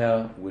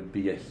Messiah would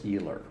be a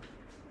healer.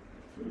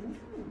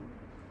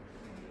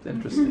 It's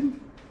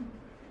interesting.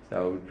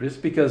 So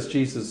just because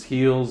Jesus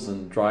heals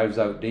and drives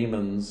out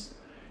demons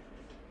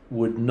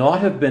would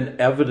not have been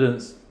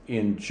evidence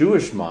in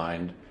Jewish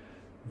mind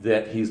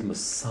that he's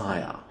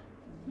Messiah.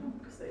 No,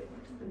 because they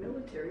wanted the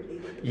military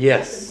leader.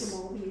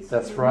 Yes,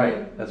 that's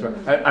right. That's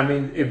right. I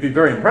mean, it'd be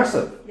very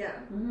impressive. Yeah.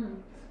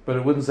 But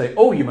it wouldn't say,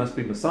 "Oh, you must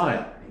be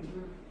Messiah."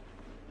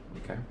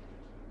 Okay.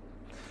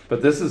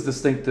 But this is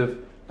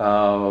distinctive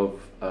of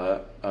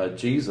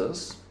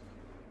Jesus.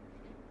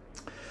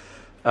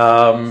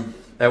 At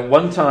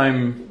one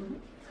time,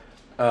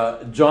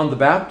 John the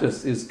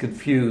Baptist is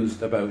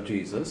confused about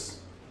Jesus.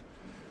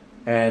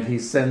 And he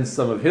sends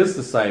some of his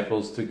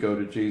disciples to go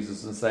to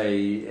Jesus and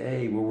say,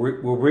 "Hey,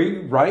 were we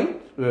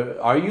right?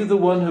 Are you the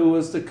one who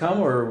was to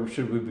come, or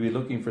should we be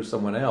looking for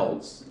someone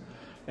else?"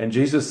 And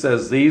Jesus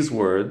says these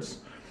words,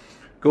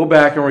 "Go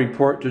back and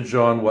report to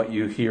John what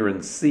you hear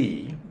and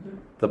see.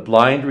 The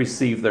blind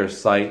receive their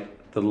sight,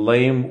 the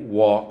lame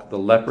walk, the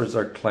lepers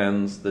are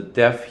cleansed, the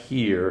deaf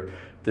hear,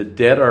 the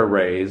dead are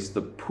raised,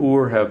 the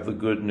poor have the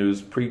good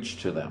news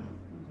preached to them."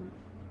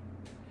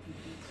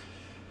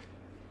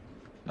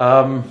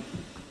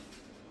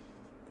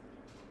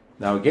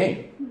 Now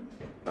again,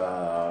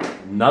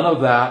 none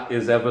of that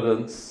is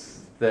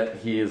evidence that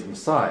he is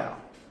Messiah.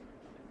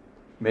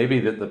 Maybe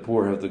that the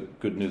poor have the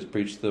good news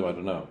preached to them, I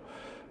don't know.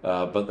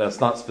 But that's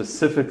not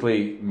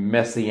specifically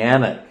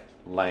messianic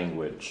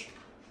language.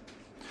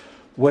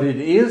 What it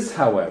is,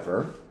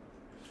 however,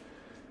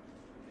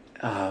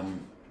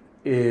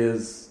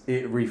 is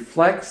it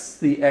reflects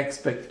the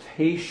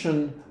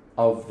expectation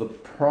of the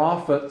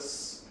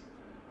prophets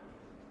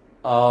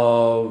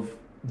of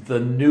the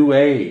new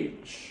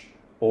age,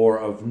 or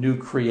of new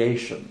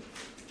creation,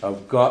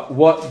 of God,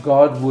 what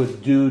God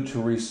would do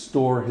to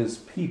restore his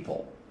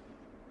people.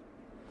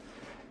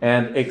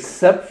 And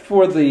except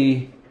for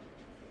the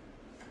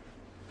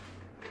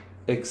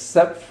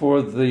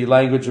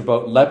language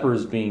about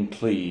lepers being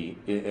cleansed,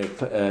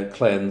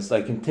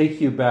 I can take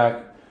you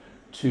back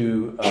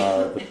to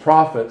the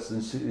prophets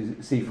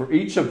and see for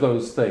each of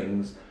those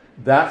things,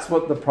 that's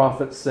what the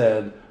prophet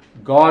said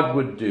God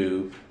would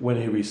do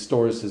when he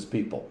restores his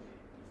people.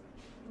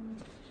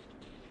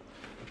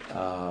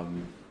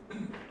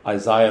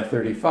 Isaiah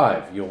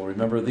 35, you'll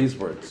remember these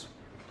words.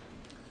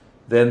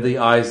 "Then the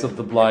eyes of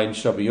the blind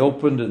shall be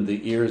opened, and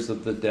the ears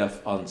of the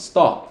deaf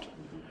unstopped.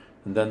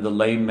 And then the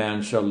lame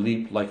man shall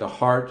leap like a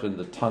hart, and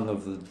the tongue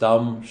of the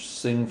dumb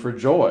sing for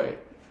joy.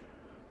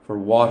 For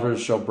waters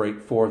shall break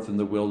forth in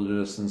the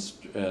wilderness,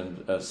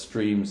 and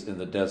streams in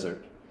the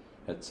desert,"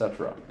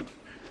 etc.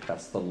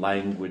 That's the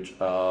language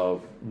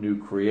of new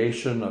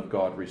creation, of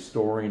God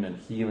restoring and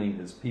healing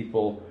his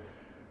people.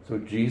 So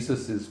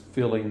Jesus is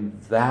filling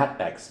that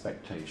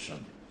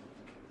expectation.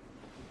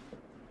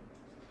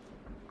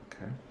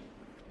 Okay.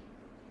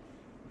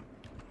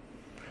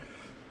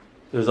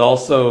 There's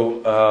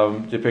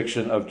also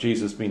depiction of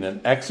Jesus being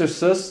an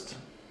exorcist.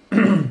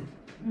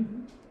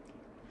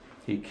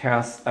 He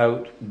casts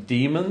out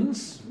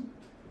demons.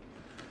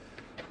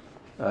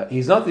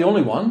 He's not the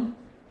only one.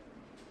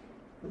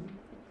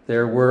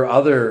 There were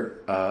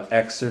other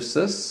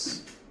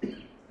exorcists.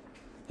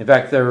 In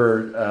fact, there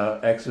were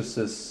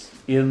exorcists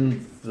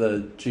in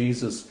the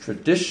Jesus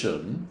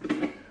tradition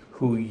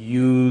who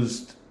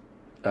used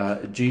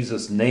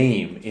Jesus'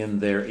 name in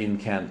their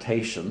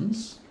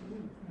incantations.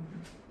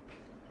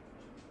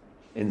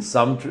 In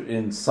some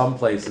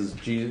places,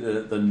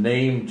 the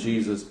name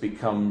Jesus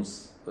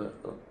becomes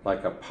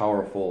like a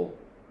powerful,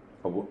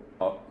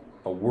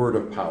 a word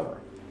of power.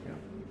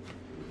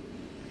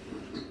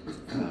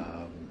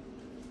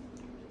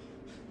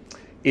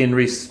 In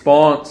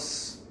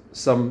response,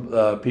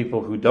 some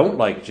people who don't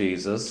like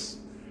Jesus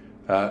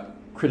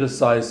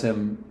criticize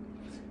him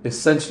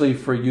essentially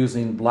for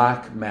using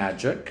black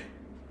magic.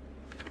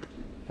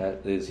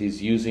 That is,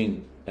 he's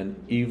using an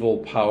evil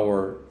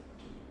power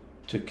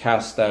to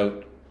cast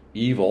out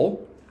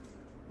evil,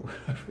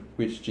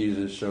 which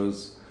Jesus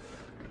shows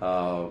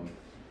the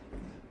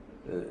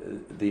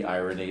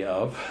irony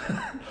of.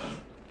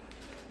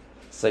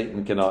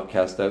 Satan cannot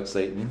cast out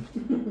Satan.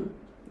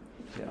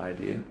 The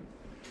idea.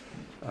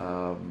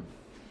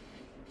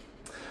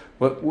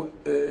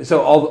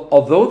 So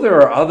although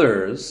there are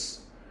others,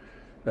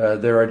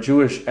 there are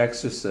Jewish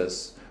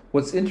exorcists,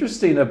 what's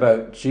interesting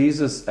about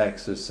Jesus'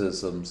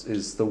 exorcisms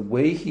is the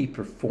way he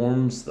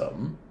performs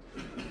them.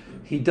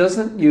 He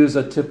doesn't use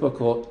a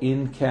typical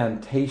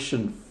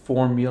incantation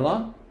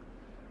formula.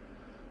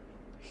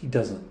 He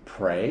doesn't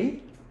pray.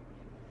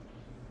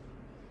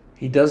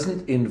 He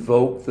doesn't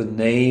invoke the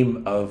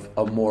name of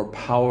a more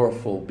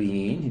powerful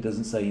being. He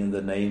doesn't say, in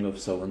the name of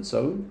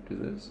so-and-so, do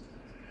this.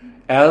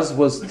 As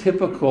was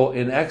typical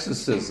in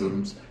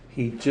exorcisms,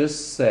 he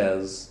just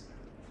says,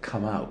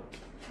 come out.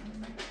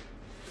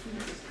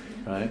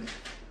 Right?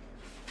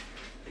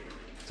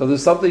 So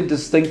there's something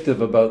distinctive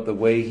about the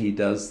way he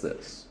does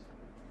this.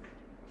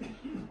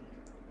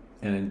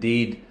 And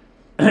indeed,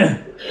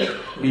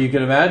 you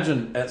can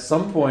imagine at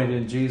some point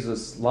in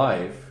Jesus'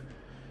 life,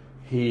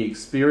 he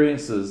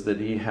experiences that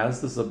he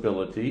has this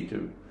ability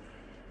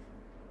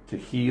to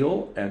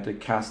heal and to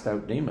cast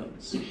out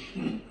demons.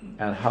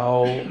 And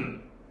how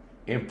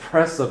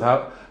impressive,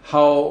 how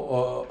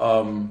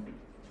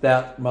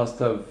that must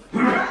have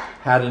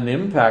had an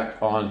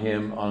impact on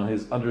him, on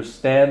his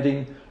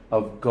understanding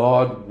of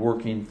God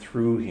working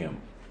through him.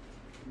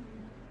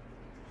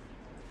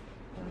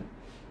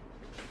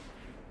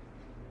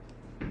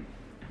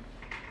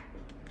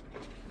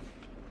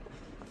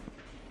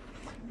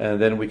 And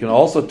then we can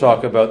also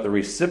talk about the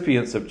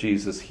recipients of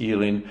Jesus'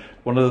 healing.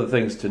 One of the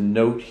things to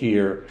note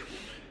here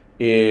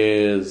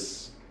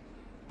is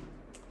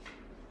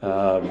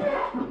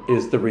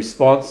the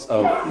response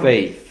of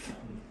faith.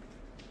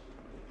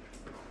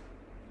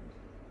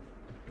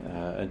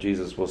 And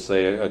Jesus will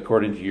say,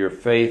 according to your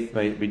faith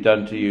may it be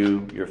done to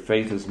you. Your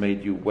faith has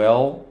made you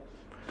well.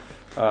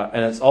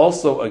 And it's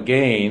also,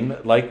 again,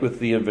 like with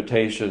the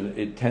invitation,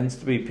 it tends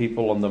to be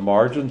people on the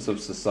margins of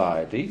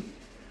society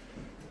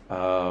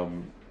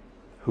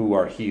who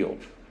are healed.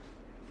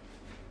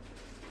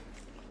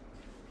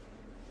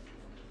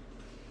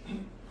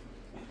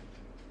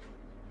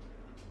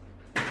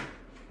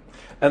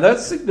 And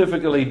that's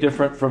significantly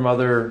different from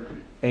other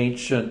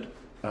ancient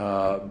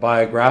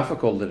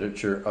biographical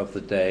literature of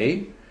the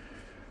day.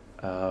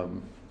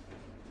 In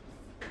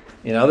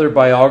other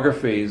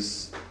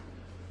biographies,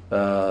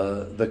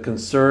 the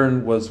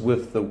concern was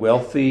with the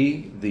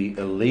wealthy, the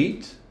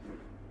elite,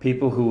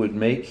 people who would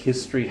make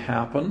history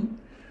happen.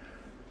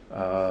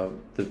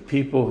 The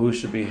people who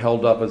should be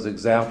held up as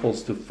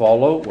examples to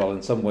follow. Well,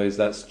 in some ways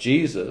that's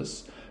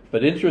Jesus,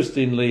 but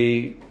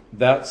interestingly,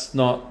 that's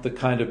not the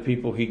kind of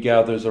people he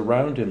gathers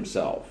around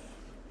himself.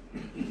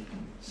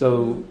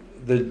 So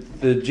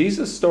the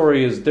Jesus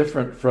story is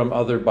different from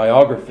other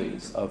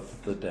biographies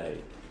of the day.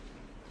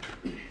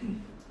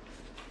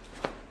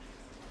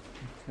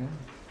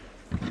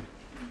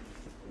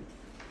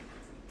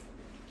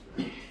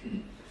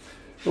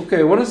 Okay,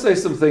 I want to say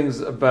some things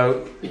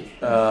about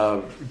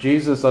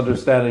Jesus'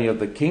 understanding of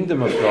the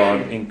kingdom of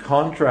God in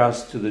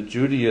contrast to the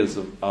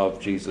Judaism of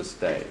Jesus'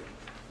 day.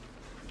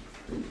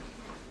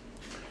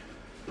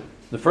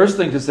 The first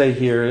thing to say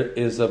here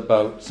is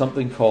about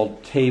something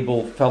called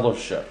table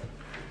fellowship.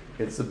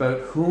 It's about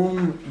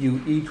whom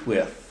you eat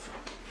with.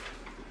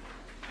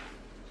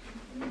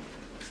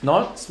 It's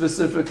not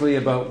specifically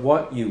about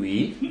what you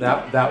eat.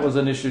 That was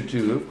an issue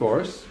too, of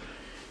course.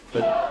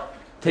 But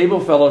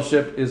table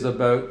fellowship is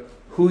about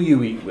who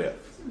you eat with.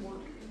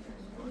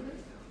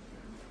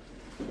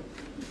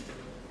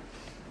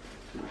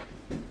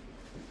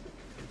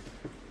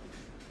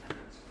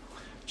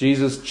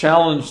 Jesus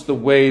challenged the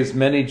ways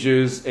many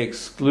Jews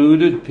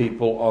excluded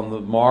people on the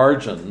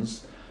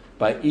margins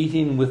by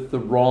eating with the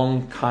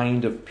wrong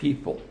kind of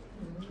people.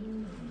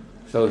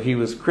 So he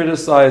was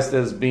criticized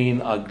as being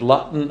a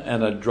glutton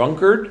and a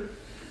drunkard,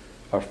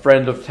 a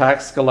friend of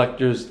tax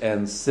collectors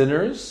and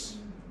sinners.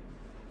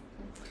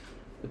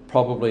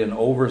 Probably an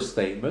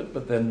overstatement,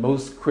 but then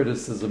most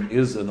criticism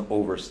is an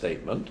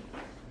overstatement.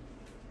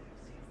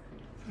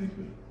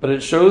 But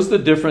it shows the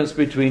difference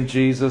between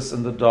Jesus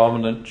and the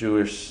dominant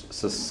Jewish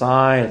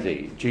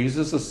society.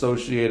 Jesus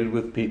associated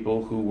with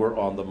people who were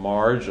on the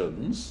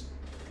margins,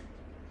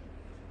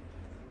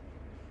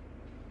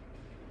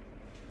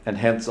 and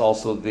hence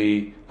also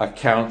the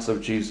accounts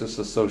of Jesus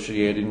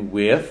associating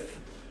with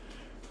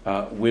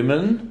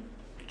women,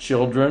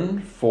 children,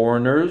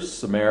 foreigners,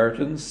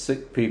 Samaritans,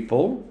 sick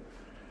people.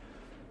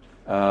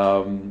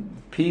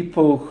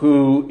 People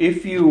who,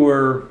 if you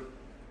were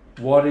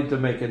wanting to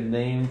make a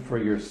name for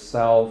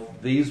yourself,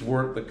 these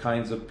weren't the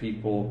kinds of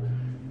people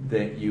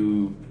that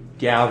you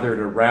gathered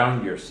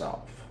around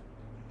yourself.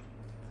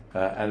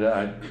 And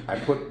I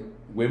put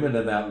women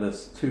in that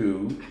list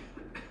too,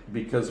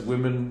 because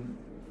women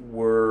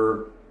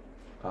were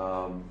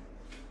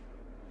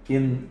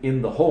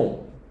in the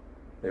home.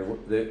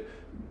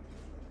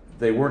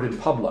 They weren't in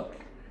public.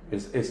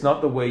 It's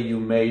not the way you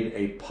made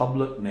a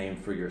public name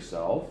for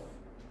yourself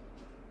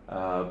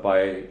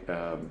by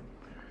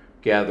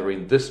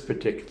gathering this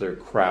particular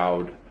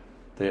crowd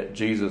that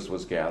Jesus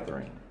was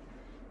gathering.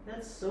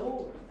 That's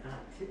so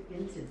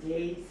in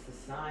today's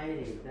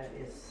society, that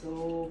is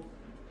so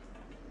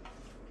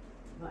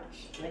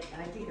much. Like,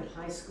 I think of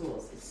high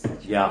schools, it's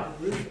such a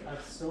root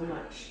of so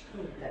much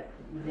that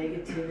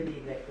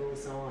negativity that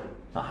goes on.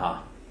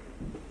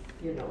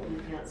 you know,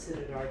 you can't sit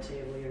at our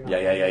table, you're not.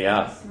 Yeah. You're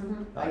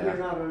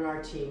not on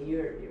our team,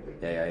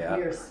 Yeah.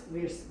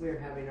 We're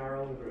having our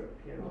own group,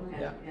 you know,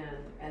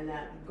 and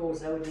that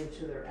goes out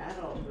into their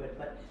adulthood,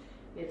 but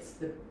it's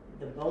the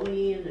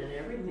bullying and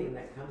everything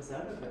that comes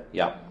out of it.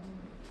 Yeah.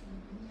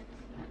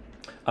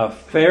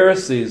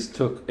 Pharisees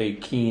took a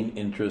keen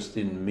interest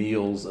in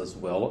meals as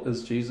well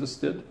as Jesus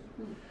did.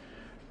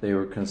 They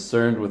were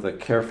concerned with a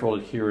careful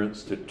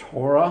adherence to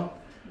Torah,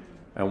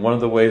 and one of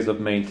the ways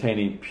of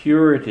maintaining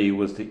purity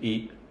was to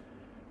eat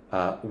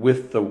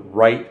with the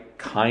right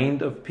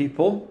kind of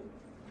people.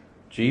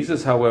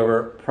 Jesus,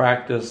 however,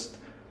 practiced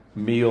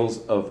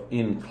meals of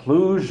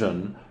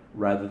inclusion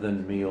rather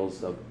than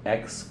meals of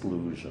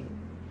exclusion.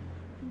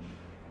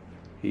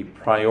 He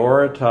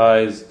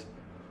prioritized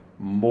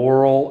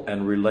moral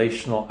and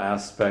relational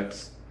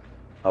aspects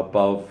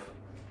above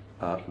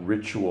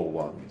ritual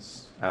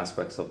ones,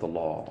 aspects of the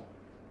law.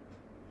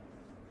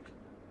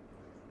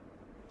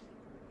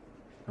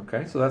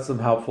 Okay, so that's some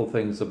helpful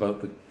things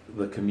about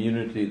the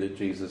community that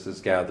Jesus is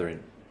gathering,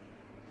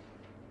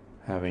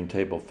 having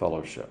table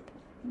fellowship.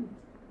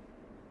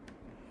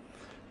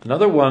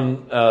 Another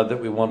one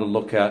that we want to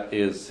look at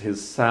is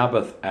his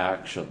Sabbath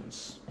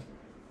actions.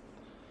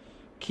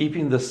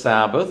 Keeping the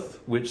Sabbath,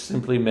 which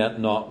simply meant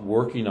not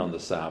working on the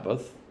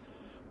Sabbath,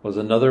 was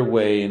another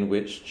way in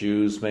which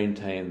Jews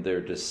maintained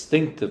their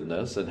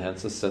distinctiveness and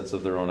hence a sense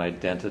of their own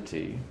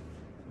identity.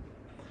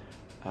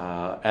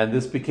 And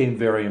this became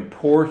very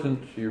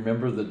important. You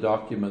remember the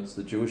documents,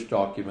 the Jewish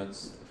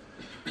documents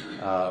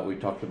we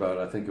talked about,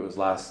 I think it was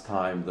last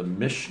time, the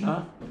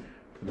Mishnah.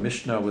 The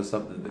Mishnah was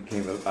something that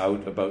came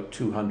out about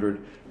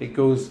 200. It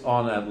goes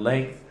on at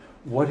length.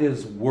 What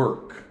is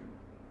work?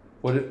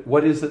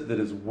 What is it that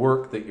is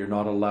work that you're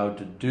not allowed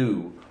to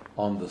do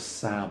on the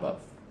Sabbath?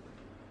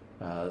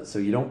 So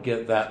you don't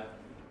get that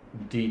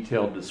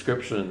detailed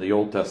description in the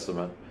Old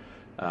Testament.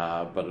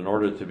 But in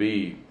order to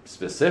be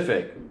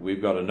specific,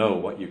 we've got to know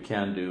what you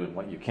can do and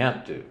what you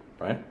can't do,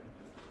 right?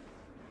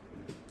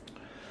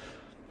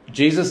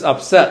 Jesus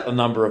upset a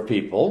number of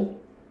people,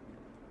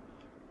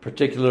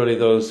 particularly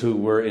those who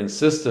were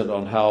insistent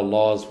on how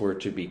laws were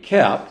to be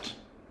kept,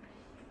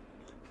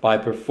 by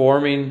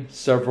performing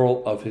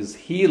several of his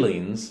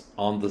healings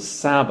on the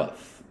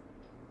Sabbath.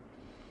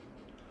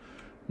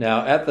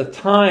 Now, at the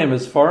time,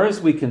 as far as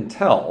we can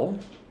tell,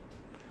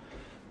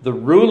 the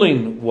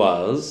ruling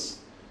was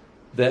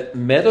that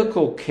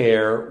medical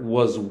care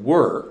was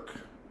work,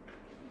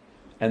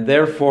 and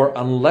therefore,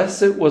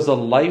 unless it was a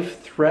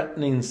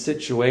life-threatening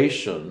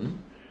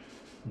situation,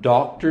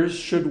 doctors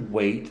should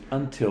wait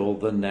until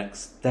the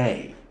next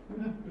day.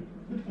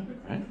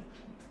 Right?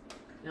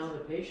 Now the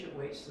patient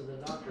waits till the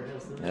doctor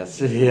has the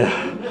That's it,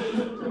 yeah.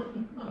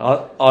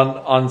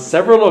 On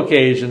several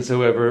occasions,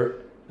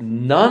 however,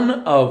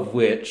 none of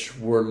which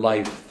were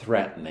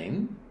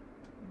life-threatening,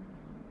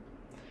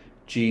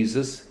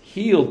 Jesus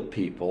healed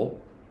people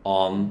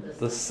on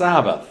the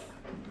Sabbath.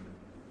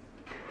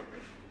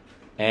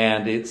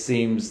 And it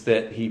seems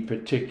that he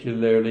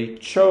particularly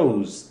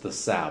chose the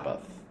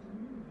Sabbath.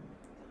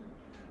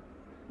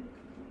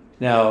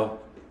 Now,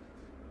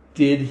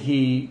 did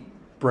he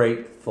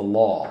break the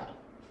law?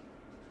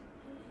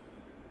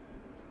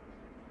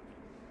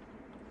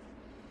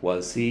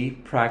 Was he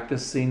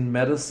practicing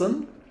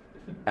medicine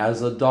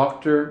as a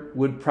doctor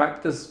would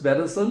practice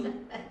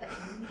medicine?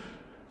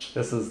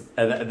 This is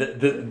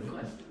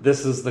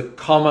the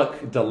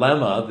comic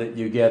dilemma that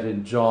you get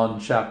in John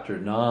chapter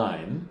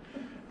 9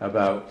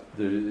 about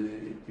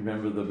you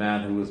remember the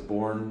man who was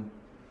born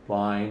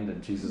blind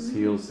and Jesus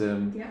heals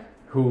him. Yeah.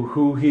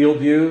 Who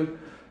healed you?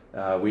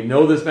 We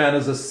know this man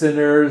is a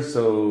sinner,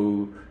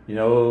 so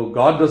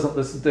God doesn't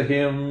listen to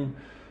him.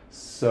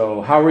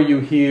 So how are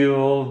you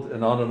healed?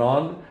 And on and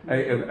on.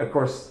 Of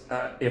course,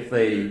 if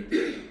they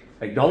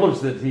acknowledge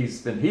that he's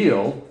been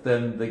healed,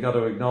 then they got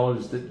to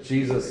acknowledge that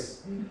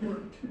Jesus,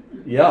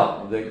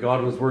 that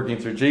God was working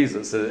through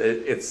Jesus.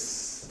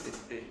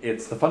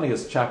 It's the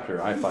funniest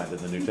chapter I find in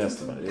the New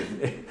Testament.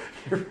 It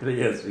really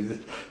is.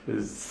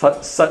 There's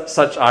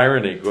such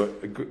irony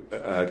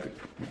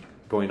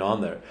going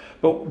on there.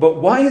 But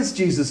why is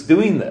Jesus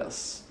doing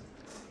this?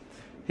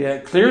 Yeah,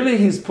 clearly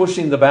he's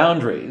pushing the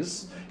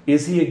boundaries.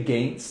 Is he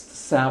against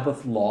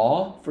Sabbath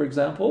law, for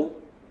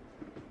example?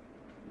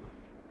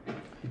 I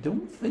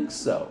don't think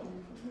so.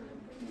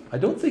 I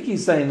don't think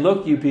he's saying,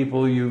 look, you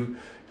people, you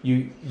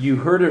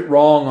heard it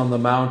wrong on the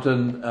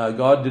mountain.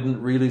 God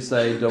didn't really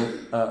say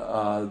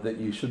that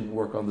you shouldn't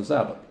work on the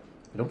Sabbath.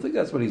 I don't think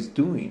that's what he's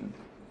doing.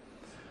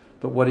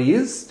 But what he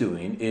is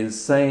doing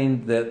is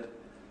saying that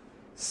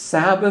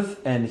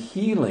Sabbath and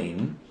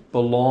healing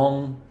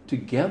belong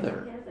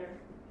together.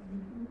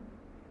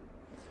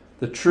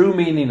 The true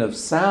meaning of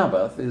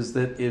Sabbath is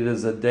that it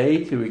is a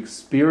day to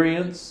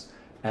experience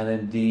and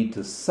indeed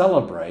to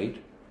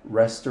celebrate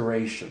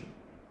restoration.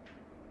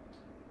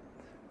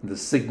 The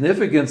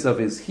significance of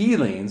his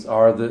healings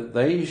are that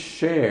they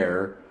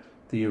share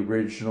the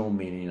original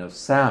meaning of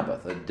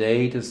Sabbath, a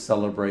day to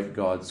celebrate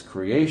God's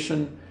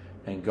creation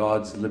and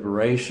God's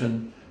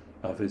liberation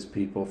of his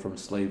people from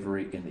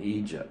slavery in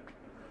Egypt.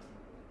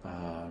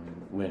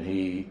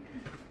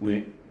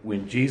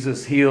 When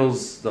Jesus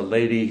heals the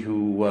lady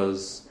who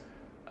was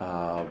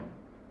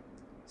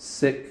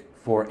sick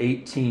for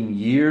 18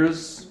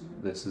 years,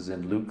 this is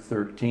in Luke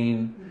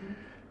 13,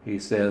 he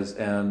says,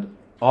 "And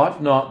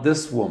ought not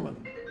this woman,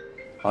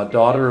 a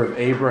daughter of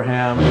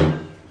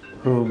Abraham,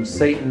 whom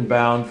Satan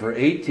bound for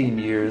 18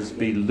 years,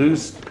 be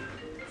loosed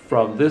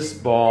from this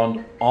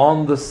bond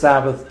on the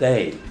Sabbath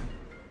day?"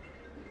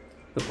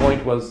 The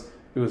point was,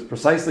 it was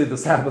precisely the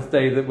Sabbath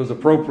day that was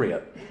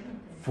appropriate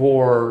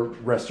for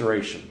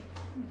restoration.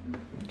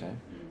 Okay,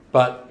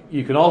 but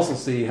you can also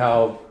see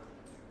how,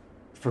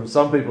 from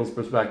some people's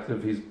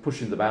perspective, he's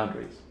pushing the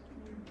boundaries.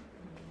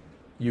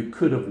 You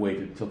could have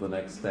waited till the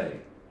next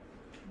day.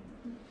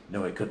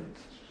 No, he couldn't.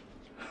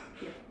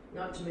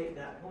 Not to make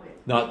that point.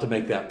 Not to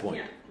make that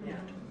point. Yeah.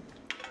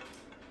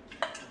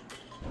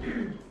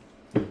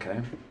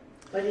 Okay.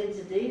 But in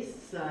today's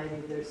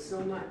society, there's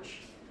so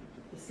much.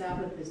 The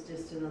Sabbath is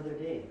just another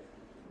day.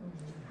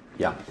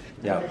 Yeah.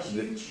 Unless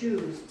you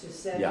choose to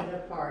set it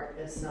apart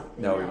as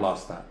something No, else. we've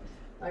lost that.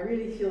 I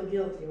really feel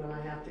guilty when I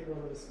have to go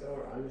to the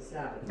store on the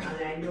Sabbath.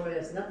 And I know it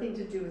has nothing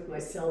to do with my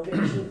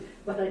salvation,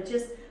 but I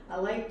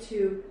like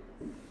to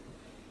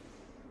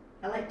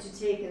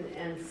take and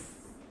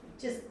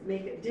just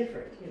make it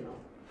different, you know.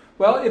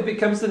 Well, it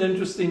becomes an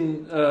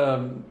interesting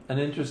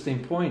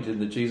point in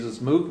the Jesus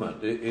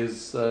movement. It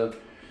is, do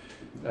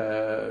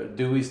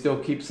we still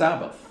keep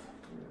Sabbath?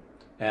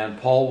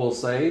 And Paul will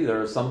say there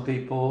are some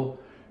people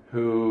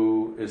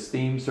who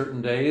esteem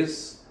certain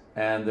days,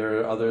 and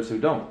there are others who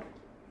don't.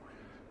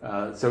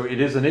 So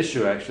it is an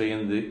issue actually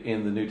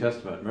in the New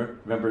Testament.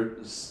 Remember,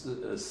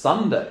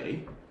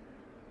 Sunday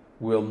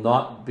will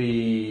not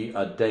be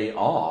a day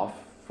off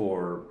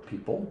for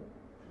people.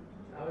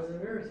 I was a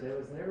nurse. It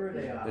was never a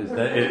day off.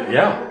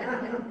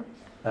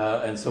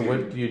 And so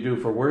what do you do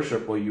for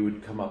worship? Well, you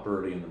would come up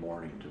early in the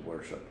morning to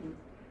worship.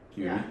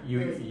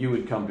 You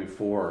would come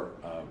before.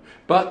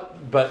 But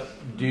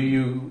do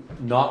you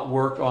not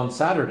work on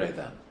Saturday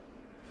then?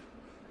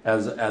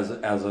 As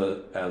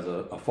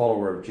a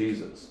follower of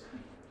Jesus,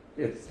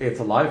 it's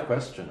a live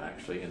question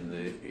actually in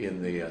the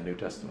New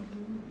Testament.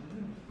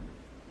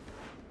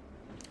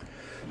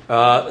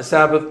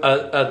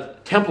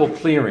 Sabbath, temple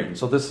clearing.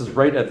 So this is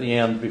right at the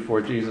end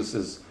before Jesus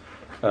is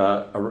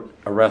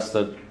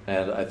arrested,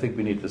 and I think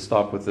we need to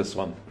stop with this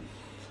one.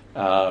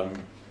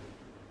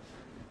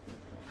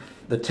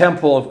 The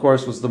temple, of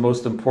course, was the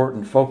most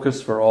important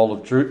focus for all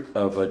of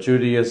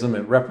Judaism.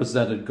 It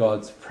represented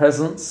God's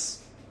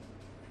presence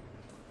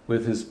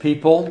with his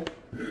people.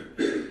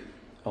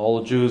 All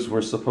the Jews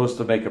were supposed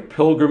to make a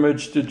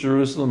pilgrimage to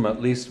Jerusalem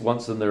at least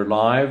once in their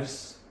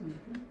lives.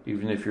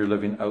 Even if you're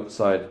living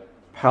outside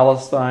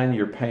Palestine,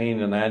 you're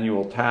paying an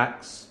annual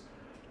tax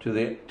to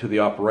the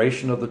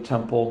operation of the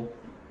temple.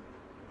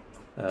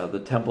 The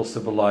temple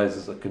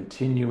symbolizes a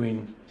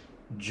continuing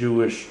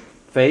Jewish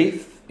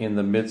faith in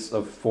the midst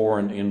of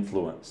foreign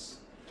influence.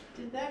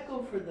 Did that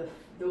go for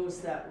those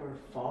that were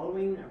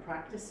following or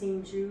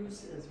practicing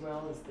Jews as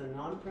well as the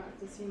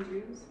non-practicing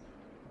Jews?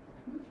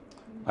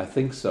 I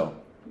think so.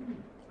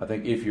 I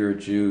think if you're a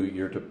Jew,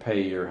 you're to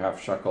pay your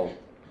half shekel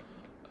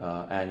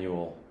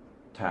annual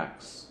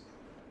tax.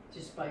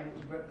 Just by the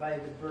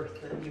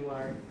birth that you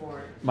are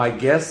born. My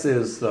guess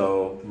is,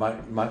 though,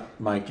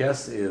 my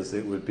guess is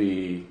it would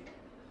be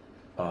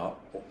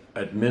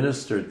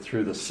administered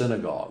through the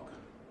synagogue.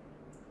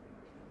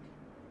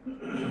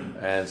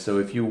 And so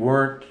if you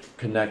weren't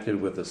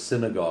connected with a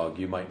synagogue,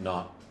 you might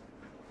not.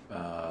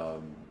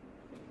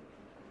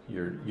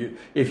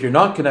 If you're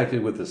not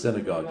connected with the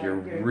synagogue, you're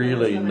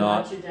really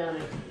not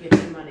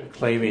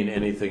claiming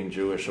anything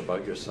Jewish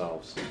about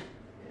yourselves.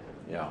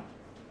 Yeah.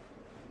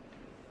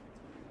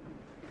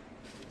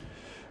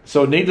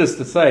 So needless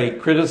to say,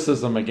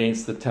 criticism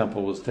against the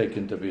temple was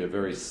taken to be a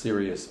very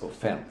serious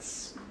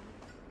offense.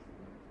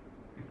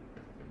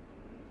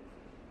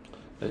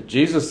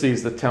 Jesus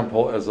sees the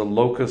temple as a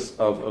locus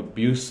of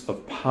abuse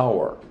of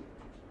power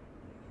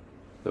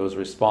that was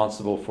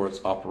responsible for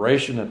its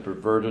operation and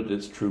perverted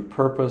its true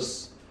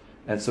purpose.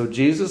 And so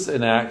Jesus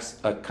enacts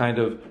a kind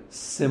of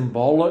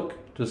symbolic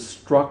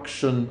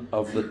destruction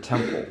of the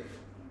temple.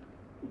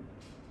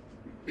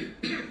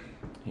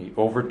 He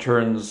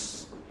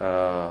overturns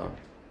the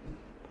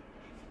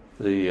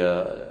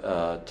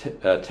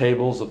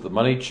tables of the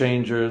money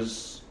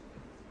changers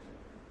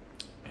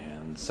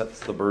and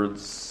sets the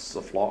birds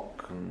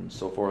aflock and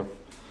so forth.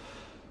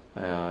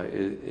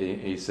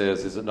 He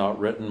says, "Is it not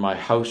written, my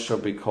house shall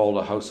be called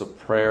a house of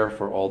prayer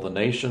for all the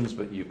nations,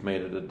 but you've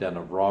made it a den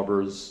of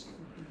robbers."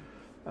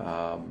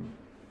 And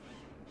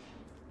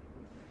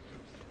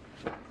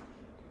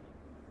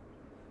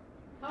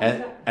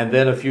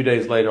then a few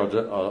days later,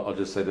 I'll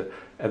just say that,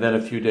 and then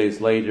a few days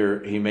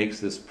later, he makes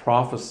this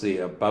prophecy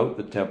about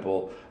the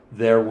temple: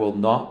 there will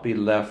not be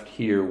left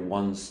here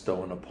one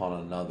stone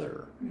upon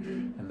another.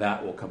 And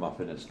that will come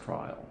up in his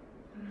trial.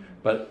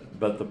 But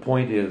the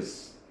point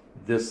is,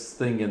 this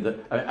thing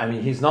I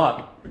mean, he's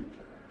not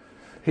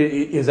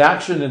His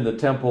action in the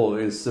temple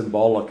is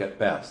symbolic at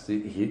best.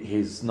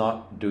 He's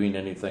not doing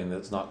anything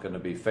that's not going to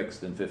be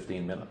fixed in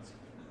 15 minutes.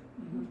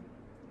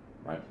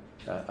 Right?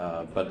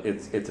 But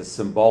it's a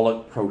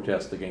symbolic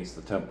protest against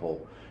the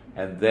temple,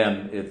 and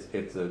then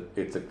it's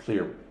a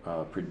clear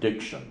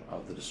prediction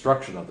of the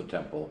destruction of the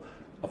temple,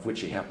 of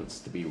which he happens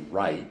to be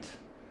right.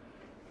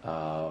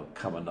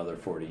 Come another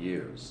 40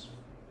 years.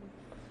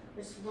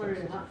 I just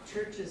wondering how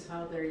churches,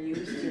 how they're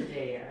used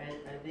today.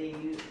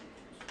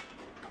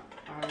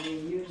 Are they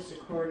used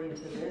according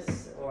to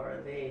this, or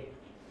are they?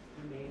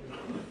 I mean,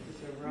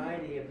 there's a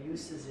variety of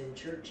uses in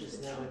churches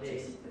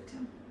nowadays.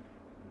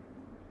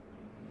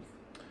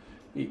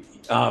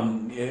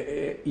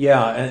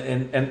 Yeah,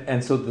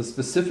 and so the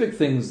specific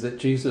things that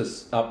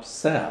Jesus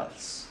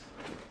upsets,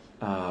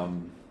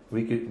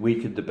 we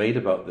could debate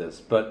about this,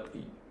 but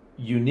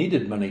you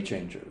needed money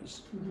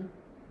changers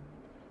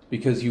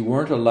because you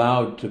weren't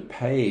allowed to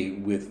pay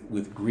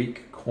with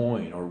Greek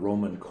coin or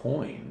Roman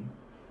coin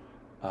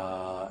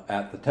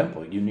at the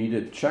temple. You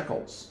needed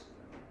shekels.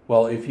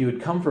 Well, if you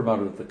had come from out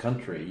of the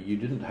country, you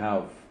didn't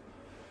have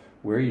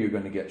where you're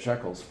going to get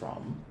shekels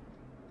from.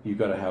 You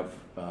got to have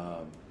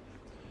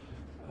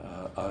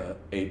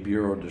a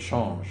bureau de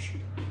change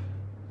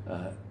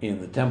in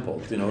the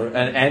temple,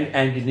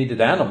 and you needed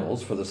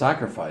animals for the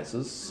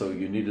sacrifices, so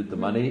you needed the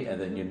money,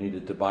 and then you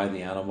needed to buy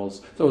the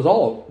animals. So it was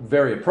all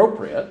very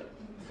appropriate,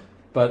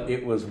 but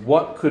it was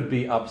what could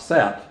be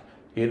upset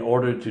in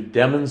order to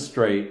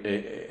demonstrate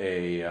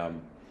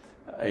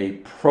a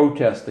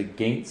protest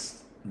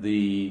against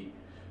the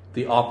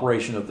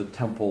operation of the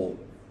temple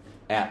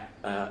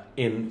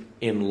in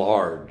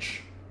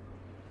large.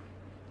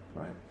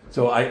 Right.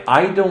 So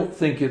I don't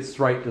think it's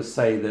right to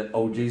say that,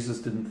 Jesus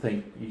didn't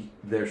think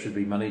there should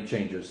be money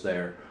changers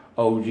there.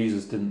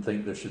 Jesus didn't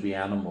think there should be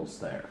animals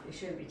there. He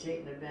shouldn't be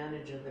taking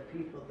advantage of the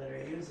people that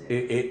are using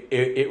it.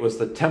 It was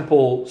the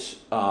temple's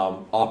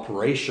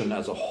operation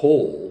as a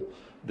whole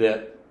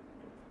that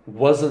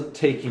wasn't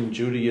taking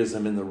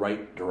Judaism in the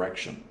right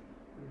direction.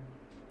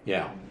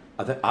 Yeah,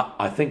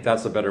 I think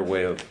that's a better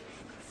way of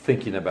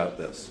thinking about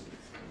this.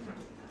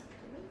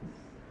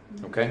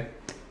 Okay?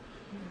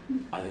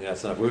 I think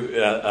that's enough.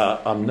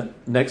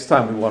 Next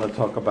time we want to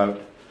talk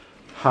about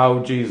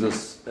how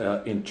Jesus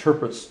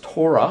interprets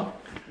Torah,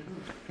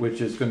 which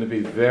is going to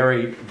be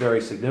very,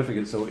 very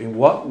significant. So in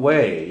what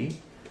way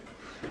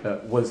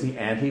was he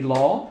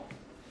anti-law?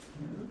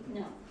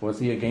 No. Was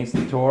he against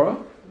the Torah?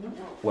 No.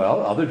 Well,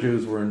 other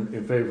Jews were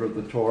in favor of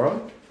the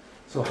Torah.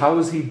 So how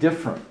is he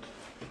different?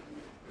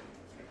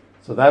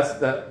 So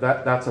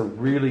that's a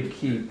really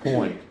key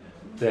point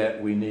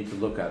that we need to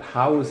look at.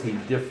 How is he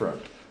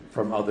different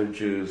from other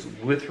Jews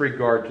with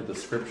regard to the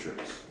scriptures?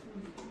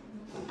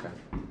 Okay.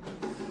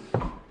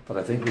 But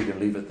I think we can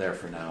leave it there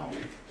for now.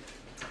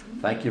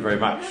 Thank you very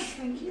much.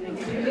 Thank you. Thank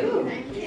you.